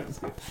 Down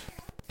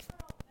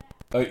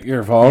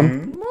your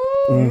phone?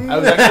 I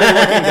was actually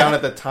looking down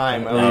at the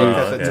time. I looked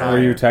at the time. Were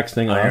you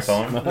texting on us?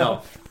 your phone?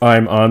 No.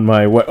 I'm on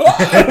my way.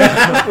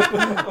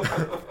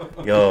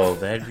 Yo,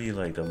 that'd be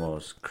like the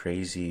most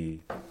crazy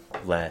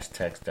last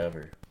text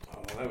ever.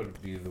 Oh, that would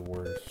be the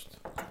worst.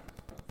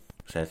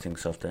 Is that thing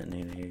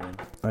self-detonating again?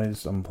 I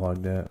just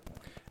unplugged it.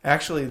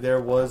 Actually, there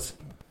was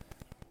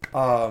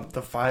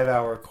the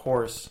 5-hour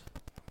course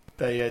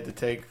that you had to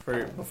take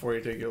before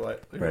you take your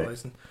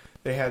license.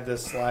 They had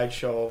this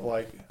slideshow of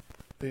like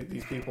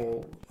these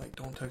people like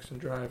don't text and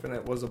drive, and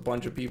it was a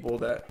bunch of people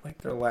that like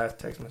their last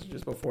text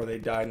messages before they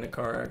died in a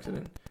car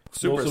accident.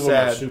 Super Most of sad.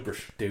 them are super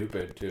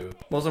stupid too.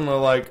 Most of them are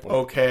like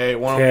okay.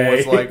 One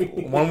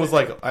was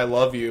like I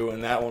love you,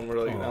 and that one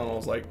really that one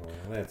was like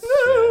that's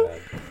sad.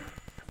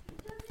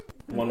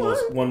 One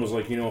was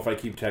like, if I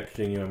keep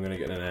texting you, I'm gonna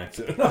get in an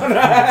accident.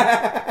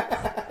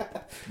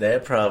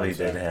 That probably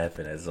did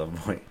happen at some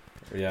point.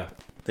 Yeah,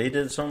 they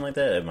did something like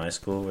that at my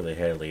school where they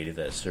had a lady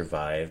that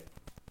survived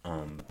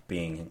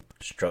being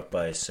struck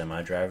by a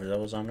semi driver that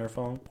was on her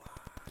phone.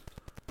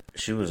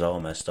 She was all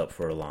messed up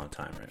for a long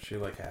time, right? She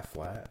like half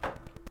flat.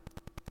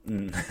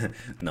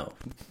 No,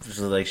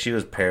 so like she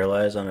was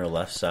paralyzed on her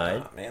left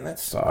side. Oh, man, that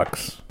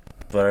sucks.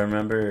 But I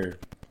remember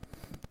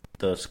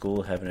the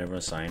school having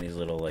everyone sign these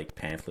little like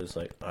pamphlets,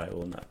 like I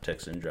will not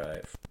text and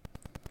drive,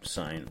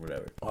 sign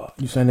whatever.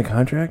 You signed a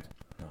contract?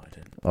 No, I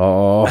didn't.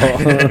 Oh,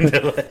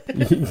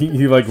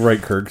 you like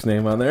write Kirk's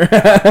name on there?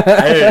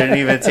 I didn't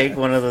even take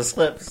one of the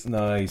slips.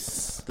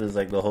 Nice. There's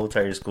like the whole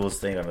entire school's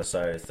thing on the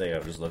side of the thing.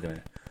 I'm just looking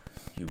at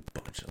you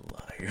bunch of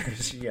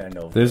liars. Yeah, I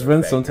know. There's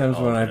been sometimes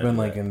when I've been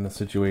like in the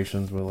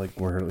situations where like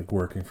we're like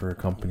working for a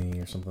company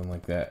or something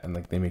like that, and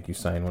like they make you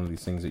sign one of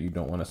these things that you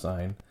don't want to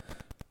sign,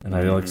 and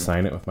I like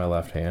sign it with my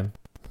left hand.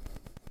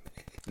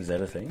 Is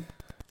that a thing?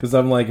 Because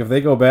I'm like, if they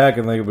go back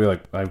and they could be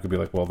like, I could be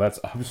like, well, that's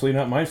obviously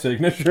not my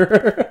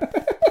signature.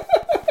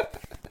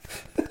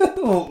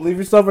 Well, leave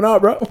yourself an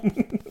out, bro.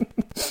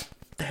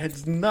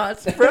 That's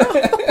nuts, bro.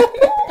 What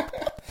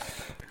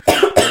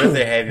if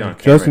they have you on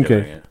camera Just in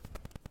doing case. it?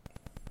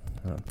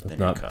 That's Then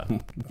not. you're cut.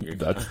 You're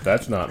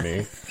That's not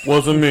me.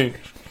 wasn't me.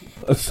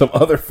 Some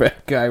other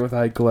fat guy with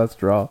high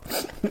cholesterol.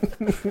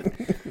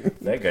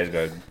 That guy's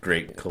got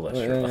great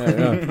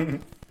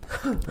cholesterol.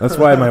 Yeah. That's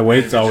why my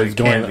weight's always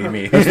Can't going. be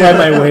me. That's why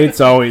my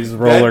weight's always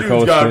roller That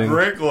dude's got coasting.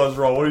 great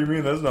cholesterol. What do you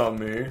mean that's not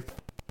me?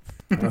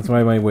 That's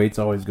why my weight's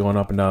always going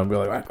up and down. Be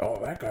like,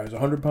 oh, that guy's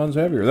 100 pounds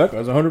heavier. That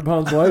guy's 100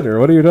 pounds lighter.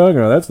 What are you talking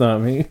about? That's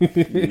not me.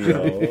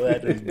 Yo,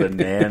 that is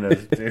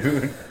bananas,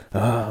 dude.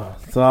 Oh,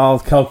 it's all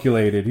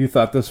calculated. You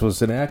thought this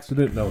was an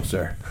accident? No,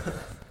 sir.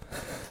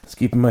 Just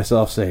keeping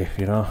myself safe,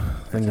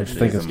 thinking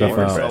stuff more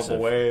out. impressive. Myself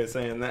away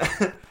saying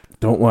that.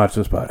 Don't watch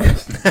this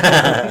podcast.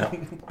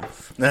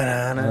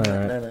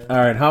 All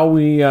right. How do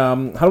we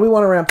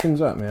want to wrap things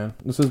up, man?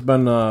 This has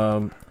been.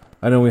 I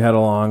know we had a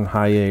long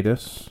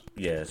hiatus.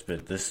 Yeah,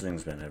 this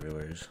thing's been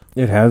everywhere.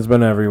 It has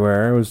been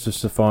everywhere. It was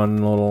just a fun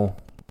little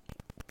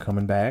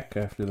coming back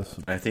after this.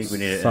 I think we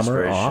need an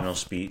summer inspirational off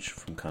speech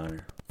from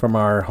Connor. From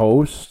our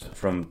host.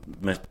 From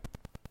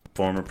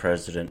former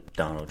President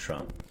Donald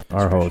Trump.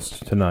 Our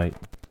host tonight,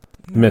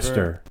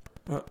 Mr.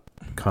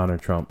 Connor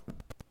Trump.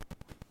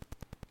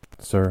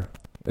 Sir,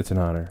 it's an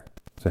honor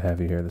to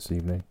have you here this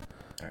evening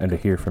and to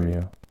hear from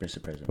you.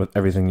 Mr. President. With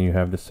everything you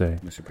have to say.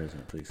 Mr.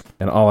 President, please.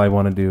 And all I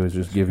want to do is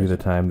just give you the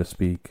time to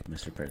speak.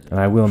 Mr. President. And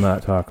I will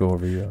not talk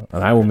over you.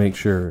 And I will make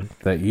sure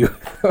that you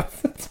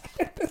have the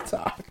time to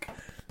talk.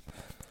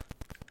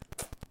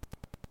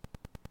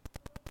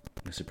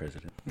 Mr.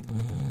 President.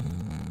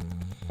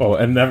 Oh,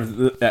 and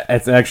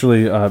it's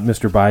actually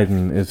Mr.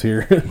 Biden is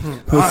here. Can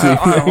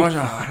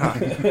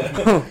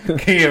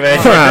you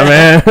imagine? Come on,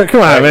 man.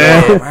 Come on,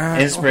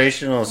 man.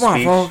 Inspirational Come on,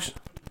 speech folks.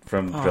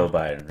 from Joe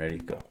Biden. Ready?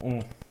 Go.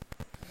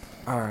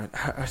 All right.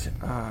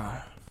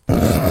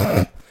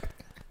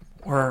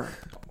 We're.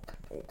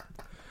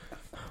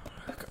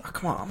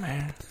 Come on,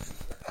 man.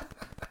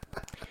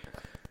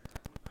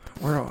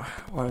 We're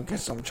gonna get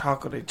some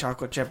chocolate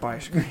chip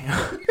ice cream.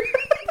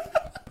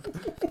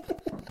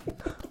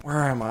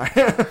 Where am I?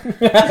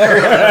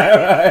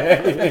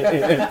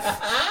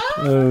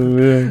 Oh,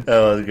 man. That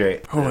was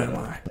great. Who am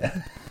I?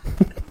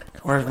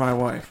 Where's my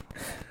wife?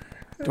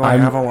 Do I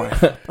have a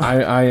wife?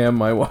 I am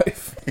my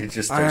wife. He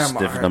just starts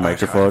sniffing the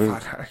microphone.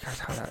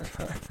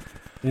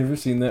 You ever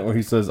seen that where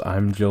he says,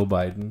 I'm Joe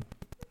Biden?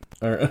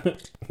 Or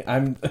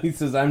he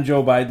says, I'm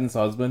Joe Biden's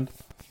husband.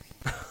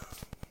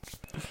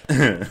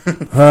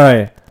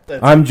 Hi,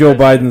 I'm Joe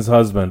Biden's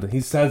husband.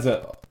 He says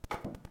it.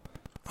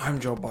 I'm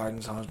Joe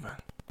Biden's husband.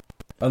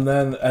 And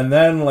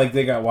then like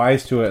they got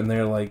wise to it and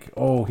they're like,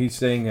 oh, he's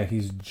saying that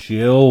he's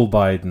Jill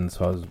Biden's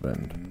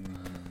husband.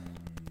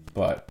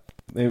 But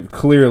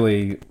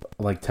clearly,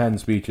 like 10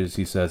 speeches,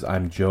 he says,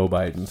 "I'm Joe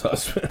Biden's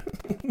husband."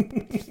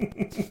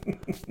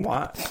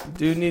 What?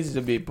 Dude needs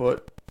to be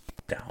put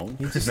Down.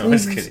 He just No, I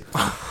was kidding.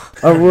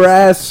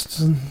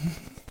 Arrest.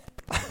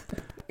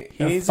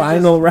 He needs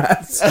Final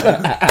rest.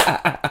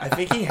 I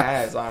think he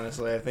has,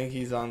 honestly. I think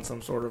he's on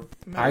some sort of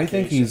I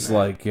think he's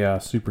medication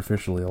like,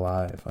 superficially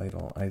alive. Think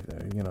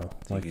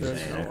he's an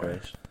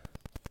Antichrist.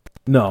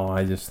 No,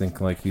 I just think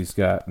like he's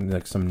got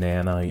like some He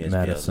nanite has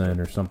medicine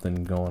or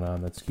something going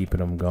on that's keeping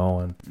him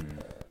going.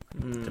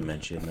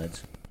 Dementia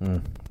meds.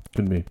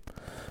 Could be.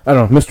 I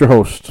don't know, Mr.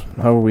 Host.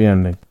 How are we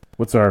ending?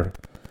 What's our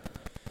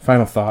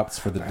final thoughts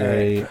for the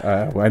day?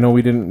 I know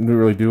we didn't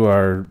really do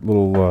our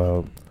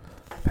little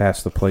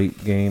pass the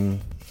plate game.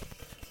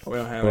 We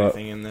don't have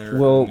anything in there.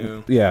 Well,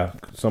 new. yeah,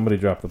 somebody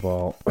dropped the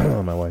ball.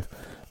 My wife.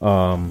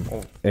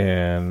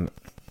 And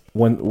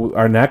when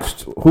our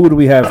next, who do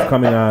we have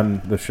coming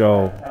on the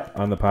show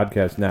on the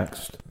podcast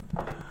next?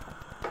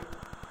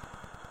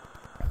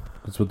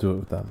 Because we'll do it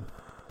with them.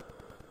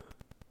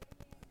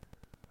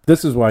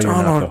 This is why you're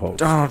not the host.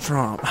 Donald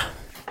Trump.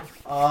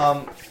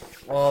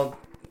 Well,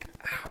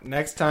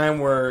 next time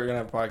we're gonna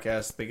have a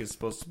podcast. I think it's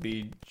supposed to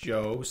be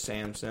Joe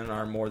Sampson,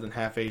 our more than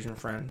half Asian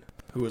friend,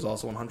 who is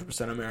also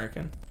 100%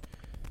 American.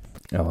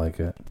 I like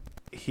it.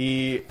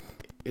 He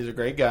is a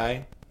great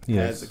guy.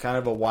 Yes. Has kind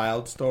of a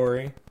wild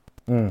story,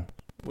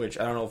 which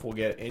I don't know if we'll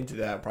get into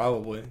that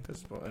probably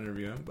because we'll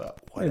interview him, but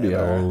whatever. Maybe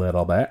a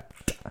little bit.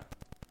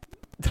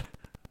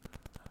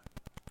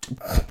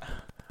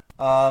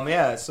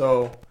 Yeah.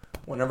 So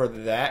whenever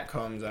that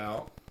comes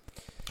out,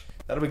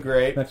 that'll be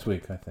great. Next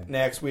week, I think.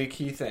 Next week,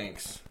 he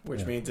thinks,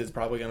 which means it's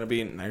probably going to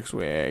be next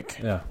week.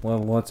 Yeah. Well,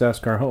 let's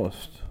ask our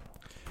host.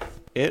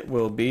 It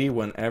will be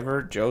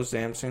whenever Joe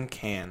Sampson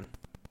can.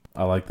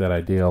 I like that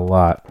idea a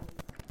lot.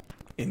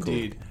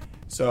 Indeed. Cool.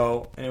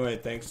 So, anyway,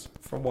 thanks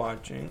for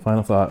watching.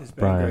 Final thought, It's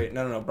been Brian. great.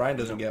 No. Brian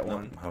doesn't get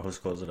one. I'll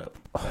just close it up.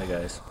 Bye,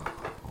 guys.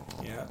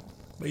 Yeah.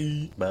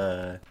 Bye.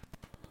 Bye.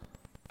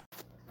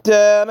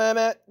 That's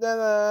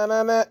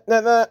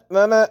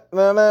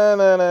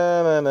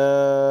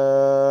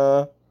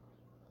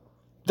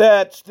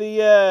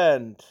the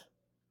end.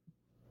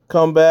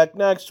 Come back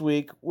next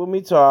week when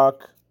we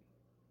talk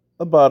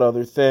about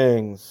other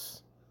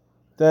things.